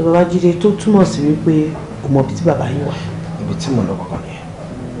 So bàbá Jídé tó túmọ̀ sí wípé o mọ ibi tí bàbá yín wà. Ibi tí mo lọ kọ̀ọ̀kan nìyẹn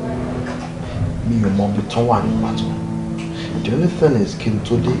mi ò mọ ibi tán wà ní pàtó. The only thing is kí n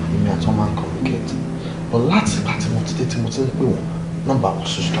tó dé èmi àti wọn máa ń communicate but láti ìgbà tí mo ti dé tí mo ti ń pè wọ́n nọ́mbà wọn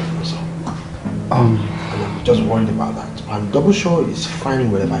switched off lọ sọ. And I'm just worried about that. I'm double sure he's fine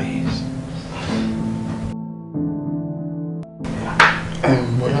wherever he is.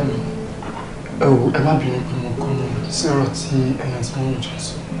 Bọ́lá mi, ẹ má bínú pé mo kọ́ mọ́ sí ọ̀rọ̀ tí ẹ̀yàn tí wọ́n ń jọ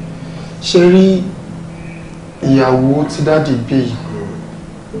sọ. Ṣé rí ìyàwó tí Daddy bí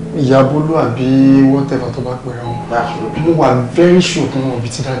ìyá Bólú àbí whatever tó bá pẹ̀rẹ̀ wọn? Mo wà very sure pé wọn ò bí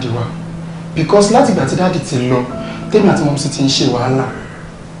tí Daddy wà. Because láti ìgbà tí Daddy ti lọ, tèmi àti mọ́mísí ti ń ṣe wàhálà.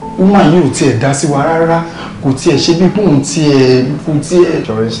 Woman yìí ò tiẹ̀ dá sí wa rárá, kò tiẹ̀ ṣe bí pòun tiẹ̀ kò tiẹ̀.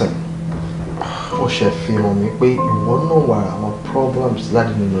 Jọ̀rẹ́sẹ̀, ó ṣe fi hàn mí pé ìwọ náà wà àwọn problems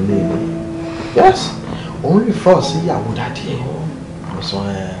láti nínú ilé mi. Yes, òun rí fọ́ sí ìyàwó Daddy ẹ̀. Mo sọ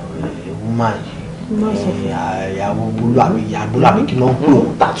woman yìí, ìyàwó Bólú àbí ìyá Bólú àbí kí náà kúrò.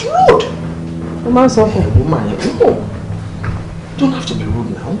 That's rude. Mo máa ń sọ fún woman yẹn. No, don't have to be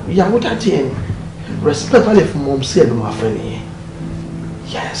rude now. Ìyàwó Daddy ẹ̀ respect wà lè fún mọ́ sí ẹ̀ ló máa fẹ́ nìyẹn.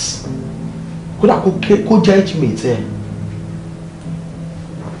 Yes. Kó jẹ́ age-mate ẹ̀.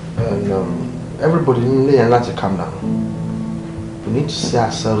 And everybody in there has to calm down. We need to see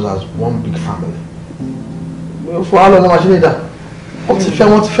ourselves as one big family. For how long am I doing that? What if I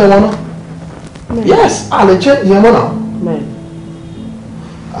want to? Yes, I'll check the now.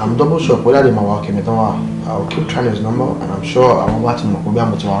 I'm double sure whether they might work in it. I'll keep trying his number, and I'm sure I'm watching my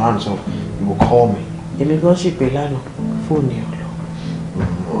program around, so he will call me. The leadership Elano phone you.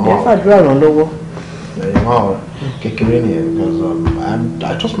 If I draw on lower. Wow, because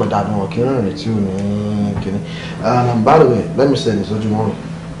I trust my dad more. By the way, let me say this. What you want?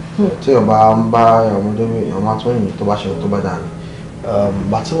 Tell you about I'm not going to bash to buy that.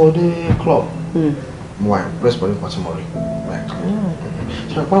 But the club, why? Press for the Patimori.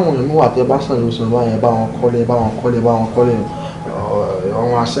 So I want to move at the Boston. You say, about calling.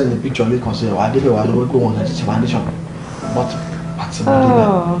 I send the picture. They can say, I did it. I don't go on the foundation. But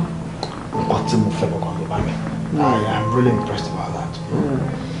Patimori. I am really impressed about that.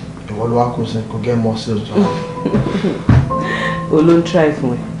 The world could get more sales. Don't try for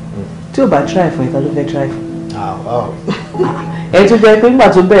me. Tí o bá try for it, I don't try for. Ẹ tó jẹ́ pé nígbà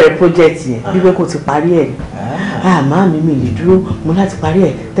tó bẹ̀rẹ̀ project yẹn bíbẹ́ kò ti parí ẹ̀. Màá mi lè dúró mo láti parí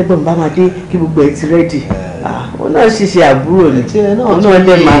ẹ̀ tẹ́gbọ́n mi bá máa dé kí gbogbo ẹ̀ ti ready. Ó náà ṣiṣẹ́ àbúrò ni. Ó náà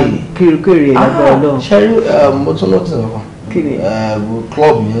dẹ̀ máa kiri lágbára Ọlọ́run. Ṣé mo tún notice nǹkan? Kí ni?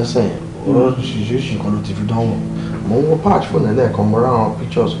 Club yẹn sẹ́yìn. Oríṣiríṣi nǹkan ló ti fi dánwò. Mo ń wo patch fún ẹlẹ́ẹ̀kan mo rá àwọn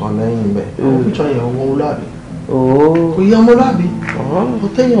pictures kan lẹ́yìn bẹ́ẹ̀. Àwọn picture yẹn owó láàbí. Kò yẹ ọmọláàbí.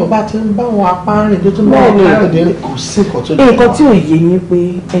 Ọ̀tẹ̀yìn ọba ti ń bá wọn apá rìn tó tún bá wọn káyọ̀dé ní kò sí nǹkan tó lè. Nǹkan tí ò yé ni pé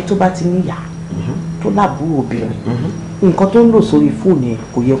ẹ tó bá ti níyà tó láàbúrò obìnrin nǹkan tó ń lò sórí fóònù ẹ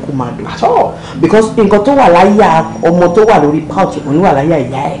kò yẹ kó máa lò. Because nǹkan tó wà láyà ọmọ tó wà lórí pouch òun wà láyà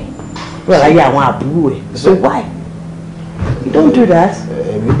ìyá ẹ̀ wà láyà àwọn àbúrò ẹ̀. So why? You don't do that.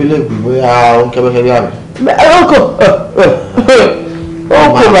 We believe we are on kẹ́bẹ́kẹ́bẹ́ àbí.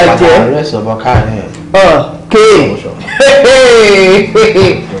 Uncle, my dear. Rest of our car here. K.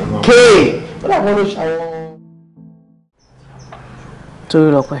 What I want to show.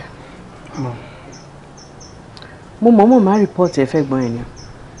 Torí lọ pẹ́. Mo máa report ẹ fẹ́ gbọ́n ẹ ni.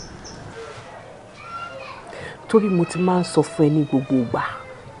 Torí mo ti máa ń sọ fún ẹ ní gbogbo ìgbà.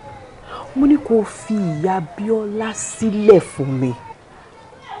 Mo ní kó fi ìyá Bíọ́lá sílẹ̀ fún mi.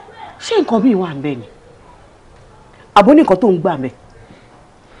 Ṣé nǹkan mi wà ńbẹ̀ ni? Àbó ní nǹkan tó ń gbà mẹ́.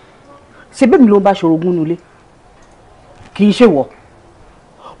 Ṣé bẹ́ẹ̀ mi ló ń bá ṣorogún nulẹ̀? Kì í ṣe wọ̀.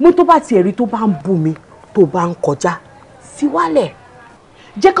 Mo tó bá tiẹ̀ rí tó bá ń bú mi tó bá ń kọjá fi wálẹ̀.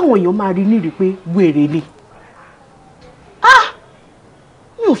 Jẹ́ káwọn èèyàn máa rí nírí pé wèrè ni.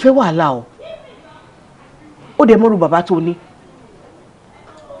 Mi ò fẹ́ wàhálà o. Ó dẹ̀ mọ́rú bàbá tó ní.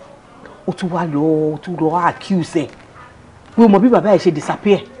 Ó tún lọ accuse ẹ̀. Pé o mọ̀ bí bàbá ẹ̀ ṣe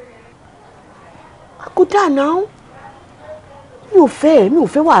disappear. Kò dáa náà. Mi ò fẹ́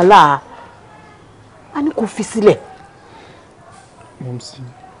wàhálà. A ní kó fi sílẹ̀. Mọ̀mísí,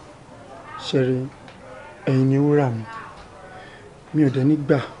 ṣẹ̀rí ẹ̀yin ni wúrà mi. Mi ò dẹ̀ ní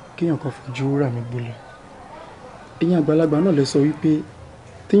gbà kéèyàn kan fojú wúrà mi gbolẹ̀. Ẹ̀yin àgbàlagbà náà lè sọ wípé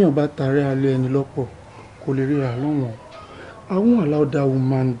téèyàn bá tarẹ́ alẹ́ ẹni lọ́pọ̀ kò lè ríra lọ́wọ́n. I won't allow that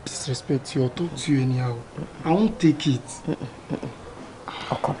woman disrespect you or talk to you anyhow. I won't take it.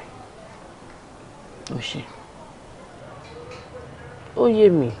 Ọkọ mi. Ó ṣe. Ó yé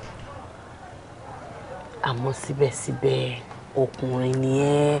mi. Àmọ́ síbẹ̀síbẹ̀ ọkùnrin ni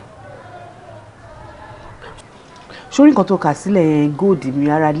ẹ́. Sórí nǹkan tó kà sílẹ̀ gold mi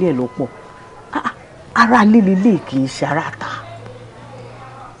ara lé ẹ̀ ló pọ̀. Ara líle lè kì í ṣe ara ta.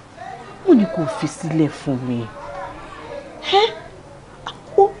 Mo ní kó fi sílẹ̀ fún mi.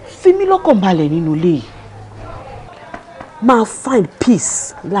 Ó fi mí lọ́kàn balẹ̀ nínú ilé yìí. Máa find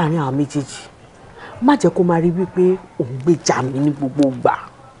peace láàrin àwọn méjèèjì. Má jẹ́ kó máa rí wípé òun gbèjà mi ní gbogbo ìgbà.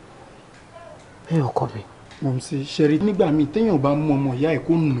 Ẹ ọkọ mi. Mọ̀mísí, ṣẹ̀rí nígbà míì téèyàn bá mú ọmọ ìyá ẹ̀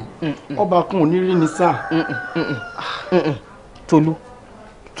kó nù. Ọba kan ò ní rí ni sáà.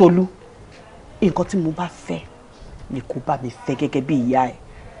 Tolú, nǹkan tí mo bá fẹ́ ni kó bá mi fẹ́ gẹ́gẹ́ bí ìyá ẹ̀.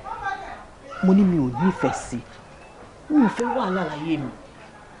 Mo ní mi ò nífẹ̀ẹ́ sí i. Mi ò fẹ́ wàhálà láyé mi.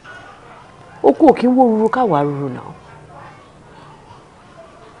 Ó kú òkè ń wó ruru káwàá ruru náà.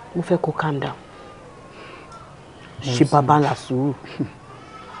 Mo fẹ́ kó calm down. Ṣe bàbá ńlá sùúrù.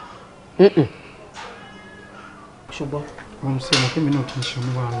 Ṣùgbọ́n. Wọ́n ṣe ọmọ kémi náà kì í ṣe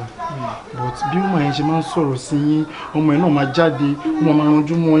ọmọ wàhálà. But bí ọmọ yẹn ṣe máa ń sọ̀rọ̀ sí yín, ọmọ yẹn náà máa jáde, ọmọ máa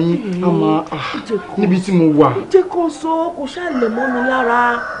ranjú mọ́ yín, á máa níbi tí mo wà. Jẹ́ kó sọ kó ṣàlẹ̀ mọ́ mi lára.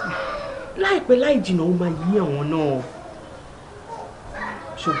 Láìpẹ́ láì jìnnà ó máa yí àwọn náà.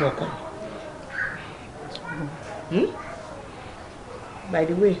 Ṣùgbọ́n ọkọ mi. By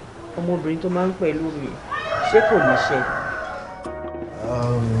the way, ọmọbìnrin tó máa ń pẹ̀lú mi, ṣé kò ní ṣe?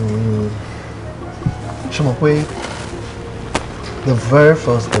 Ṣé mo pé the very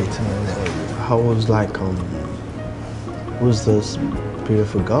first date I was like, who's this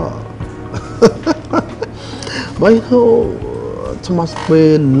beautiful girl? But you know, Thomas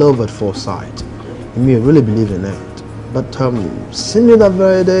pé love at first sight. I mean, I really believe in it. But seeing you that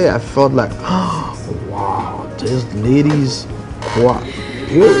very day, I felt like, oh, wow, this lady's quite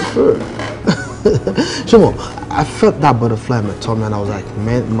beautiful. So I felt that butterfly in my tummy, and I was like,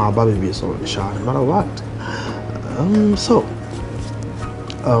 man, my baby is already shy, no matter what.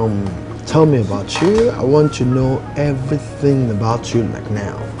 Tell me about you. I want to know everything about you, like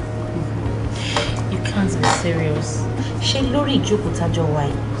now. You can't be serious. Ṣé lórí ìjókòó tájọ wà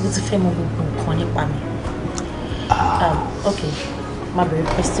yìí ló ti fẹ́ mọ̀ gbogbo nǹkan nípa mi? Okay, my very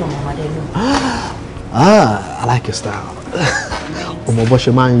question, Mama. I like your style. Ọmọ bó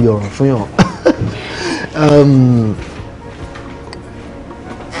ṣe máa ń yọ̀rọ̀ fún yàn.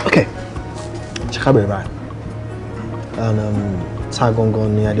 Okay, check out right. And Tagongo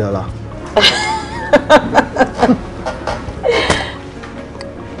ni Adiola.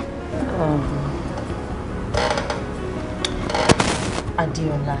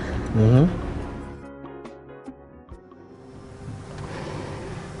 Adiola.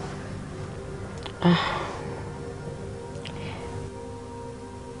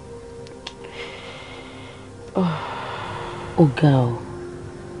 Ó ga ọ́.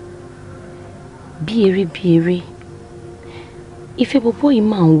 Bí eré. Ìfẹ́ bọ̀bọ́ yìí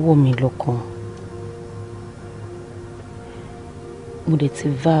máa ń wọ̀ mí lọ́kàn. Mo dẹ̀ ti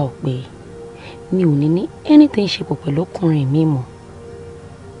vow pé mi ò ní anything ṣe pọ̀ pẹ̀lú ọkùnrin mi mọ́.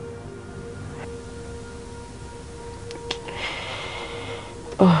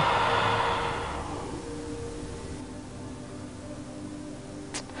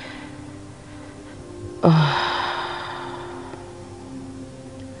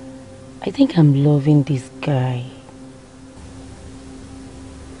 I think I'm loving this guy.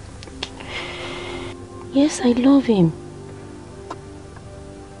 Yes, I love him.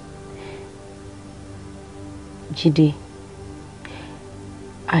 Jide,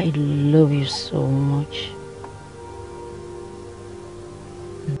 I love you so much.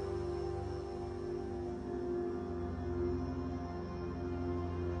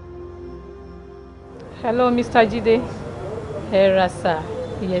 Hello, Mr. Jide. Hey, sir.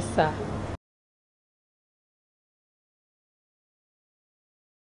 Yes, sir.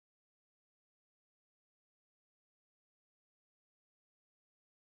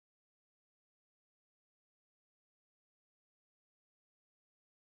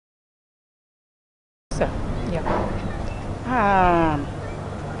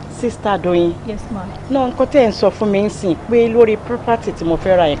 Sister Doyin. Yes, ma'am. No, nǹkan tẹ́ ń sọ fún mi nsìn pé lórí property tí mo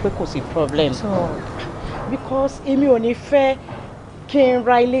fẹ́ ra yẹn pé kò sí problem. Because èmi ò ní fẹ́ kí n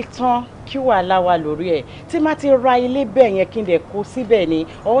ra ilé tán kí wàhálà wà lórí ẹ̀. Tí má ti ra ilé bẹ́ẹ̀ yẹn kí n dẹ̀ kó síbẹ̀ ni.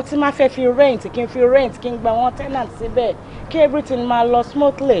 Or tí má fẹ́ fi rent kí n gba wọn tenant síbẹ̀ kí everything máa lọ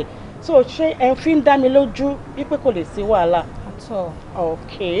smoothly. So ṣé ẹ fi ń dá mi lójú wípé kò lè sí wàhálà?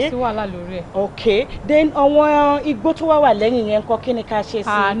 Okay. Sí wàhálà lórí ẹ̀. Okay. Then àwọn igbó tó wà lẹ́yìn yẹn ńkọ́ kí ni ká ṣe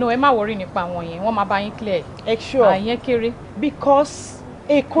sí? No, ẹ má worry nípa àwọn yẹn. Wọ́n máa bá yín clear. Sure. Àyẹn kéré. Because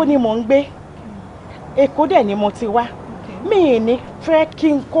Èkó ni mò ń gbé. Èkó dẹ̀ ni mo ti wá. Mi ní fẹ́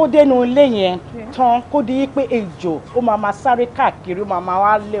kí n kó dénú ilé yẹn tán kó di pé ejò ó máa sáré káàkiri ó máa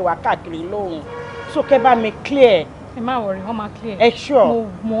wá lé wa káàkiri lóhùn. So kẹ́ bá mi clear. Ẹ má worry, wọ́n máa clear. Sure.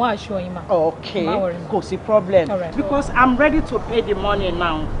 Mo wá aṣọ yín mà. Okay. Má worry. Kò sí problem. Alright. Because I'm ready to pay the money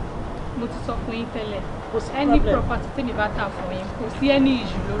now. Mo ti sọ fún yín tẹ́lẹ̀. Kò sí any problem. property tèmi bá tà fún yín kò sí any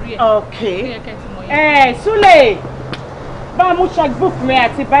issue lórí ẹ̀. Okay. Ó yẹ kẹ́ ti mọ̀ yín. Súlè bá mú checkbook mi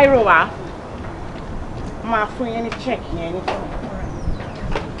àti bírò wá máa fún yín ní check yẹn ní.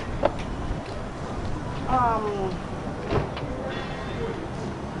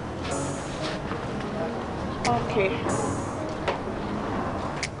 Okay.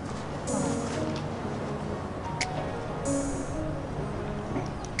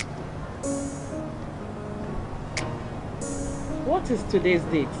 What is today's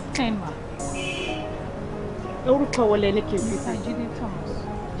date? 10 ma. Orúkọ wo lẹ ní kí n fi sí? Jide Thomas.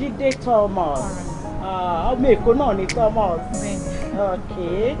 Jide Thomas. Ọmọ Èkó náà ni Thomas.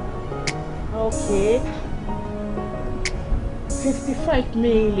 Okay. Okay. 55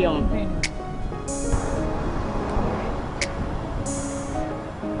 million.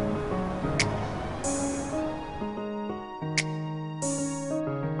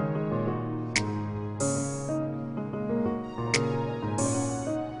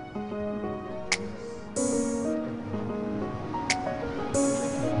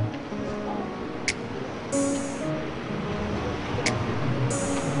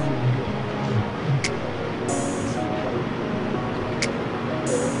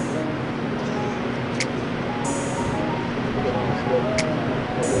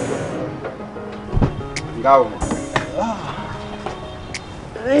 Go.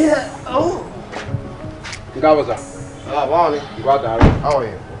 Yeah. Oh. Go, sir. Morning. Go, darling. How are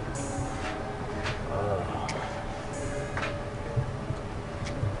you?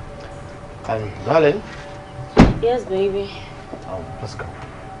 Darling. Yes, baby. Let's go.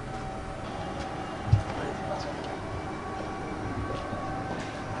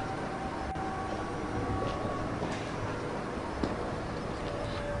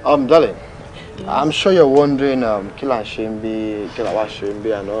 Darling, yes. I'm sure you're wondering, Kila Shimbi, Kilawa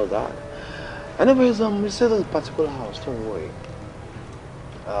Shimbi, and all that. Anyways, we say this particular house, don't worry.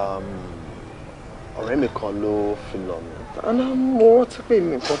 Oremi Kolo Philom. And more to pay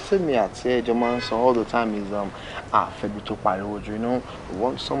me, at age, all the time is Febito Paro, you know, we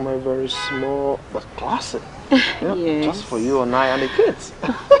want somewhere very small but classic. Yes. Just for you and I and the kids.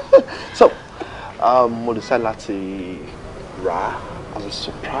 So, we'll decide to Ra as a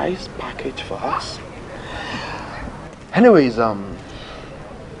surprise package for us. Anyways, I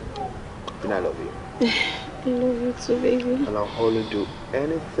love you. I love you too, baby. And I'll only do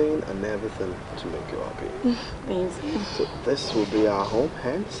anything and everything to make you happy. Thanks. So this will be our home,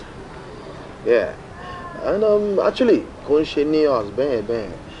 hence. Yeah. And actually, Konsheni was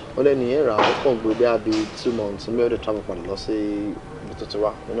bang. Only near around will be 2 months. Maybe the travel for the lossy.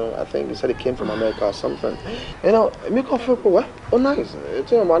 You know, I think he said he came from America or something. You know, make a feel what? Oh, nice.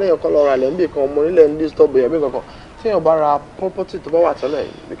 It's your money, your color, and become money, and this top, you make a thing about our property to go out.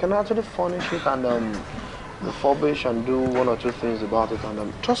 You can actually furnish it and refurbish and do 1 or 2 things about it.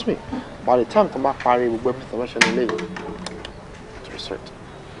 And trust me, by the time come back, Paris will be information and leave. To research.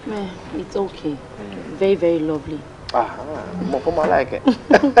 Man, it's okay. Very, very lovely. More for my like it.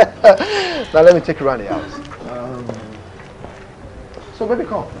 Now let me take you around the house. So baby,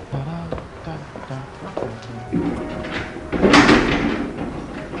 come.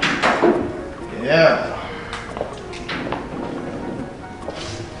 Yeah.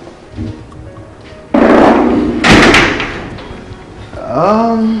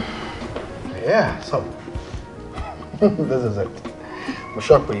 Yeah, so this is it. I'm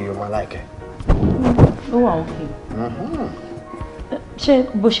sure you might like it. Oh, okay. Ṣé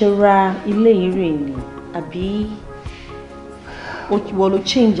bó ṣe ra ilé ire ni àbí will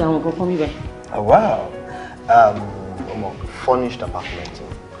change àwọn kankan mi báyìí? Oh wow. Furnished apartment.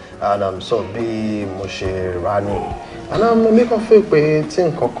 And so bí mo ṣe rà ni. And make us feel pé tí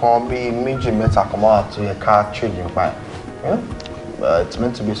nǹkan kan bí méjì mẹ́ta kan máa tó yẹ ká change nípa ẹ̀. It's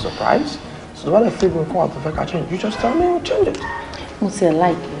meant to be a surprise. So when I feel we come out to fake change, you just tell me we'll change it. Mo say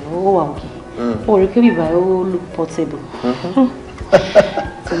like oh okay. Or it could be by look portable.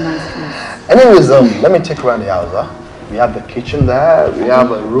 It's a nice place. Anyways, let me take you around the house. We have the kitchen there, we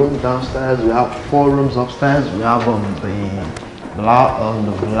have a room downstairs, we have 4 rooms upstairs, we have the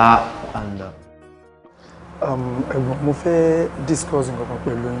blah and mo fẹ́ discuss nǹkan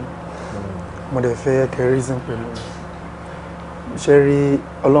pẹ̀lú yín. Mo dẹ̀ fẹ́ kẹ́ reason pẹ̀lú yín. Ṣé rí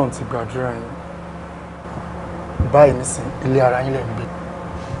Ọlọ́run ti gbàdúrà yín. Báyìí nísìn ilé ara yín lẹ ń gbé.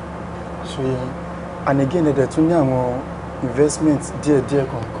 So and again ẹ̀dẹ̀ tún ní àwọn investment díẹ̀díẹ̀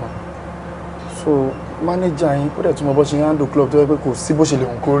kankan. So manager yín ó dẹ̀ tún mọ bó ṣe handle club tó yẹ pé kò sí bó ṣe lè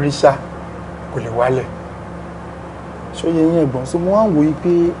hùn kó rí ṣá kò lè wálẹ̀. So yín ẹ̀gbọ́n so mo wá ń wò yí pé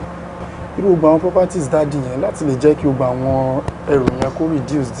irú gbogbo àwọn properties dáàdì yẹn láti lè jẹ́ kí gbogbo àwọn ẹrù yẹn kó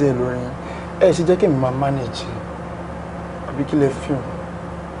reduce díẹ̀ lórí yín. Ẹ ṣe jẹ́ kí èmi máa manage àbí kí lẹ fi hàn.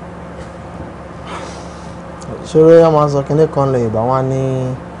 Ṣé ó máa sọ kíní kan lè bá wọn ní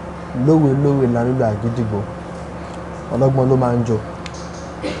lówe lálùlù àgídìgbò ọlọ́gbọ́n ló máa ń jò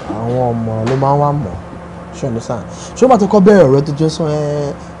àwọn ọmọ ló máa ń wà mọ́ ṣé ọ̀dọ́ sáà ṣé ó bá tó kọ́ bẹ̀rẹ̀ ọ̀rẹ́ tó jẹ́ sọ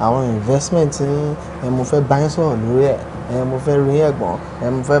àwọn investment mo fẹ́ bá yín sọ̀rọ̀ lórí ẹ̀ mo fẹ́ rí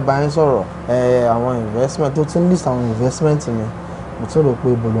ẹ̀gbọ́n mo fẹ́ bá yín sọ̀rọ̀ àwọn investment tó tún list àwọn investment mi mo tún rò pé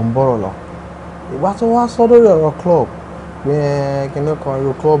ibo ló ń bọ̀rọ̀ lọ ìgbà tó wá sọ lórí ọ̀rọ̀ club pé kíní kan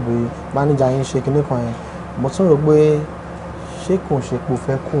irú club yìí manager yín ṣe kíní kan yẹn mo tún rò pé ṣé kò ṣe pé o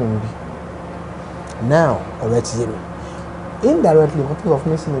fẹ́ kó òun bí now ọ̀rẹ́ ti yé mi indirectly wọ́n tó sọ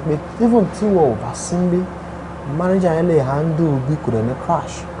fún mi sí ni pé even tí wọ́n ò bá sí ń bí manager yẹn lè handle bí kò dẹ̀ ní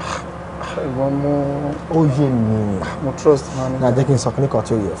crash. Ìwọ́n mo ó yé mi mo trust manager. náà jẹ́ kí n sọ kíní kan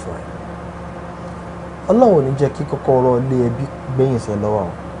tí ó yẹ fún ẹ Ọlọ́run ò ní jẹ́ kí kọ́kọ́rọ́ ilé ẹbí gbẹ̀yìn sí ẹ lọ́wọ́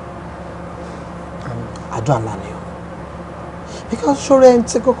àjọ àlá ni o because ṣọ́rẹ́ ẹni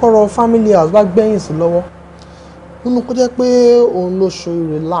tí kọ́kọ́rọ́ family house bá gbẹ̀yìn sí lọ́wọ́ nínú kó jẹ́ pé òun ló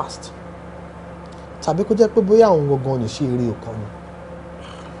ṣoore last tàbí kó jẹ́ pé bóyá òun gangan lè ṣe eré ọkàn ni.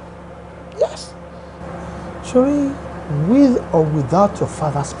 Yes. Ṣorí with or without your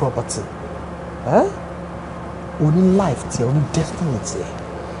father's property o ní life tiẹ̀ o ní destiny tiẹ̀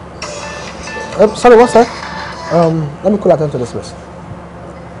Sorry, what's that? Let me call attention to this place.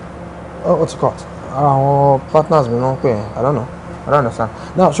 Oh, what's it called? Our partners, we don't pay. I don't know. I don't understand.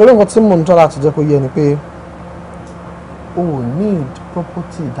 Now, showing what Simon told us to do, you pay. Oh, need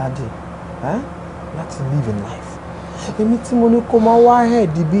property, daddy. Let's live in life. Èmi tí mo ní kó máa wá ahead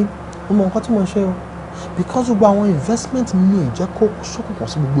bí mo mọ nǹkan tí mo ń ṣe o. Because gbogbo àwọn investment mi ò jẹ́ kó ṣókùnkùn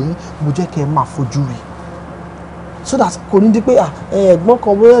sí gbogbo yín, mo jẹ́ kẹ́ ẹ máa fojú rí. So that kò ní di pé ẹ̀gbọ́n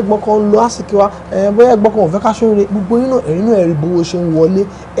kan bóyá ẹ̀gbọ́n kan ń lo àsìkò wa bóyá ẹ̀gbọ́n kan ò fẹ́ ká ṣóore gbogbo yín náà ẹ̀rín náà ẹ̀rí bówó ṣe ń wọlé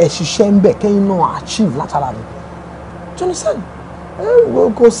ẹ̀ ṣiṣẹ́ ń bẹ̀ kẹ́yìn náà achieve látara mi. Do you understand?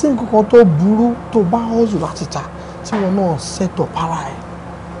 Kò sí nǹkan kan tó burú tó bá hustle láti ta tí wọn náà set up ara ẹ̀.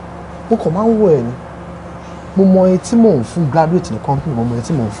 Mo kàn máa ń wọ ẹ̀ ni. Mo mọ iye tí mò ń fún graduate ní company mo mọ iye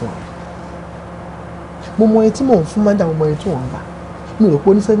tí mò ń fún ẹ̀. Mo mọ iye tí mò ń fún manager mo mọ iye tí wọ́n ń gbà. Mi ò rò pé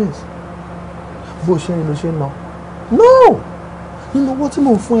ó ní savings. Bó ṣe ń lọ ṣe ń lọ. No! Nínú owó tí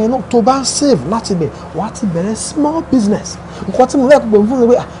mò ń fún ẹ náà tó bá ń save láti bẹ̀ wá ti bẹ̀rẹ̀ small business. Nǹkan tí mo fẹ́ pè fún mi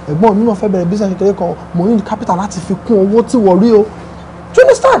pé ẹ̀gbọ́n mi náà fẹ́ bẹ̀rẹ̀ business kékeré kan mo ní capital láti fi kún owó tí wọ́n rí o. Do you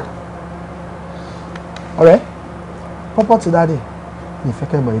understand? Ọ̀rẹ́ property daddy mi fẹ́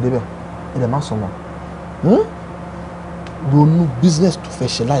kẹ́ mọ̀ èdè bẹ́ẹ̀ ẹ̀ dẹ̀ má sọ wọn. Ronú business tó fẹ́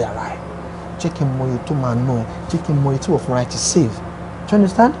ṣe láyàrá ẹ̀ jẹ́ kí n mọ iye tó máa ná ẹ jẹ́ kí n mọ iye tí wọ́n fúnra ẹ ti save. Do you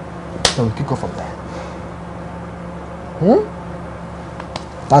understand? Then we kick off from there.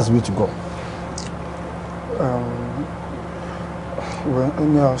 That's the way to go. Well,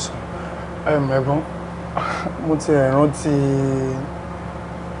 anyhow, ẹ̀gbọ́n, mo ti rántí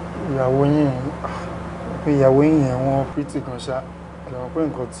ìyàwó yín pé ìyàwó yín yẹn wọ́n pretty gan ṣá ẹ̀rọ pé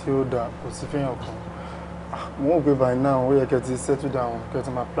nǹkan tí ó dáa kò sí fẹ́yàn kan. Mo ń gbé by now ó yẹ kẹ́ ti settle down kẹ́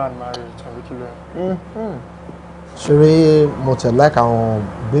ti máa plan marriage àbí kí ló yẹ. Ṣeré mo tẹ̀ like àwọn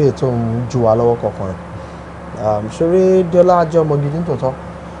ìbéèrè tó ń ju wa lọ́wọ́ kọ̀ọ̀kan rẹ̀. Ṣeré Diola jẹ́ ọmọ gidi nítòótọ́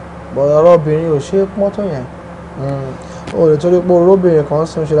bọ̀ ọ̀rọ̀ obìnrin ò ṣe é pọ́n tó yẹn. O lè torí pé orobìnrin kan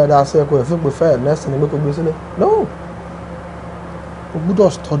sì ń ṣe dáadáa sí ẹ̀kọ́ ìfipè fẹ́ next ni pé kó gbé sílẹ̀. No! O gbúdọ̀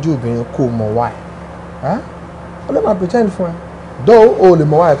study obìnrin kó o mọ̀ why. Ó lè máa pretend fún ẹ. Though o lè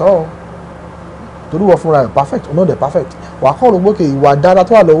mọ̀ why tọ́ torí wọ́n fúnra ẹ̀ perfect o no dey perfect. Wà á kọ́ ọ̀rọ̀ gbókè ìwà dáadáa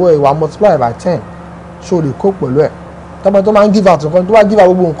tó wà lọ́wọ́ ẹ̀ ìwà multiply by 10 ṣé o lè kó pẹ̀lú ẹ̀. Tọ́pẹ́ tó máa ń give out nǹkan tó bá give out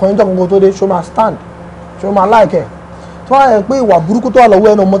gbogbo nǹkan yín tó gbogbo tó dé ṣó máa stand ṣó máa like ẹ̀. Tó wà ẹ̀ pé ìwà burúkú tó wà lọ́wọ́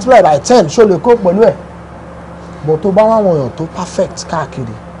ẹ̀ náà multiply by 10 ṣó lè kó pẹ̀lú ẹ̀. But tó bá wọn èèyàn tó perfect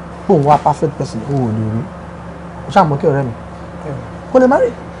káàkiri pé òun wá perfect person ó lè rí o ṣáà mọ̀ kí ọ̀rẹ́ mi kò lè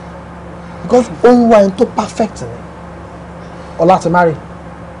marry because òun wá ẹni tó perfect ni ọlá ti marry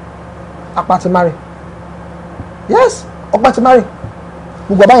apá ti marry yes ọgbà ti marry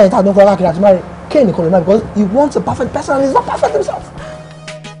gbogbo àbáyẹn tá a dún kọ́ káàkiri àti marry kéènì kò lè marry because he wants a perfect person and he is not perfect himself.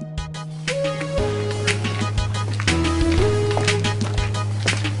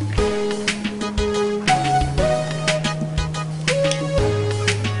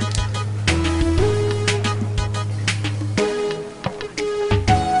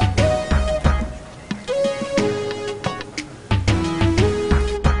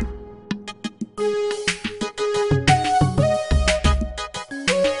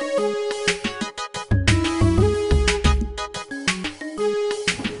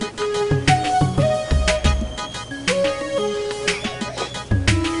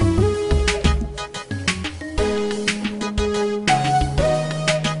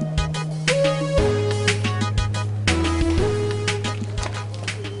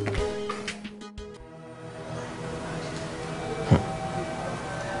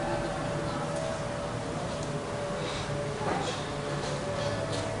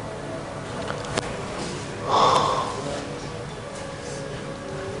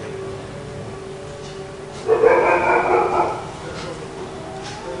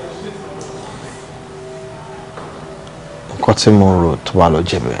 Tí mo rò tó wà lọ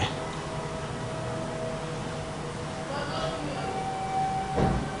jẹ bẹ́ẹ̀.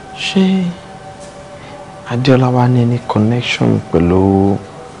 Ṣé Adéọlá wá ní any connection pẹ̀lú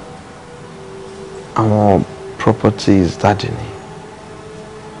àwọn properties dáàdì ni?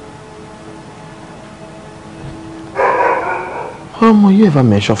 Ọmọ yóò ever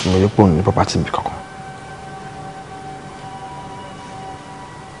mention fún mi pé òun ní property mi kankan.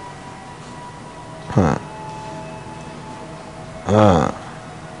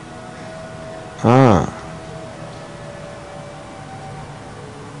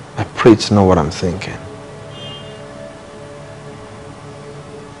 I pray to know what I'm thinking.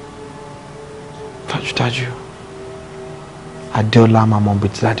 Dájúdájú, Adéọlá máa mọ ibi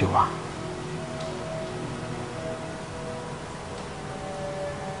tí dáàdì wà.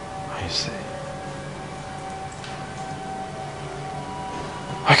 I see.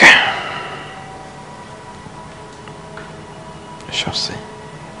 Okay.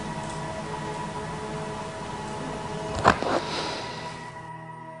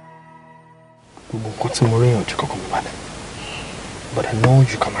 tí mo rí ìyànjú kankan mi balẹ̀. But I know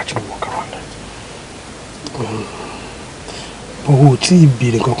you can actually work around it. Owó tí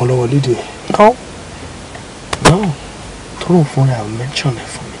ìbéèrè kankan lọ́wọ́ lédè. No. Tó lóun fún rẹ̀ mention ẹ̀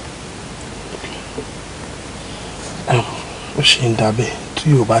fún mi. Ó ṣe ń dábẹ́ tí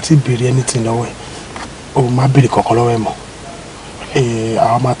yóò bá ti béèrè anything lọ́wọ́ ẹ̀ ó má béèrè kankan lọ́wọ́ ẹ̀ mọ́.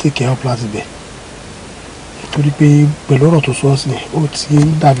 Àwọn máa take help láti bẹ̀. Torí pé pẹ̀lú ọ̀rọ̀ tó sọ sí ó ti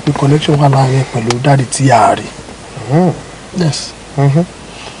ń dàbí pé connection wà láàárín ẹ̀ pẹ̀lú dáàdì tí a rí. Yes.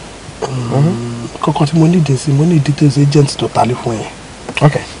 Kankan tí mo ní ìdí sí mo ní details agent tó talé fún ẹ.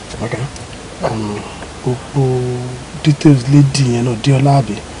 Okay. Gbogbo details lady yẹn náà dé ọlá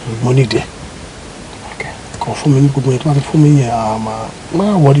àbí mo ní ìdí ẹ. Kàn fún mi ní gbogbo yẹn tó bá ti fún mi yẹn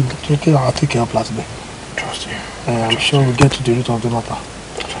máa wọlé tó kí I'll take care of láti bẹ̀. Trust you. I'm sure we'll get to the root of the matter.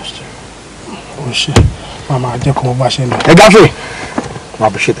 Trust you. Oh shit. Mama, jẹ́ kó mo bá ṣe ń lọ. Ẹ gáfẹ́. Má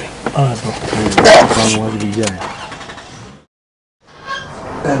bẹ ṣe tẹ.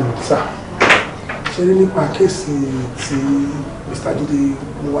 Sir, ṣe ní nípa kéèsì tí Mr. Jide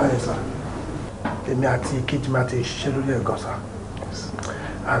mú wáyé sá èmi àti kejì máa ti ṣiṣẹ́ lórí ẹ̀gàn sá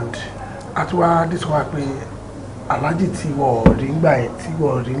and àtiwá dísọ́wá pé aláàjì tí wọ́n rí ńgbà yẹn tí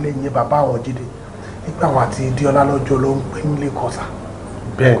wọ́n rí lẹ́yìn bàbá àwọn Jídé nígbà wọn àti Diola lọ́jọ́ ló ń pè nílé kan sá.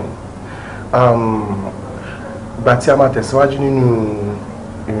 Bẹ́ẹ̀ni ìgbà tí a máa tẹ̀síwájú nínú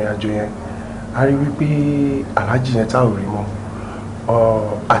ìrìn àjò yẹn a rí wípé aláàjì yẹn tá ò rí mọ́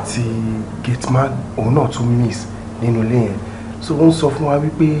àti gateman òun náà tún miss nínú ilé yẹn so ó ń sọ fún wa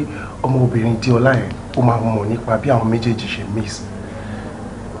wípé ọmọbìnrin Diola yẹn ó máa mọ̀ nípa bí àwọn méjèèjì ṣe miss.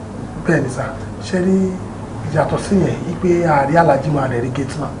 Bẹ́ẹ̀ni sá ṣe rí ìyàtọ̀ sí yẹn wípé àárí aláàjì máa rẹ̀ rí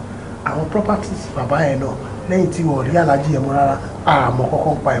gateman àwọn properties bàbá yẹn náà lẹ́yìn tí wọ́n rí aláàjì yẹn mọ́ rárá àmọ́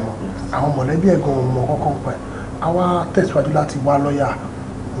kọ́kọ́ ń pa ẹ̀ mọ́ àwọn mọ̀lẹ́bí ẹ̀gbọ́n wọn mọ̀ kọ́kọ́ ń pa ẹ̀ àwa tẹ̀síwájú láti wá lọ́ọ̀yà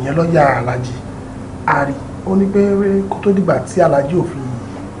ìyẹn lọ́ọ̀yà aláàjì àárí ó ní pé kó tó dìgbà tí aláàjì ò fi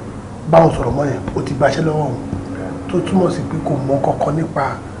bá wọn sọ̀rọ̀ mọ́ yẹn ó ti gbaṣẹ́ lọ́wọ́ wọn tó túmọ̀ sí pé kò mọ̀ kankan nípa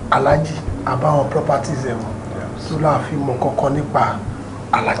aláàjì àbáwọn properties ẹ̀ wọn tó láàfin mọ̀ kankan nípa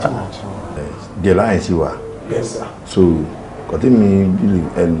aláàjì wọn. Diola yẹn sì wà so kọ́tí mi bílí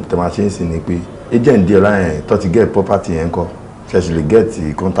tẹ̀máṣẹ́ sí ni pé agent Diola yẹn tó ti get property yẹn kọ́ ṣẹ̀ṣì lè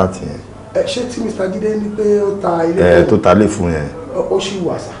get contact yẹn. Ṣé tí Mr. Jide ní pé ó ta ilé tó ta lé fún yẹn. Ó ṣì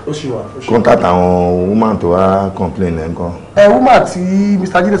wà sá ó ṣì wà. Contact àwọn woman tó wá complain ẹ̀ ń kọ́. Woman tí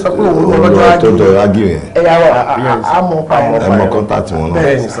Mr. Jide sọ pé òun ló lọ́jọ́ tó jọ ágì yẹn. Àmọ́ pa ẹ̀. Ẹ mọ contact wọn náà.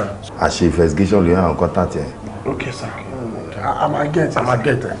 Bẹ́ẹ̀ni sá. A ṣe investigation lórí àwọn contact yẹn. Okay sir. I'm a get it.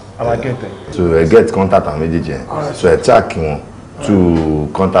 So I get contact àwọn méjèèjì yẹn. So I track wọn to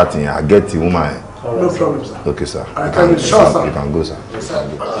contact yẹn. I get the woman yẹn. No problem sir. Okay sir. You can go sir. Yes, sir.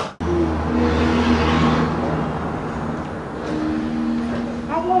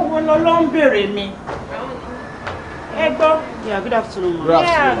 Ló ń bèrè mi. Ẹ gbọ́. Yeah, good afternoon.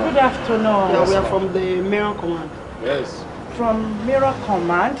 Good afternoon. Yeah, we are from the Mirror Command. Yes. From Mirror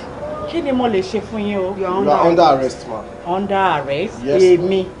Command. Kí ni mo lè ṣe fún yín o? You are under arrest, ma. Under arrest? Yes.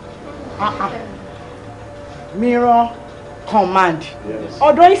 Èmi. Mirror Command. Yes.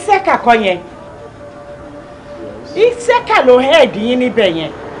 Ọ̀dọ̀ Iseka kọ́ yẹn. Iseka ló head yín níbẹ̀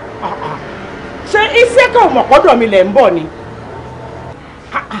yẹn. Ṣé Iseka ò mọ̀ pọ́dọ̀ mi lẹ̀ ń bọ̀ ni?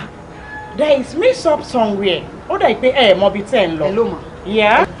 There is mix up somewhere. Ó dà pé ẹ mọ bí tẹ́ ń lọ. Hello ma.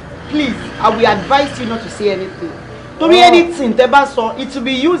 Yeah. Please, I will advise you not to say anything. Torí anything tẹ́ bá sọ, it will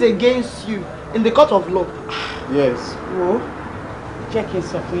be used against you in the court of law. Yes. Wo jẹ́ kí n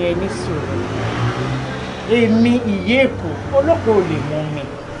sọ fún yẹn ní sùúrù. Èmi ìyé Èkó ọlọ́pàá ò lè mú mi.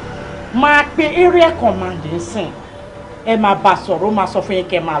 Máa pe area command ń sìn. Ẹ máa bá sọ̀rọ̀ ó máa sọ fún yín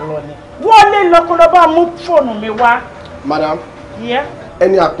kẹ́ máa lọ ni. Wọlé lọ́kọ́lọ́ bá mú fóònù mi wá. Madam. Yeah.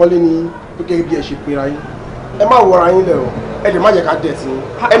 Ẹni àpọ́nlé ni gẹ́gẹ́ bí ẹ ṣe pera yín ẹ má wọra yín lẹ̀ o ẹ lè má jẹ́ ká dẹ̀ sí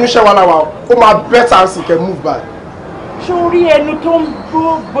ẹnu iṣẹ́ wa láwa ó máa bẹ́tà sí kẹ́ move back. Sórí ẹnu tó ń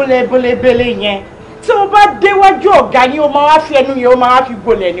bó bólebólebélé yẹn tí o bá déwájú ọ̀gá yín o máa wá fi ẹnu yẹn o máa wá fi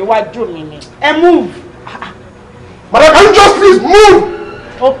gbolẹ̀ níwájú mi ni. Ẹ move. Madam, can you just please move.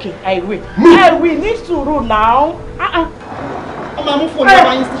 Okay, I will. Move. I will ní sùúrù now. Ọmọ mú fóònù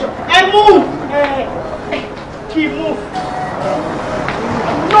ọmọ yín station. Ẹ move. Kì í move.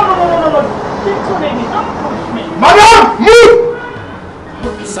 No. Madam, move!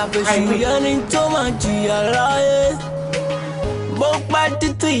 Ṣàfihàn yẹni tó máa jìyà láyé. Bó pẹ́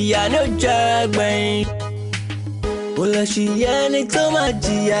títí ìyá ni ó jẹ́ gbẹ̀yìn. Kò lè ṣì yẹni tó máa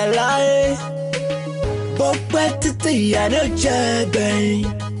jìyà láyé. Bó pẹ́ títí ìyá ni ó jẹ́ gbẹ̀yìn.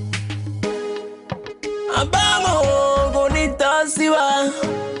 Àbámọ̀ kò ní tọ́ sí wa.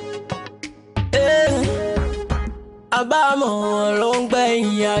 Àbámọ̀ ló ń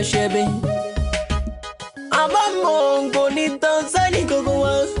gbẹ̀yìn àṣẹbí. àmọ́ mo ń kò ní tán sẹ́ni gbogbo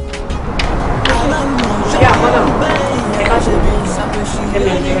wọn. Yeah, madam.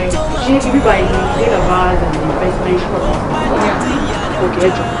 She to be buying in a bar and investment property. Okay,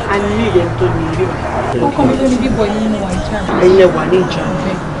 I need them to be. How come you only be boy in one charge? And you one in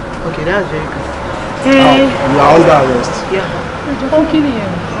charge. Okay, that's very good. You are under arrest. Yeah. How can you?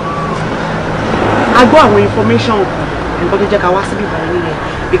 I go away information and go to check our city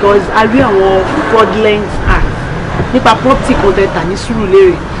because I read our fraudulent act. Nípa property content ní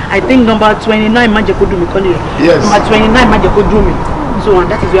Surulere. I think number 29 má jẹ́ kó dùn mí kọ́ nìyẹn. Yes. Number 29 má jẹ́ kó dùn mí. So and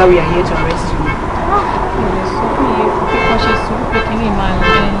that is why we are here to arrest you.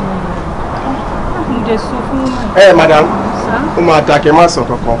 Hey, madam. Ó máa dá kẹ́ má sọ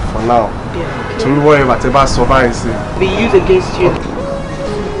kankan for now. Torí whatever tẹ́ bá sọ báyìí sí. Be used against you.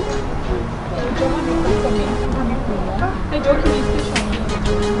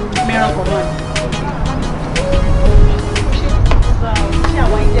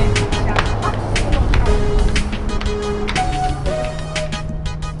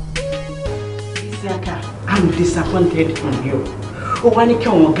 I'm disappointed in you. Ó wá ní kí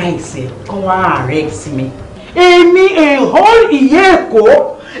àwọn guys kó wá arrest mi. Èmi whole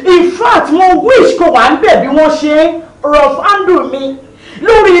Èkó. In fact, mo wish kó wà ńbẹ̀ bí wọ́n ṣe rough handle mi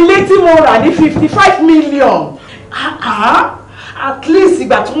lórí ilé tí mo rà ní 55 million. At least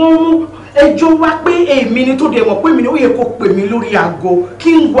ìgbà tí wọ́n mú ẹjọ́ wá pé èmi ni tó dẹ̀ mọ̀ pé mi ni ó yẹ kó pè mí lórí aago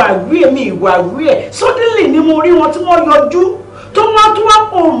kí n wà wí èmi ìwà wí ẹ̀. Suddenly ni mo rí wọn tí wọ́n yọjú tó wọ́n tún wá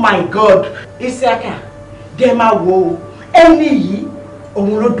oh my God. Isiaka dẹ̀ máa wo ẹni yìí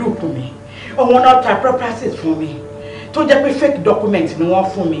òun ló dùnkùn mi òun náà ta properties fún mi tó jẹ́ pé fake document ni wọ́n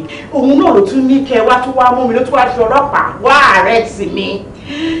fún mi òun náà ló tún ní kẹ́ wá tún wá mú mi ló tún wá fi ọlọ́pàá wá arrest mi.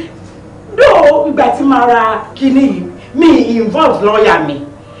 Dó ìgbà tí màá ra kíní yìí mi involve lawyer mi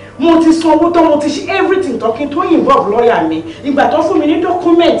mo ti sanwó tó mo ti ṣe everything talking tó involve lawyer mi ìgbà tó fún mi ní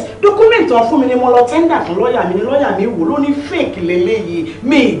document tó fún mi ni mo lọ tender fún lawyer mi ni lawyer mi wò ló ní fake lélẹ́yìí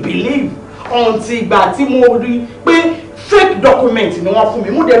mi believe until ìgbà tí mo rí pé fake document ni wọ́n fún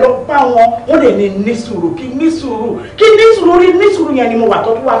mi mo dẹ̀ lọ bá wọn wọ́n dẹ̀ ní sùúrù kí ní sùúrù yẹn ni mo wà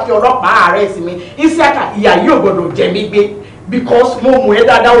tó tó wá fi ọlọ́pàá arrest mi Isiaka ìyà yóò gbọ́dọ̀ jẹ mí gbé because mo mú ẹ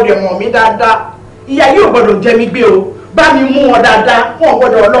dáadáa ó dẹ̀ mọ̀ mí dáadáa ìyà yóò gbọ́dọ̀ jẹ mí gbé o bá mi mú wọn dáadáa wọn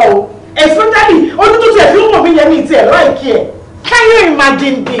gbọ́dọ̀ lọ o especially ojú tó tiẹ̀ fi ń wọ̀n mí yẹn mi tiẹ̀ láìkí ẹ̀ can you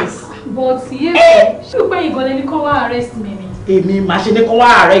imagine this. But ṣé o pé ìgọ̀lẹ́ ni kọ́ wá arrest mi ni. Èmi máa ṣe ní kó wá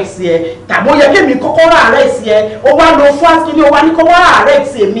arrest ẹ tàbí ó yẹ kí èmi kọ́kọ́ wá arrest ẹ ó wá lọ fún àkíní ó wá ní kó wá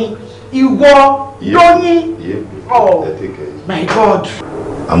arrest mi ìwọ lóyún oh my God.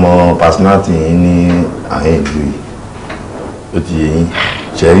 àmọ́ personality yín ní àárín ìlú yìí ó ti yé yín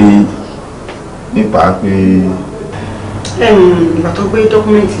ṣe rí nípa pé. Ìgbà tó gbé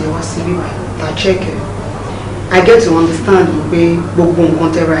dọ́kúmẹ̀ntì yẹn wá síbí ta check ẹ̀ I get to understand pé gbogbo nǹkan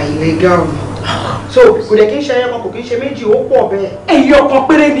tẹ́ra illegal so kò dẹ̀ kí n ṣe ẹyọ kan kò kí n ṣe méjì ó pọ̀ bẹ́ẹ̀. ẹyọ kan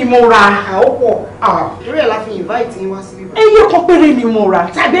péré ni mo ra. ó pọ̀ torí ẹ̀ la fi invite yín wá síbí. ẹyọ kan péré ni mo ra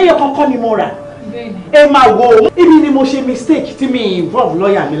tàbí ẹyọ kan kọ́ ni mo ra. ẹ máa wo èmi ni mo ṣe mistake tí mi involve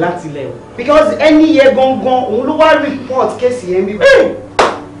lawyer mi láti ilẹ̀ o. because ẹni yẹn gangan òun ló wá report case yẹn bí.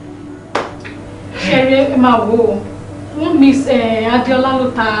 ṣeré ẹ máa wo wọ́n miss Adéọlá ló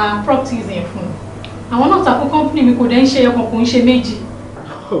ta properties yẹn fún àwọn náà ta fún company mi kò dẹ̀ ń ṣe ẹyọ kan kò ń ṣe méjì.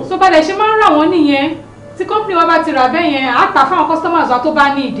 So bá dẹ̀ ṣe máa ń rà wọ́n nìyẹn tí company wa bá ti rà bẹ́ẹ̀ yẹn á tà fáwọn customers wa tó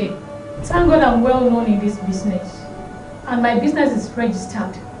bá ní ìdè. Thank God I'm well known in this business and my business is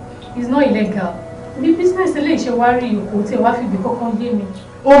registered. It's not illegal. Bí business ilé iṣẹ́ wa rí òkú tí ẹ wá fi ibi kọ́kọ́ yé mi.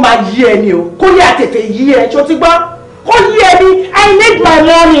 Ó máa yí ẹ ni o kó yá tètè yí ẹ ṣó ti gbọ́ kó yí ẹ ni I need my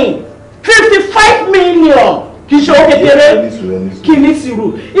money 55 million kì í ṣe ó kékeré kì ní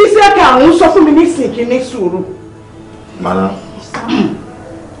sùúrù iṣẹ́ kàrún sọ fún mi nísìnyí kì ní sùúrù. Madam.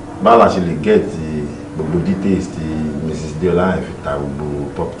 Báwo la ṣe lè gẹ́ẹ̀tì gbogbo details tí Mrs. Deola fi ta gbogbo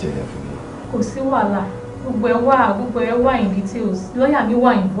property yẹn fún mi? Kò sí wàhálà gbogbo ẹ wà in details lọ́ọ̀yà mi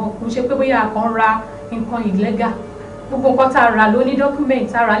wà involved kò ṣe pé bóyá a kàn ra nǹkan illegal gbogbo nǹkan tá a rà ló ní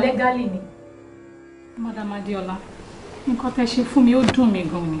document tá a rà legally ni. Madam Adéọlá nǹkan tẹ́ ṣe fún mi ó dùn mí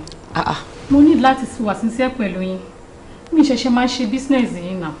gan ni mo ní láti wà sincere pẹ̀lú yín mi ṣẹ̀ṣẹ̀ máa ṣe business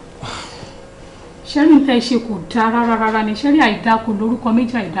yìí náà. Ṣẹ́rí tẹ́ ṣe kò dáa rárá ni ṣẹ́rí àìdá kò lórúkọ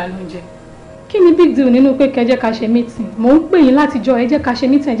méjì àìdá ló ń jẹ. Kí ni big deal nínú pé kẹ́ jẹ́ ká ṣe meeting? Mò ń pè yín látijọ́ ẹ jẹ́ ká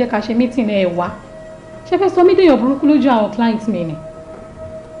ṣe meeting ẹ wá. Ṣé fẹ́ sọ mí déyàn burúkú lójú àwọn client mi ni?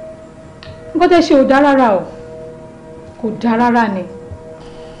 Nǹkan tẹ́ ṣe ò dáa rárá o. Kò dáa rárá ni.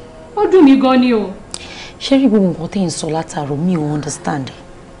 Ó dùn mí gan ni o. Ṣẹ́rí gbogbo nǹkan tẹ́ ń sọ látàrọ mi ò understand.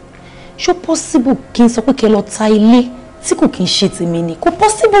 Ṣó possible kí n sọ pé kẹ́ lọ ta ilé tí kò kí n ṣe tèmi ni? Kò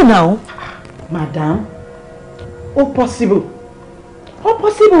possible now. Madam, ó possible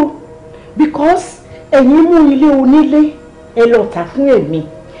because ẹ̀yin mú ilé onílé ẹ lọ tà fún èmi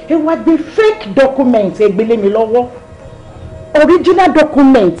ẹ wá gbé fake document ẹ gbélé mi lọ́wọ́ original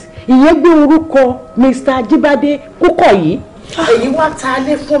document ìyẹn gbé orúkọ Mr. Ajibade Kúkọ̀yí èyí wá ta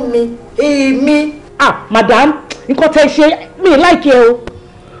lé fún mi èmi madam nǹkan tẹ́ ṣe mi láìkẹ́ o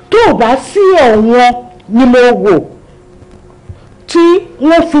tó o bá sí ẹ̀wọ̀n ni mo wò tí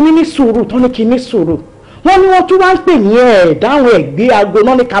wọ́n fi mí ní sùúrù tó ní kí ní sùúrù wọ́n ní wọ́n tún wá ń pè ní ẹ̀ẹ́dáhùn ẹ̀gbé aago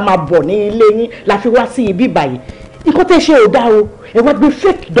náà ní ká máa bọ̀ ní ilé yín la fi wá sí ibi báyìí nǹkan tẹ́ ṣe ò dá o ẹ wá gbé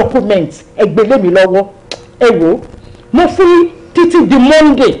fake document ẹ gbé lé mi lọ́wọ́ ẹ wò ó mo fún títí di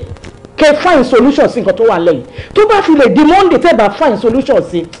Monday kẹ́ find solution sí nǹkan tó wà lẹ́yìn tó bá fi lè di Monday tẹ́ bá find solution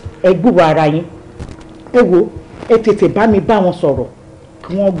sí ẹ gbúrò ara yín ẹ wò ó ẹ tètè bá mi bá wọn sọ̀rọ̀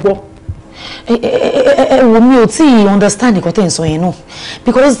kí wọ́n gbọ́. ẹ wò mí ò tí ì understand nǹkan tẹ́ ń sọ yẹn náà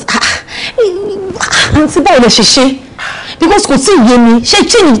because àǹtí báwo lè ṣe because kò tí ì yé mi ṣé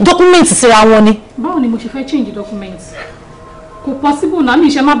change document síra wọn ni. báwo ni mo ṣe fẹ́ change document kò possible náà mi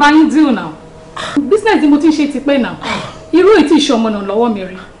ṣe má bá yín deal náà business tí mo ti ń ṣe ti pẹ́ náà irú ètí ìṣọmọ náà lọ́wọ́ mi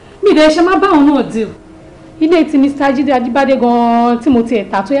rí mi dẹ̀ ṣe má bá òun náà deal ilé tí Mr. Ajibade gan tí mo ti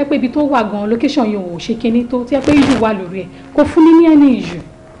ẹ̀ta tó yẹ pé ibi tó wà gan location yìí ò ṣe kinní tó yẹ pé issue wà lórí ẹ̀ kò fún mi ní ẹni issue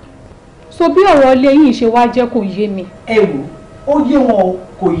so bí ọ̀rọ̀ ilé yìí ṣe wá jẹ́ kò yé mi. ẹ wò ó yé wọn o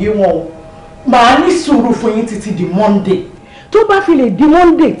kò yé wọn o màá ní sùúrù fún yín títí di Monday tó bá fi lè di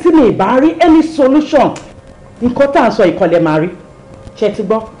Monday tí mi bá rí any solution nǹkan tá à ń sọ ìkọlẹ̀ máa rí ṣe ti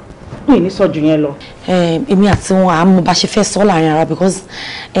gbọ́ mi ní sọ jù yẹn lọ. èmi àti wọn àmọ́ bá ṣe fẹ́ sọ láàrin ara because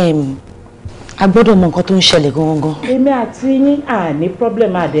a gbọ́dọ̀ mọ nǹkan tó ń ṣẹlẹ̀ gangan. èmi àti yín à ní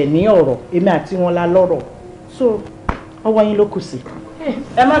problem àdẹ̀ ní ọ̀rọ̀ èmi àti wọn la lọ́rọ̀ so ọwọ́ yín ló kù sí.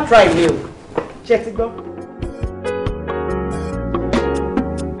 ẹ má try mi o ṣe ti gbọ́.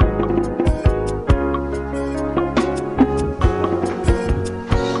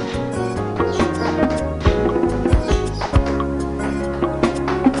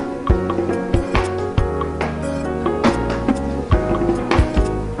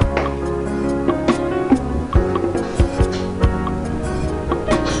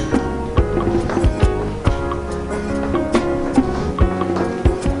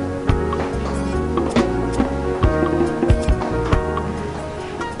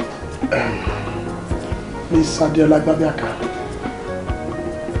 Adéọlá Gbábíàká.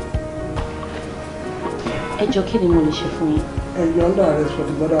 Ẹ jọ̀ọ́ kí ni mo lè ṣe fún yín? You're under arrest for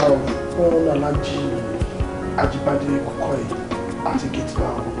the murder of one Alhaji Ajibade Kúkọ̀yí àti gate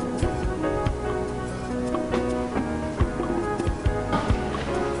now.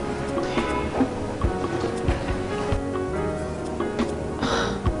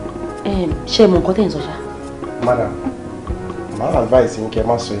 Ṣé mo nǹkan tẹ́ ń sọ ṣá? Madam, my advice yín kẹ́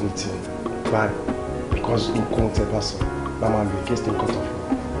má sọ anything bad. Because you can't tell us, Mama, we case in court of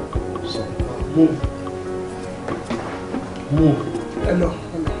law. So move. Hello.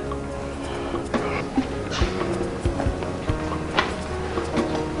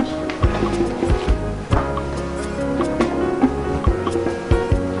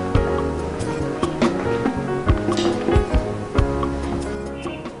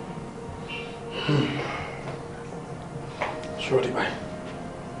 Sure, bye.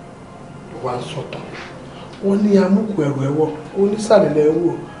 One sort of. Wọ́n ní amúkù ẹ̀rù ẹ̀wọ̀ onísàlẹ̀lẹ̀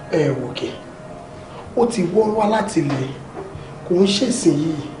ẹ̀wọ̀ ẹ̀wòkè ó ti wọ́ wá láti ilẹ̀ kò ń ṣèsìn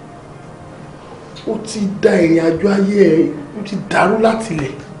yìí ó ti da ìrìn àjò ayé ẹ̀ ó ti dàrú láti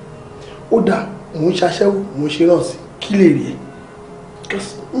ilẹ̀ ó dá òun ṣaṣẹ́wó òun ṣe ràn sí kí lè rí ẹ̀ because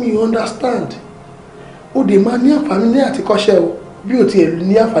me understand ó dè máa ní àǹfààní ní àti kọ́ṣẹ́ o bí o tiẹ̀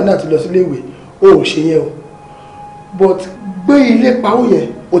ní àǹfààní àti lọ sílé ìwé o ò ṣe yẹn o but gbé ilé pawó yẹn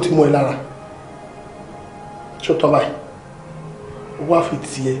ó ti mọ ẹ lára ṣọ́tọ̀ báyìí ó wá fi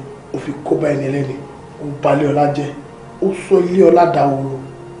tiẹ̀ ó fi kó bá ẹni ẹlẹ́ni ó balẹ̀ ọlá jẹ́ ó sọ ilé ọlá dàwòrò.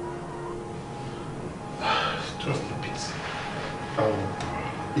 Just a bit.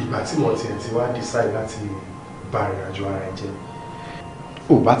 Ìgbà tí mo tiẹ̀ ti wá decide láti bà ìrìn àjò ara ẹ jẹ́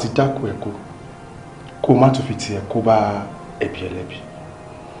ò bá ti dákú ẹ̀ kó má tún fi tiẹ̀ kó bá ẹbí ẹlẹ́bí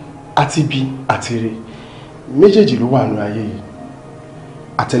àti bí àti rí méjèèjì ló wà nínú ayé yìí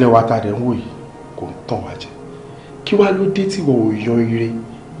àtẹ́lẹwọ́ àtàdé ń wò yìí kò ń tàn wá jẹ kí wá ló dé tí wọ́n ò yan ire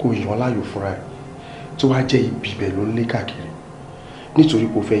kò yan láyò fúnra ẹ̀ tó wá jẹ́ ibi ibẹ̀ ló ń lé káàkiri nítorí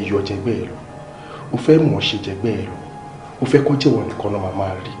kò fẹ́ yọ jẹgbẹ́ ẹ lọ ó fẹ́ mọ̀ ṣe jẹgbẹ́ ẹ lọ ó fẹ́ kọ́ jẹ́wọ́ nìkan náà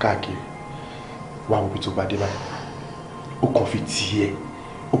máa rí káàkiri wá wo bí tó bá dé báyìí ó kàn fi tiẹ̀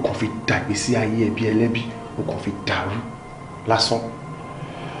ó kàn fi dàgbé sí ayé ẹbí ẹlẹ́bí ó kàn fi dàrú lásán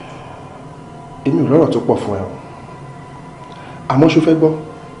èmi ò lọ́rọ̀ tó pọ̀ fún ẹ o àmọ́ ṣó fẹ́ gbọ́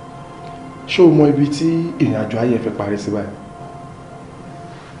ṣé o mọ ibi tí ìrìn àjò ayé fẹ́ parí sí báyìí?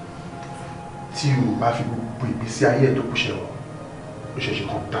 tí o bá fi gbogbo ìgbésí ayé tó kù ṣẹ̀wọ̀n ó ṣẹ̀ṣẹ̀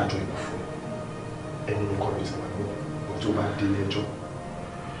kan dájọ́ ìlú fún ẹni ní kọ́ni ìsàlẹ̀ ní tó bá délé ẹjọ́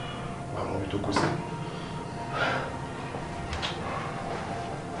wà mọ́ ibi tó kù sí.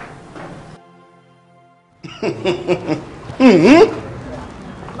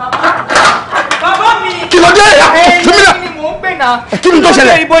 Bàbá mi. Kí ló dé ẹ̀yà? Ẹ̀yin ni mò ń pè náà. Kí ni tó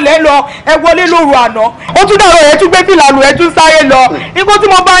ṣẹlẹ̀? Ibo lẹ́ lọ, ẹ wọlé lóru àná. Ó tún dàrọ̀ ẹ̀ tún gbé fìlà lù ẹ̀ tún sáré lọ. Nǹkan tí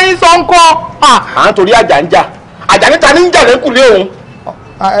mo bá yín sọ ń kọ́. À ń torí àjà ń jà. Àjà níta ní ń jà lẹ́kùnlé òun.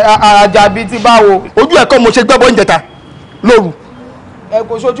 Àjà bíi ti báwo? Ojú ẹ̀kọ́ mo ṣe gbẹ́bọ́ ń jẹta lóru. Ẹ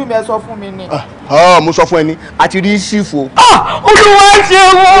kò ṣojú mi ẹ sọ fún mi ni. Mo sọ fún ẹni àti rí sífò. Olúwa ṣe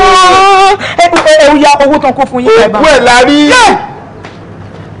wọ́n. Ẹ ya owó tán kó fún yín. Òkú ẹ̀ la rí.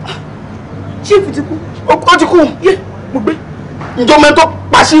 Ṣífù ti kú. Ó ti kú. Mo gbé. Ǹjọ́ mẹ́tọ́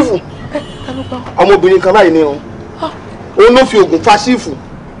pa sífù. Ọmọbìnrin kan báyìí ni o. Òun ló fi oògùn fa sífù.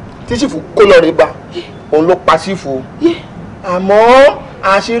 Tí sífù kó lọ rí bá. Òun ló pa sífù. Àmọ́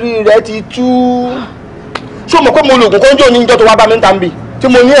àṣírí rẹ̀ ti tú. Ṣé o mọ̀ pé mo lo oògùn kọ́njọ́ ní ìjọ tó wá bá mi ń ta ń bì? Tí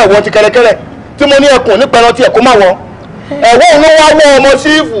mo ní ẹ̀wọ̀n ti kẹ́lẹ́kẹ́lẹ́. Tí mo ní ẹkùn nípa ẹran tí ẹ̀kọ́ máa wọ̀. Ẹ̀wọ̀n ló wá wọ́ ọmọ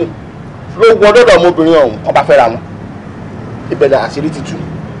sífù. Ló wọ dọ́dọ̀ ọmọbìnrin ọ̀hún. Ọba fẹ́ra wọn. Ìbẹ̀rẹ̀ àṣírí ti tú.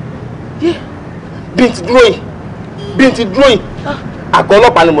 Bí n ti dúró yìí àgọ́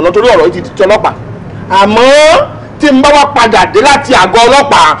ọlọ́pàá ni mo lọ torí ọ̀rọ̀ yìí ti ti ọlọ́pàá àmọ́ tí n bá wá padà dé láti àgọ́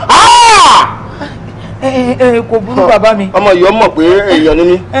ọlọ́pàá. Kò burú bàbá mi. Ọmọ yìí ọmọ pé èèyàn ni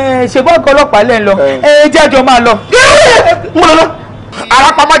mí. Ṣègbọ́n àgọ́ ọlọ́pàá lẹ́ ń lọ. Jẹ́ àjọ máa lọ. Mo lọ lọ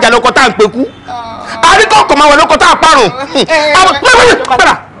arápámájà lóko tá à ń pe kú àríkọ̀ọ̀kọ̀ máa wọ̀ lóko tá à parun.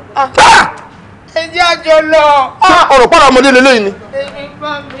 Padà. Ẹ jẹ́ àjọ lọ. Ọ̀rọ̀ pàrọ̀ ọmọdé lélẹ́yìn ni. Èmi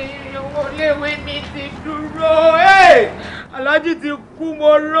bá mi owó léwé mi ti dúró. Aláàjì ti kú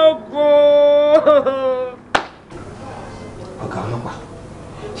mọ́ lóko. Ọ̀gá ọlọ́pàá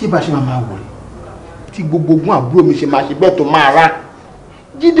ṣé bá ṣe máa wò rẹ̀ tí gbogbo ogún àbúrò mi ṣe máa ṣe bẹ́ẹ̀ tó máa rà.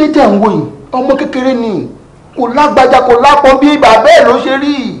 Jídé tẹ̀ ń wò yìí ọmọ kékeré ni kò lágbájá kò lápọn bí ìgbà bẹ́ẹ̀ ló ṣe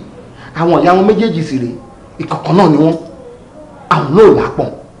rí. Àwọn ìyá wọn méjèèjì sì rèé ìkọ̀kan náà ni wọ́n àwọn náà lápọn.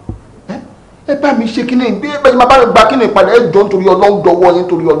 Ẹ bá mi ṣe kíní bí bẹ́ẹ̀ máa bá mi gba kíní ìpàdé ẹjọ́ nítorí Ọlọ́run jọ̀wọ́ yín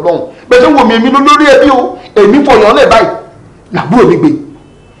nítorí Ọlọ́run bẹ́ẹ̀ ṣe wò mí èmi lórí ẹbí o èmi fọyàn lẹ̀ báyìí làbúrò mi gbé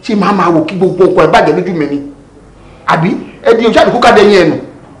ṣé máa wò kí gbogbo nǹkan ẹ̀ bàjẹ́ lójú mi ni àbí ẹdí oṣù àdìkú káde yín ẹnu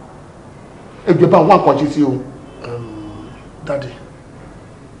ẹjọ́ bá wọn kàn ṣe sí o. Dádì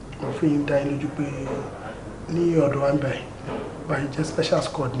mo fi yín dá yín lójú pé ní ọ̀dọ̀ wa ń bẹ̀ báyìí jẹ́ special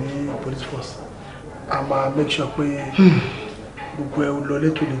squad ní police force a máa make sure pé gbogbo ẹ̀ lọ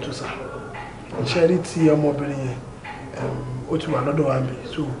létòlétò sá iṣẹ́ rí ti ọmọbìnrin yẹn ó ti wà lọ́dọ̀ wa ń bẹ̀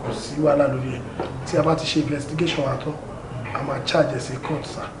so kò sí wàhálà lórí ẹ̀ tí a bá ti ṣe investigation wa tán a máa charge ẹ̀ sí court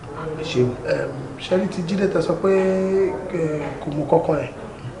sá ṣẹ́rí ti Jídé tẹ sọ pé kò mú kọ́kọ́ ẹ̀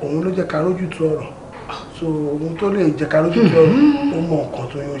òun ló jẹ́ ká rójú tu ọ̀rọ̀ so ohun tó lè jẹ́ ká rójú tu ọ̀rọ̀ ó mọ nǹkan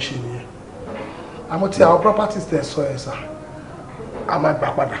tó yóò ṣe nìyẹn àmọ́ tí àwọn properties tẹ̀ sọ ẹ̀ sá a máa gbà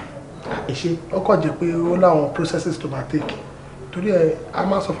padà ó kàn jẹ́ pé ó láwọn processes tó máa take torí ẹ̀ a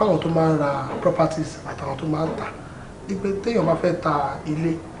máa sọ fáwọn tó máa ń ra properties àtàwọn tó máa ń tà wípé téèyàn bá fẹ́ ta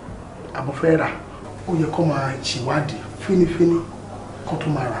ilé àbò fẹ́ rà ó yẹ kó máa ṣèwádìí fínífíní kó tó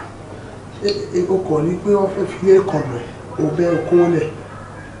máa rà ó kọ̀ ní pé wọ́n fẹ́ fi lé kan rẹ̀ ó bẹ́ kó lẹ̀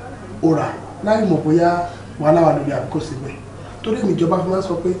ó rà láì mọ̀ bóyá wàhálà wà lórí àbíkó síbẹ̀ torí èmi ìjọba fi máa ń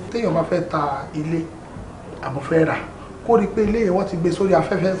sọ pé téèyàn bá fẹ́ ta ilé àbò fẹ́ rà kó rí pé ilé yẹn wọ́n ti gbé sórí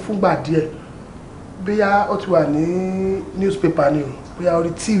afẹ́fẹ́ fúngbà díẹ̀ bóyá ó ti wà ní newspaper ni o bóyá orí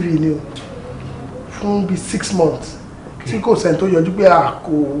TV ni o fún bíi 6 months tí kò sẹ́ni tó yọjú pé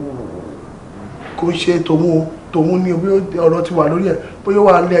kò ń ṣe tòun ní ọ̀rọ̀ ti wà lórí ẹ̀ bóyá ó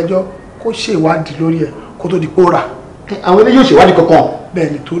wà nílé ẹjọ́ kó ṣèwádìí lórí ẹ̀ kó tó di pé ó rà. Àwọn ilé yóò ṣèwádìí kankan.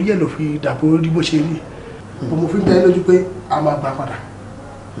 Bẹ́ẹ̀ ni torí ẹ̀ ló fi dàbò rí bó ṣe rí mo fi ń dá lójú pé a máa gbà padà.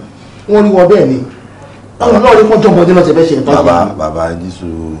 Wọ́n rí wọn bẹ́ẹ̀ ni báwọn náà rí fún jọmọdé náà ṣe fẹ́ ṣe nǹkan. Bàbá Jísù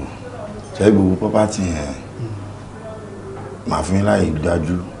ṣe gbogbo property yẹn màá fún yín láì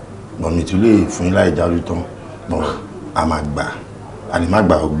dájú bọ̀ mi tún lè fún yín láì dájú tán bọ̀ a máa gbà a lè má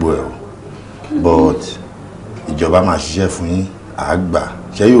gbà gbogbo ẹ̀ o but ìjọba máa ṣiṣẹ́ fún yín àá gbà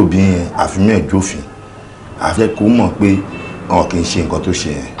ṣé yóò bí yẹn àfihàn ìjófin àfẹ́ kó mọ̀ pé wọn kì í ṣe nǹkan tó ṣe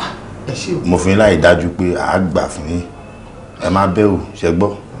yẹn mo fún yín láì dájú pé àá gbà fún yín ẹ má bẹ̀rù ṣe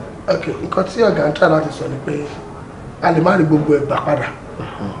gbọ́. Nǹkan tí ọ̀gá ń tà láti sọ ni pé a lè má rí gbogbo ẹ̀ gbà padà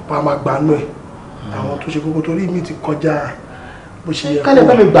bá a máa gbà nú ẹ̀ àwọn tó ṣe kókó torí mi ti kọjá bó ṣe yẹ. Kálẹ̀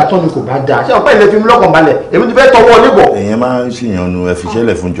fẹ́ mi gbà tán ni kò bá dáa ṣé ọ̀pẹ́ ilẹ̀ fi mi lọ́kàn balẹ̀ èmi ti fẹ́ tọwọ́ níbọ̀. èèyàn máa ń ṣèyànnu ẹ fi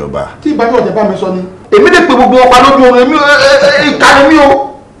ṣẹlẹ̀ fún ìjọba. tí ìbájú ọ̀tẹ̀ bá mi sọ ni èmi lè pe gbogbo ọpa lójú oorun èmi ìka ni mí o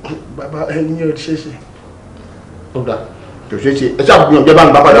bàbá ẹni ò ṣe ṣe. ó dà kò ṣe ṣe ẹ ṣáà gbìyànjú ẹ bá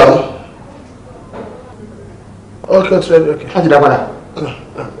mi bá padà mọ́. ok ok. láti dá padà.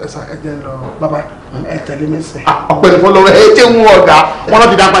 ẹ sá ẹ jẹ́ lọ bàbá ẹ tẹ̀lé mi sìn. ọ̀pẹ̀lẹ̀ fọlọ́wọ́ ẹ jẹ́ mú ọ̀gá wọn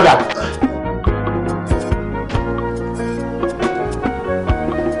láti dá padà.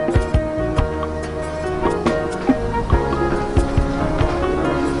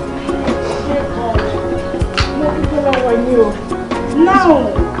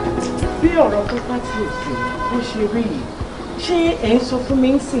 ṣe rí yìí ṣé ẹ̀ ń sọ fún mi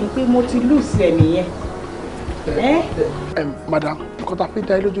ń sìn pé mo ti lose ẹ̀ nìyẹn. madam nǹkan tá a fi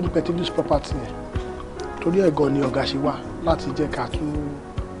dá ẹ lójú ní pẹ̀tí lose property yẹn torí ẹ̀gọ́ ni ọ̀gá ṣe wá láti jẹ́ ká tún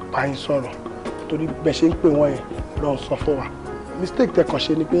bá yín sọ̀rọ̀ torí bẹ́ẹ̀ ṣe ń pè wọ́n yẹn lọ́n sọ fún wa mistake tẹ́ kàn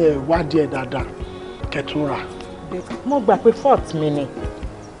ṣe ni pé ẹ wádìí ẹ̀ dáadáa kẹ́tún rà. mo gbà pé fault mi ni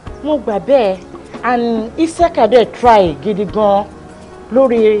mo gbà bẹ́ẹ̀ and Iseka dẹ̀ try gidi gan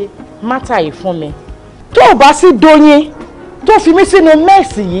lórí mátà yìí fún mi tó o bá sí Dóyin tó fi mí sínú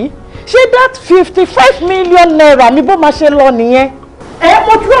mẹ́ẹ̀sì yìí ṣé that 55 million naira mi bó máa ṣe lọ nìyẹn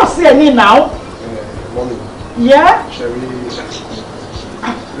mo dúró sí ẹ ní now. mọ́mí ṣẹ̀rí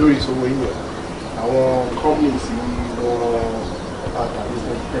lórí ìṣòwò yìí àwọn company tí wọ́n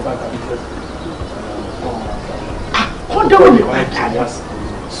bá tàbí fẹ́ kó dá owó mi padà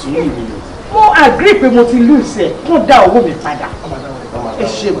mo agree pé mo ti lose ẹ kó dá owó mi padà ẹ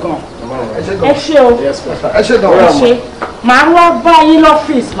ṣe gan ẹ ṣe o ẹ ṣe gan ẹ ṣe màá wá bá yín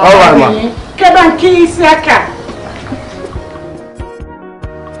lọ́fíìsì màá wá bí yín kẹ́bà ń kí Iseka.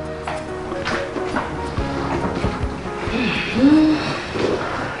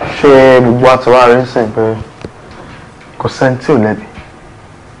 ṣé gbogbo àtọwá rẹ ń sìn pé kò sẹ́ni tí ò lẹ́bi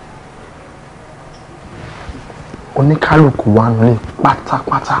oníkálukú wa nílé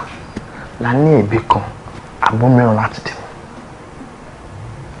pátápátá la ní ẹ̀bi kan àbómíràn láti dìbò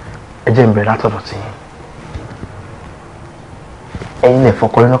ẹ jẹ́ n bẹ̀rẹ̀ látọ̀dọ̀ tí yín ẹ̀yin lè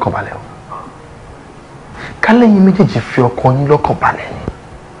fọkọ yín lọ́kàn balẹ̀ o kálẹ̀yìn méjèèjì fi ọkọ yín lọ́kàn balẹ̀ ni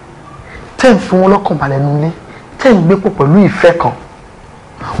tẹ́ ń fi wọn lọ́kàn balẹ̀ nílé tẹ́ ń gbé pọ̀ pẹ̀lú ìfẹ́ kan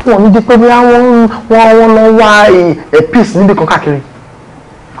wọn ò ní di pé bí wọ́n lọ wá peace níbi kan káàkiri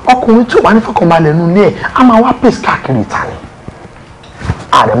ọkùnrin tí ò bá ní fọkànbalẹ̀ nílé ẹ̀ á máa wá peace káàkiri ìta ni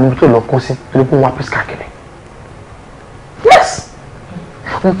ààrẹ mú tó lọ kó sí torí pé wọ́n wá peace káàkiri yes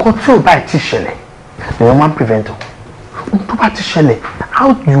nǹkan tí ò bá ti ṣẹlẹ̀ ni wọ́n máa ń prevent o nǹkan tó bá ti ṣẹlẹ̀ how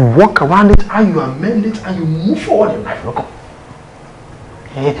you walk around it how you amend it and you move forward in life lọ́kàn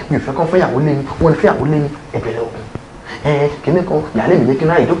mi ò fẹ́ kàn fẹ́yàwó lé mi wọ́n ní fẹ́yàwó lé mi ẹ̀bẹ̀rẹ̀ òkun kìnìún kan ìyáálé mi lé kí n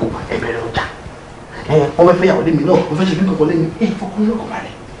ráyè dókòó ẹ̀bẹ̀rẹ̀ ọjà wọ́n fẹ́ fẹ́yàwó lé mi náà wọ́n fẹ́ ṣe bí kankan lé mi fọkàn lọ́kàn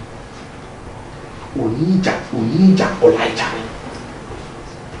balẹ̀ òní ìjà ọ̀la ìjà mi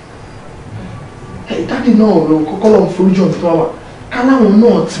dáàdì náà kọ́kọ́ lọ́n foríjọ́ mi tó wà káláwọn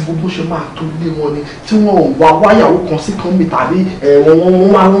náà ti gbogbo ṣe máa tó lé wọn ni tí wọn ò wá wáyàwó kan sí kan mìta àbí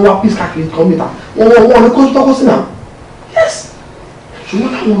wọ́n wá peace káàkiri kan mìta wọ́n ní kó tọ́kọ́ sí náà yes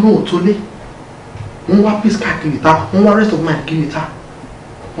ṣùgbọ́n káwọn náà tó lé wọ́n wá peace káàkiri ta wọ́n wá rest of mind kiri ta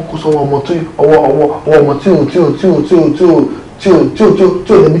wọ́n kó sọ́wọ́ ọmọ tí ò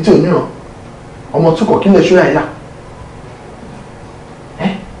lẹ́bi tí ò níran ọmọ tí kò kí lè ṣó yàyà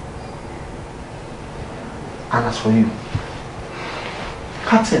and as for you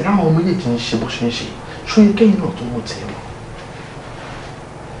káàtì ẹ̀ láwọn ọmọ méjèèjì ń ṣe bó ṣe ń ṣe ṣóyè kẹ́yìn náà tó mọ̀ tẹ̀ wọ́n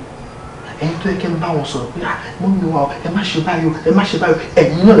ẹ̀yin tó yẹ kẹ́ ń bá wọn sọ̀rọ̀ pé mọ́ mi wá ẹ má ṣe báyọ̀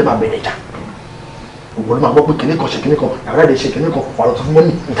ẹ̀yin náà lè máa bẹ̀rẹ̀ jà òwò ló máa gbọ́ pé kinní kan ṣe kinní kan yàrá ìdè ṣe kinní kan wà lọ fún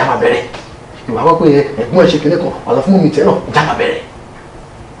mọ́mì ìjà máa bẹ̀rẹ̀ ìwà wá pé ẹ̀gbọ́n ẹ̀ ṣe kinní kan wà lọ fún mọ́mì tẹ̀ náà ìjà máa bẹ̀rẹ̀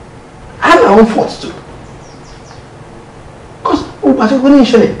I have my own faults too because ó pàṣẹ pé ní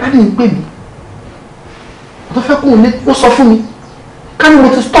ìṣẹ̀lẹ̀ dáàdì ń pè mí ọ̀tọ́ fẹ́ kún un lé ó sọ fún mi ká ní mo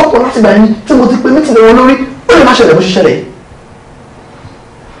ti stop wọn láti gbà yín tí mo ti pe mítìnì wọn lórí ó lè má ṣẹlẹ̀ bó ṣe ṣẹlẹ̀ yìí.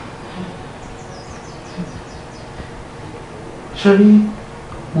 ṣe rí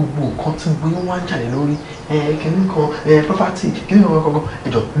gbogbo nǹkan tí gbé wọn wá ń jàlè lórí kìnìún kan property kìnìún kan kankan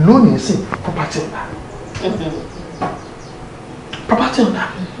ẹjọ lónìí sí property ọ̀dà property ọ̀dà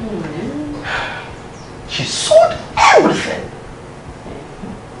she sold everything.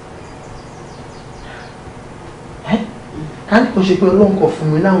 ká ní kò ṣe pé ọlọ́run kò fún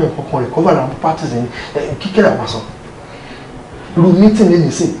mi láwọn kankan recover àwọn properties ní kíkẹ́ làwọn sọ irú meeting lè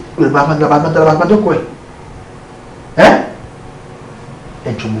ní sí ìrẹ̀bàdàkọ̀ ẹ̀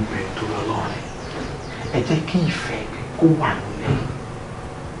ẹ jọ mo bẹ̀rẹ̀ tó lọ lọ́rùn ẹ jẹ́ kí ìfẹ́ kó wà nílé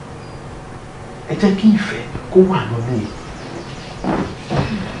ẹ jẹ́ kí ìfẹ́ kó wà nílé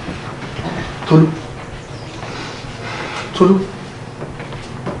Tolu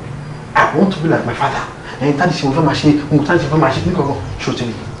I want to be like my father ẹ̀yin tá a di ṣe mo fẹ́ máa ṣe mo tá a di ṣe fẹ́ máa ṣe ní kankan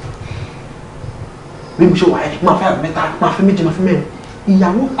ṣòtìlì bí mo ṣe wà ẹ́ máa fẹ́ àgbẹ̀ mẹ́ta máa fẹ́ méje máa fẹ́ mẹ́rin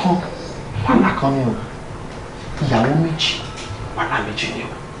ìyàwó kan wàhálà kan ni o ìyàwó méjì wàhálà méjì ni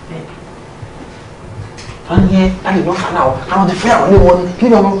o wọ́n ní ẹ́ láti lọ́ fà náà àwọn ti fẹ́ àwọn ní wọn kí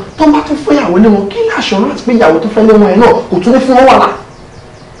ni wọn tó bá tún fẹ́ ìyàwó ní wọn kí ní àṣọ láti pé ìyàwó tó fẹ́ ní wọn ẹ̀ náà kò tún ní fún wọn wàhálà.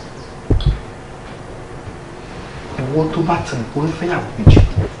 ìwọ tó bá ti nìkó ní fẹ́ ìyàwó méjì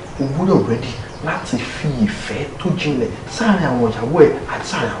o gbọ́dọ̀ rẹ́dí láti fi ìfẹ́ tó jinlẹ̀ sáàrin àwọn ìyàwó ẹ̀ àti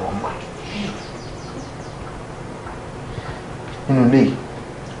sáàrin àwọn ọmọ ẹ̀. nínú ilé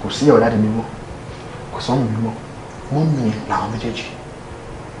kò sí ìyàwó dáadé mímọ́ kò sọ́mù mímọ́ mọ́ mi ẹ̀ làwọn méjèèjì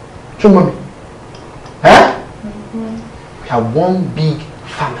ṣùgbọ́n mi we are one big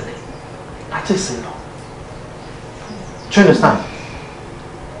family that is it. Do you understand?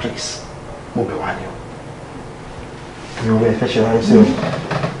 Please mo bẹ̀ wá ní o mi ò bẹ̀ fẹ́ ṣe ráyé sí o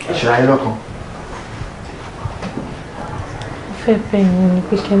ṣe ráyé lọ́kàn. mo fẹ́ bẹ̀ yín ni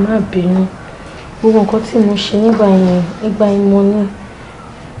pé kẹ́ má bínú gbogbo nǹkan tí mo ṣe nígbà yẹn mo ní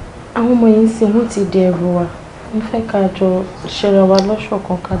àwọn ọmọ yìí sì wọ́n ti dẹrù wa mo fẹ́ ká jọ ṣẹra wa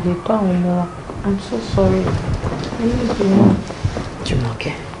lọ́ṣọ̀kan ká lè tọ́ àwọn ọmọ wa. I'm so sorry.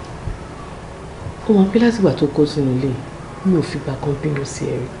 Jùmọ̀kẹ́, ó mọ̀ pé látìgbà tó kó sínú ilé mi ò fìgbà kan bínú sí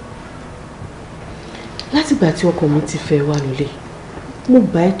ẹ rí. Látìgbà tí ọkọ mi ti fẹ́ wá nílé, mo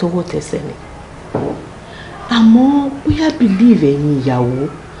gbà ẹ́ tọwọ́ tẹsẹ̀ ni. Àmọ́ bóyá believe ẹ̀yin ìyàwó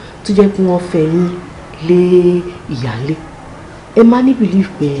tó jẹ́ pé wọ́n fẹ́ yín lé ìyálé. Ẹ má ní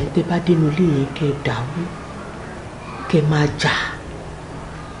believe pé tẹ́ bá dénú ilé yẹn kẹ́ dàrú, kẹ́ máa jà.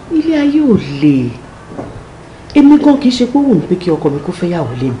 Ilé ayé ò le. Èmi gan kìí ṣe pé wù mí pé kí ọkọ mi kó fẹ́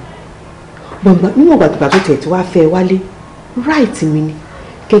yàwó lé mi. Níwọ̀n gbàgbà tó tẹ̀ tí wàá fẹ́ wálé, right mi ni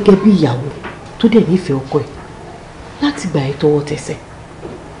gẹ́gẹ́ bí ìyàwó tó dẹ̀ nífẹ̀ẹ́ ọkọ ẹ̀ láti gbà ẹ́ tọwọ́ tẹsẹ̀.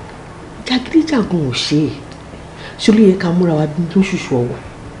 Jàgídíjàgan ò ṣe é. Ṣé ló yẹ ká múra wa bí lóṣooṣù ọwọ́?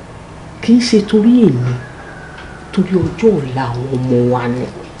 Kì í ṣe torí èmi, torí ọjọ́ ọ̀la àwọn ọmọ wa ni.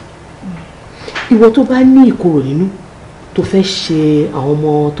 Ìwọ tó bá ní ìkorò nínú tó fẹ́ ṣe àwọn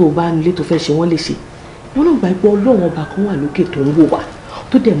ọmọ tó bá nílé tó fẹ́ ṣe wọ́n lè ṣe wọ́n náà gbàgbọ́ ọlọ́run ọba kan wà lókè tó ń wò wá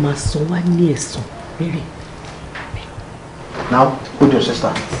tó dẹ̀ máa san wá ní ẹ̀san rere. Now hold your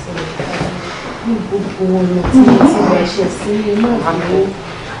sister. gbogbo ọ̀nà tí mo ti bẹ̀ ṣe sí ilé náà fi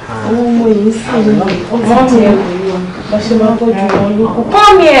àwọn ọmọ yìí sì ní ọmọ mi ẹ̀ bá ṣe máa tọ́jú wọn lóko kọ́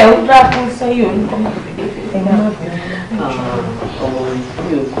mi ẹ̀ ó dá fún sẹ́yìn orúkọ ẹ̀ má bẹ̀rẹ̀. Ọmọ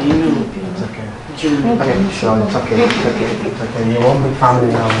mi ò bínú. Okay, sure, it's okay, it's okay, it's okay. You won't be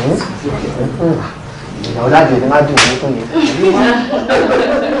family now, You know that you not do anything.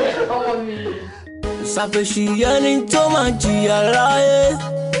 Ṣàfihàn tó máa jìyà láyé,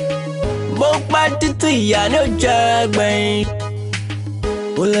 bó pẹ́ títí ìyà ni ó jẹ́ gbẹ̀yìn.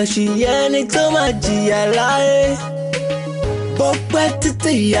 Kò lè ṣìyẹn tó máa jìyà láyé, bó pẹ́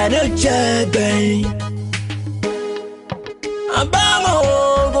títí ìyà ni ó jẹ́ gbẹ̀yìn. Àbámọ̀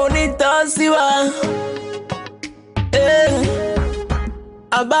kò ní tán sí wa.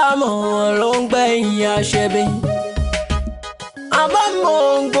 Àbámọ̀ ló ń gbẹ̀yìn àṣẹbí.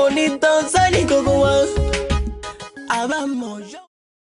 Àbámọ̀ kò ní tán sẹ́ni gbogbo wa. Àbámọ̀ yọ.